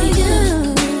for you.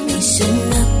 You should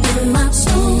not be my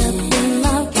soul,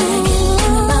 my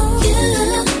thinking about you.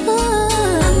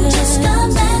 I'm just a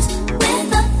mess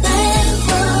with a thing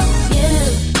for you.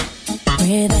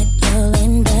 Pray that you'll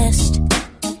invest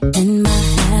in my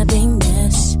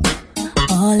happiness.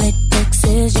 All it takes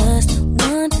is just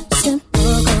one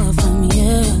simple call from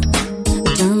you.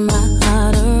 Turn my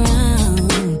heart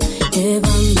around if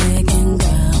I'm making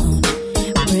ground.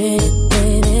 Pretty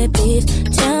baby, please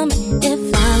tell me if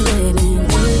I'm living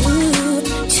you.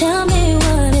 Tell me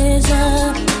what is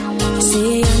up.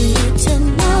 See, I need to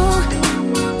know.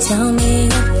 Tell me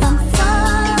if I'm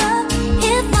far,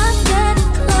 if I'm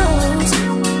getting close.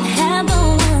 I have a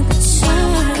one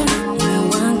concern. My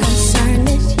one concern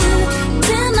is you.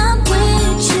 Till I'm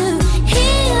with you.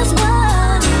 Here's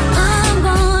what I'm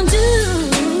gonna do.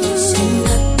 Sing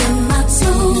up in my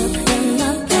soul, in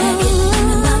my thinking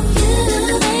about you.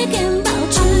 Thinking about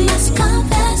you, yes,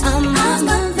 confess. I must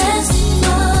confess,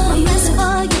 I'm messing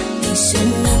for you. You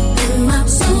should not be my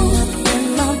soul, in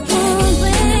my thinking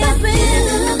about you.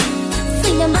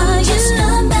 Thinking about you, just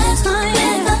a mess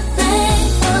with a thing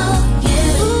for you.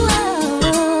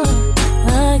 Oh,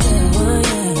 yeah, oh,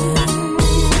 yeah.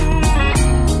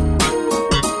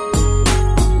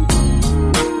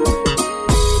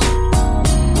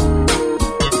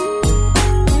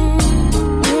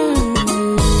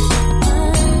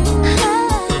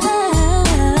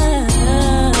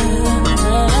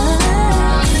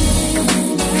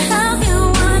 How can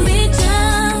one be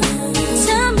down?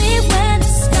 Tell me where to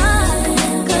start.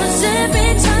 'Cause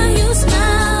every time you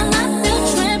smile, I feel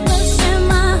tremors in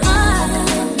my heart.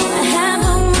 I have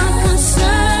a one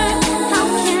concern. How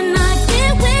can I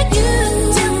get with you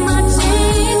till my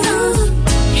day comes?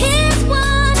 Here's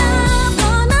what I'm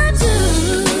gonna do.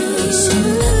 You should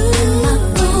not be my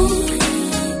fool.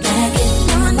 Like it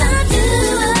when I do.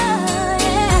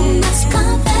 I must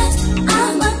confess,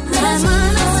 I'm a mess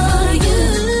for you.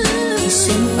 You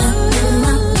should not be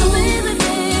my fool.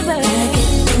 Like it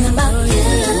think about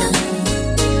you.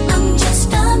 I'm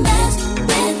just a mess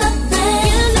with a thing.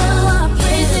 You know I'm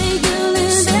crazy, you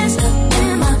invest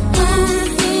in my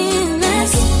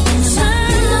happiness.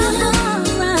 Turn around,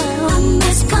 I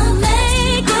must come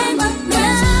make it my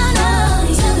mess.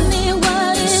 Tell me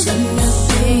what is it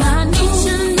I need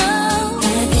to know.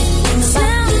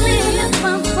 Tell me if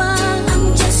I'm fine. I'm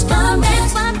just a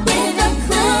mess with a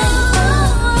clue.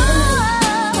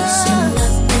 You should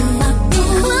not be my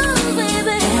fool,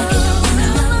 baby.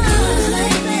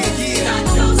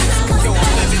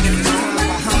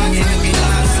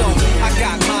 I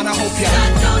got mine, I hope ya.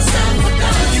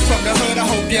 You from the hood, I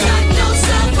hope ya.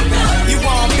 You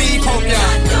want beef, hope ya.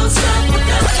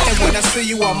 And when I see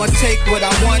you, I'ma take what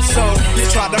I want. So you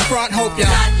try to front, hope ya.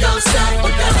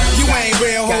 You ain't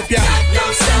real, hope ya.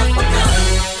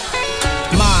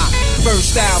 My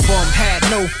first album had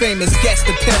no famous guest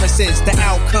appearances. The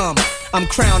outcome, I'm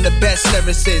crowned the best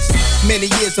lyricist. Many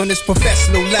years on this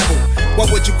professional level. What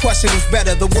would you question who's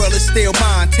better? The world is still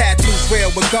mine. Tattoos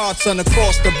real with Godson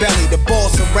across the belly. The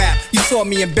boss of rap. You saw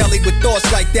me in belly with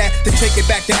thoughts like that. To take it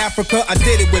back to Africa, I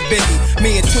did it with Biggie.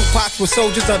 Me and Tupac were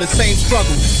soldiers of the same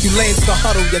struggle. You lanes to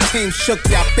huddle, your team shook,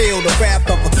 y'all feel the wrath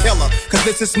of a killer. Cause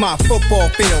this is my football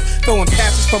field. Throwing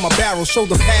passes from a barrel,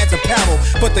 shoulder pads apparel.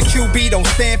 But the QB don't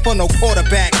stand for no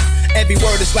quarterback. Every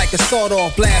word is like a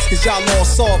sawed-off blast, cause y'all all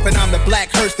soft, and I'm the black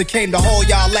hearse that came to haul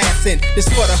y'all ass in. This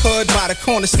for the hood by the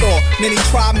corner store. Many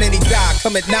try, many die.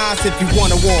 Come at nines if you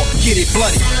want a war. Get it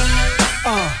bloody.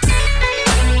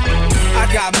 I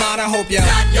got mine, I hope ya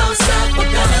got yourself a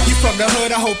gun. You from the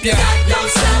hood, I hope ya got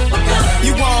yourself a gun.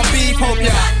 You want beef, hope ya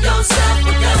got yourself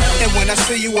a gun. And when I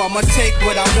see you, I'ma take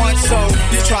what I want. So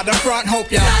you try to front,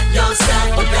 hope ya got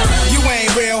yourself a gun. You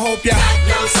ain't real, hope ya got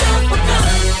yourself a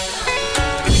gun.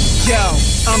 Yo,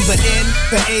 I'm the N,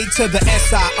 the A to the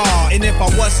S-I-R. And if I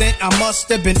wasn't, I must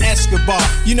have been Escobar.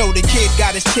 You know the kid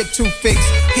got his chip too fixed.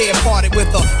 Hair parted with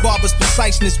a barber's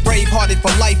preciseness. Brave-hearted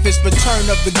for life is return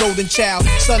of the golden child.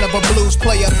 Son of a blues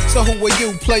player. So who are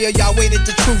you, player? Y'all waited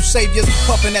the true saviors.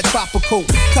 Puffin' that tropical.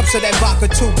 Cups of that vodka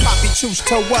too. Poppy choose,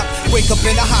 toe up. Wake up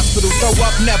in the hospital, throw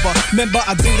up, never. Remember,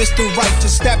 I do this through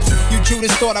righteous steps. You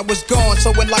Judas thought I was gone.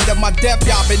 So in light of my death,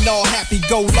 y'all been all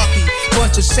happy-go-lucky.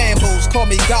 Bunch of Sambos, call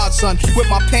me godson. With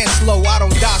my pants low, I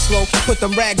don't die slow. Put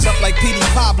them rags up like Petey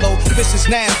Pablo. This is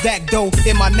NASDAQ dough.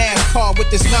 In my NASCAR with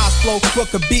this Nas flow. What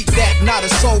could beat that? Not a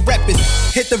soul reppin'.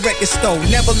 Hit the record store,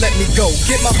 never let me go.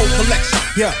 Get my whole collection,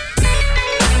 yeah.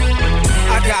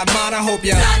 I got mine, I hope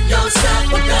ya got yourself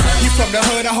a gun. You from the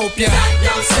hood, I hope ya got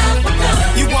yourself a gun.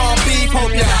 You want beef,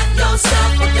 hope ya got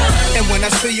yourself a gun. And when I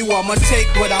see you, I'ma take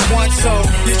what I want. So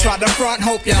you try to front,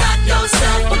 hope ya got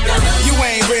yourself a gun. You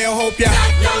ain't real, hope ya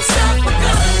got yourself a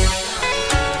gun.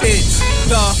 It's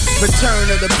the return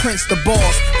of the prince, the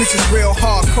boss. This is real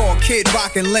hardcore, kid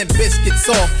rockin' Limp Bizkit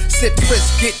soft. Sip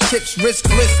crisp, get chips, risk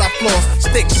bliss, I floss.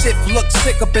 Stick shift, look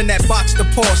sick up in that box, the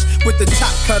Porsche with the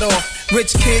top cut off.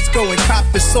 Rich kids go and cop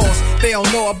the sauce. They don't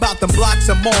know about the blocks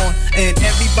I'm on. And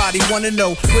everybody wanna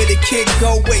know where the kid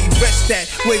go, where he rest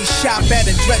at, where he shop at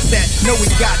and dress at. Know he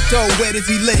got dough, where does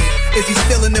he live? Is he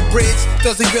still in the bridge?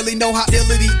 Does he really know how ill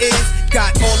he is?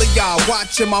 Got all of y'all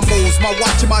watching my moves, my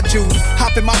watching my jewels.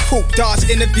 Hop in my coupe, dodge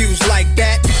interviews like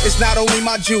that. It's not only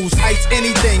my jewels, ice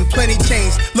anything, plenty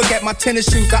chains. Look at my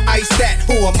tennis shoes, I ice that.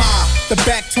 Who am I? The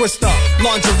back twister,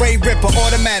 lingerie ripper,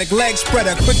 automatic leg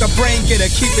spreader, quicker brain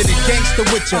getter, keep it a gangster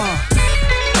with ya.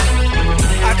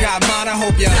 I got mine, I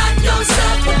hope ya got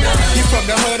yourself a gun. You from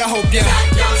the hood, I hope ya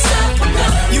got yourself a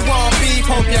gun. You want beef,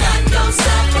 hope ya got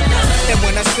yourself a gun. And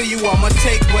when I see you, I'ma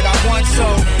take what I want. So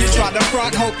you try to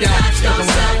front, hope ya got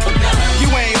yourself a gun. You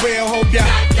ain't real, hope ya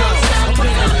got yourself a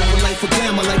gun. For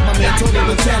gamma, like my man Tony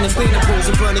Montana, staying in pose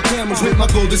in front of cameras with my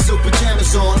golden silk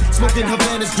pajamas on, smoking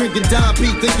Havanas, drinking Don P,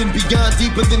 thinking beyond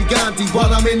deeper than Gandhi.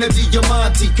 While I'm in a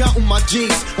Diamante, counting my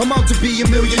G's, I'm out to be a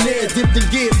millionaire. Dipped in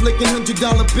gear, flicking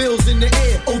 $100 bills in the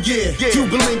air. Oh yeah,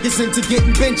 Jubilant gets into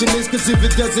getting Benjamins, cause if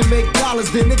it doesn't make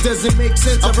dollars, then it doesn't make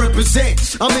sense. I represent,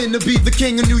 I'm in to be the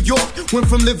king of New York. Went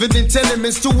from living in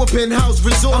tenements to a penthouse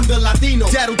resort. I'm the Latino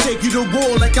that'll take you to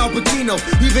war like Al Pacino.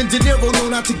 Even De Niro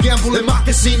know not to gamble in my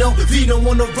casino. Vino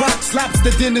on the rocks,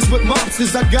 lobster dinners with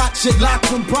mobsters. I got shit locked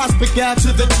from Prospect Ave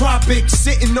to the tropics.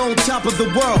 Sitting on top of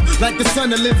the world, like the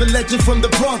son of living legend from the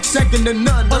Bronx. Second to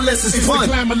none, unless it's fun. The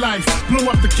glamour life, blow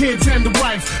up the kids and the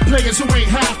wife. Players who ain't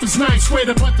half as nice, swear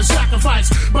to but the sacrifice.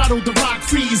 Bottle the rock,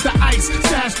 freeze the ice.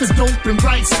 Stash the dope and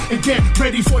rice, and get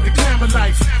ready for the glamour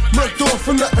life. Murked off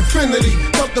from the affinity.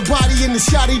 Dumped the body in the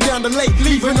shotty down the lake,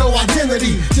 leaving no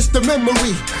identity. Just a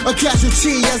memory, a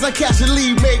casualty as I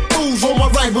casually make moves on my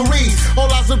rivalry. All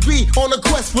eyes will be on a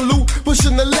quest for loot,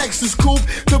 pushing the Lexus coupe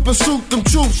to pursue them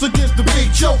troops against the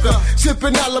big joker.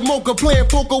 Sipping a la mocha, playing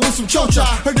poker with some chocha.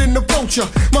 Heard an approacher,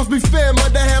 must be fair,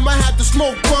 mother ham, I had to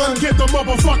smoke fun. Get the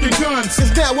motherfucking guns.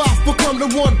 Since now I've become the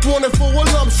one wanted for a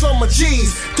lump sum of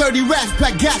G's. 30 rats,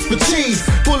 pack gas for cheese.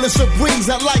 Bullets of breeze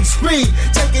at light speed.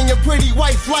 Taking your pretty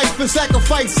wife's life and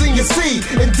sacrificing your seed.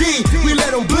 Indeed, we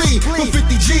let them bleed for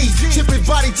 50 G's. Ship your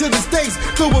body to the States,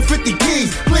 filled with 50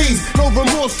 keys. Please, no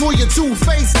remorse for your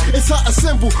two-face. It's how I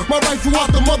assemble my rifle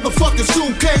out the motherfucking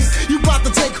suitcase. You about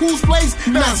to take whose place?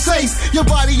 Not safe. Your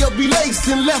body will be laced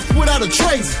and left without a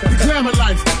trace. The glamour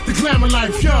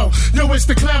life, yo, it's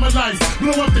the glamour life.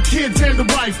 Blow up the kids and the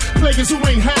wife. Players who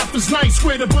ain't half as nice,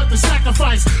 swear to but the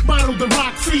sacrifice. Bottle the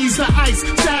rock, freeze the ice.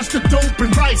 Stash the dope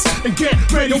and rice, and get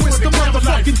ready for the glamour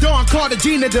life. Don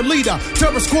Cartagena, the leader.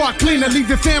 Terror squad cleaner, leave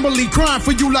your family crying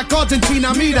for you like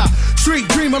Argentina. Mira. Street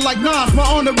dreamer like Nas, my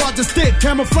entourage is thick.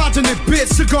 Camouflaging it, bitch.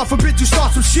 Cigar forbid you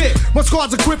start some shit. My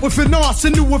squad's equipped with finesse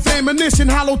and new with ammunition.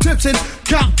 Hollow tips and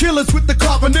count killers with the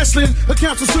carbonisling.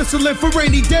 Accounts of Switzerland for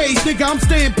rainy days. Nigga, I'm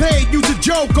staying paid. Use a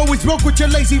joke, always broke with your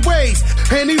lazy ways.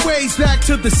 Anyways, back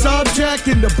to the subject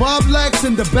in the Bob Lex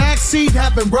in the backseat. seed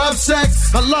having rough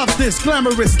sex. I love this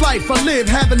glamorous life I live,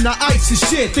 having the ice and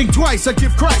shit. Think twice, I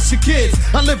give Christ your kids.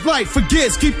 I live life for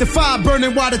kids, keep the fire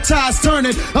burning while the tide's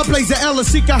turning. I blaze the L and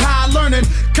seek a high learning.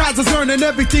 Kaiser's earning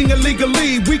everything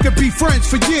illegally. We could be friends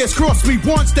for years, cross me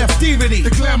once, that's DVD. The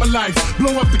glamour life,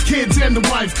 blow up the kids and the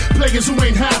wife. Players who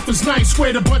ain't half as nice,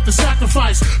 swear to but the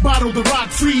sacrifice. Bottle the rock,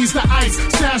 freeze the ice,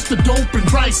 stash the dope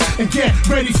and rice, and get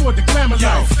ready for the glamour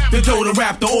life. The dough to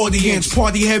rap the audience,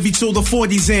 party heavy till the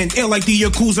 40s end. Ill like the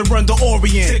Yakuza run the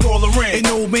Orient. Take all the rent.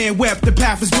 An old man wept, the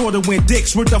path his daughter went.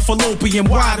 Dicks with the fallopian,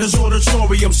 wide as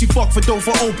auditorium. She fuck for dough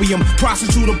for opium,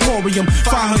 prostitute emporium.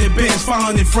 500 bands,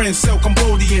 500 friends, sell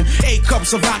Cambodian. 8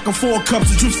 cups of vodka, 4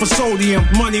 cups of juice for sodium.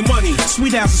 Money, money,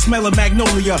 sweet as the smell of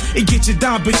magnolia. It get you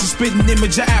down, bitches spitting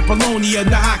image of Apollonia.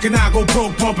 Now how can I go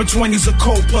broke, bumping 20s of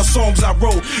coke, plus songs I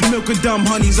wrote. Milk and dumb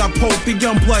honeys I poke. The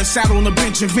young blood sat on the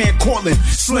bench in Van Cortlandt,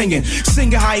 slinging.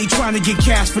 Singing how he trying to get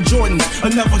cash for Jordan.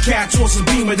 Another cat tosses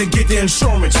Beamer to get the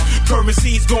insurance.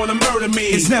 Currency's gonna murder me.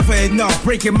 It's never enough.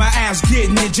 Breaking my ass,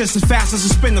 getting it just as fast as a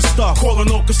spinner stuff.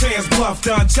 Calling Uncle Sam's bluff.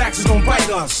 Done taxes don't bite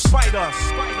us. Bite us.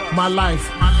 My life.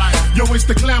 Yo, it's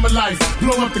the glamour life.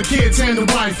 Blow up the kids and the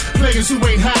wife. Players who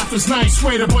ain't half as nice,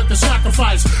 swear to but the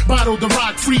sacrifice. Bottle the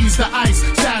rock, freeze the ice,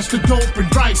 stash the dope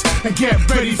and rice, and get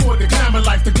ready for the glamour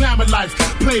life. The glamour life.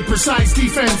 Play precise,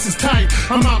 defense is tight.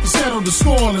 I'm out to settle the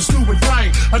score, let's do it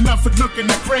right. Enough of looking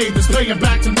at grave, let's play it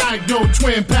back tonight. Yo,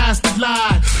 twin, pass the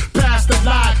lie. Pass the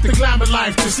lie. The glamour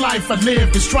life, this life I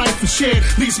live, this strife for shit.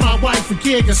 Least my wife and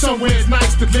kid, and somewhere it's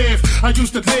nice to live. I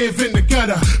used to live in the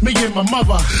gutter, me and my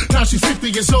mother. Now she's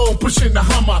 50 years old, pushing the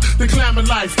Hummer. The glamour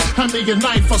life, hand me a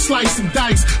knife, I'll slice and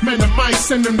dice. Men and mice,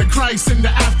 send them to Christ in the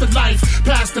afterlife.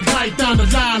 Pass the light down the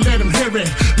line, let them hear it,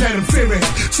 let them fear it.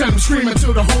 Send them screaming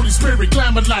to the Holy Spirit.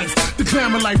 Glamour life, the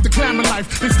glamour life, the glamour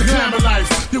life. It's the glamour life.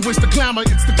 Yo, it's the glamour,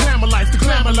 it's the glamour life, the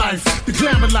glamour life, the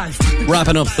glamour life.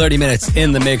 Wrapping up 30 minutes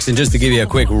in the mix, and just to give you a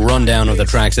quick rundown of the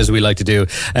tracks as we like to do,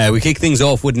 we kick things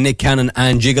off with Nick Cannon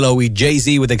and Gigolo. We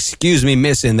Jay-Z with Excuse Me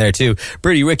Miss in there too.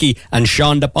 Pretty Ricky and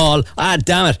Sean DePaul. Ah,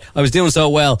 damn it, I was doing so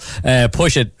well.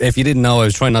 Push it. If you didn't know, I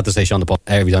was trying not to say Sean DePaul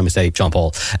every time I say Sean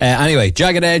Paul. Anyway,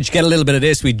 Jagged Edge, get a little bit of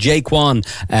this with Jay Quan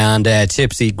and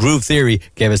Tipsy. Groove Theory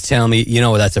gave us Tell Me. You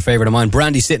know that's a favourite of mine.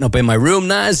 Brandy Sitting Up in My Room.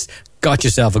 Naz, Got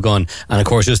Yourself a Gun. And of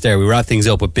course, just there, we wrap things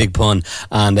up with Big Pun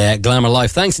and Glamour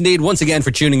Life. Thanks indeed once again for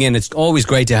tuning in. It's always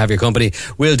great to have your company.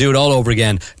 We'll do it all over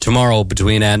again tomorrow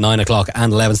between 9 o'clock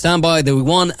and 11. Stand by. The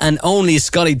one and only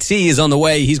Scotty T is on the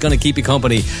way. He's going to keep you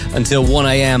company until 1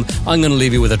 a.m. I'm going to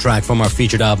leave you with a track from our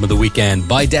featured album of the weekend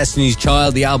by Destiny's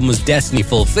Child. The album was Destiny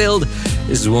Fulfilled.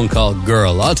 This is one called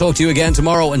Girl. I'll talk to you again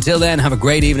tomorrow. Until then, have a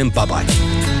great evening. Bye-bye.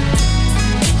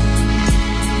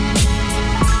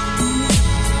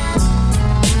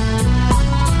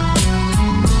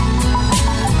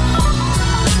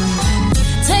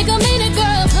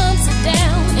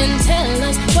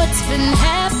 What's been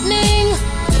happening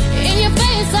in your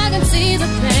face? I can see the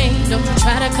pain. Don't you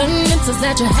try to convince us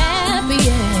that you're happy.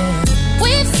 Yeah.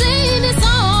 We've seen this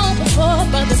all before.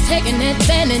 Brothers taking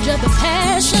advantage of the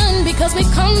passion because we've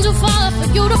come too far for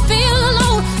you to feel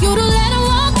alone. You to let it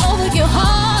walk over your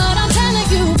heart. I'm telling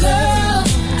you, girl,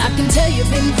 I can tell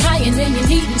you've been crying and you're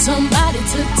needing somebody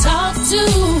to talk to.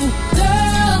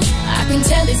 Girl, I can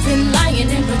tell he's been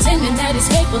lying and pretending that he's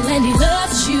faithful and he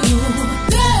loves you.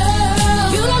 Girl,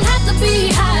 you don't have to be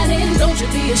hiding. Don't you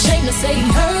be ashamed to say he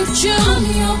hurt you. I'm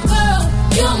your girl,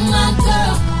 you're my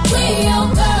girl. We're your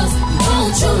girls.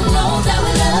 Don't you know that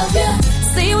we love you?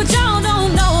 See, what y'all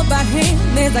don't know about him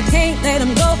is I can't let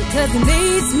him go because he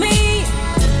needs me.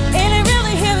 And it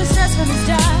really him is stress from his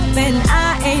job, and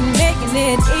I ain't making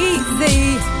it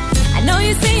easy. I know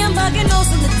you see him bugging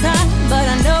most of the time, but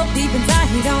I know deep inside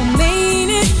he don't mean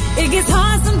it. It gets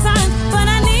hard sometimes, but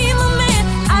I need my man.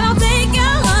 I don't think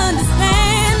you'll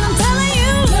understand. I'm telling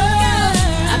you, girl,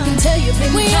 I can tell you've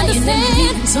been crying and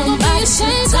needing somebody to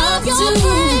talk to.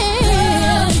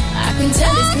 I can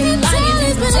tell he's been lying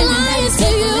and pretending that he's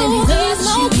faithful and he loves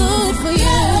you. Good for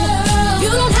you. You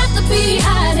don't have to be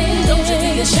hiding. Don't you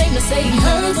be ashamed to say he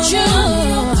hurt you. I'm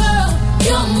your girl,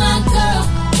 you're my girl.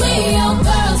 We're your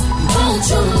girls. Don't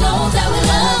you know that we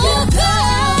love you,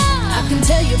 girl? I can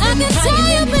tell you've been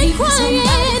crying and you need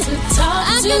somebody to talk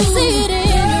to. I can see it in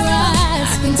your eyes.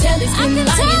 I can tell he's been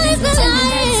lying and pretending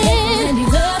that he's faithful and he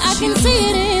loves you. I can see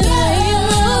it in you.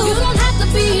 You don't have to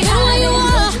be hiding.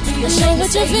 Don't you be ashamed to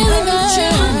say he hurt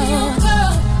you. I'm your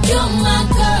girl, you're my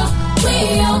girl.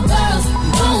 We're your girls.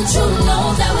 Don't you know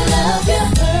that we love you?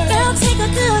 Girl, take a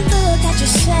good look at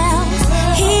yourself.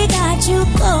 He got you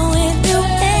going through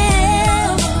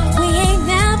hell. We ain't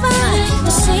never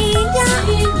seen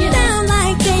you down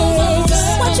like this.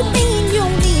 What you mean you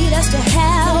need us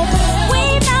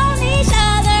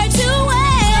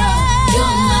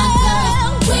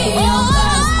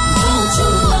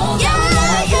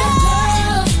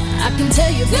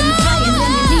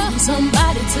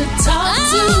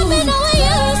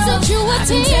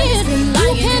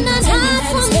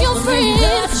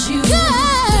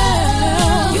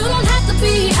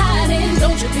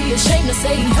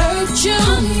you.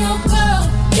 I'm your girl,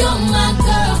 you're my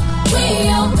girl, we're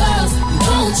your girls.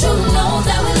 Don't you know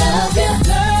that we love you,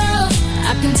 girl?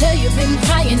 I can tell you've been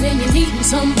crying and you're needing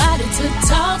somebody to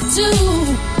talk to,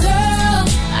 girl.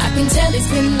 I can tell he's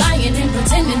been lying and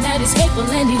pretending that he's faithful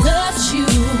and he loves you,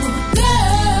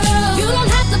 girl. You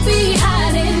don't have to be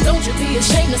hiding, don't you be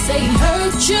ashamed to say he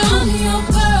hurt you. I'm your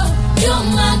girl, you're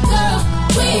my girl,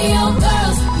 we're your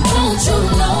girls. Don't you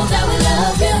know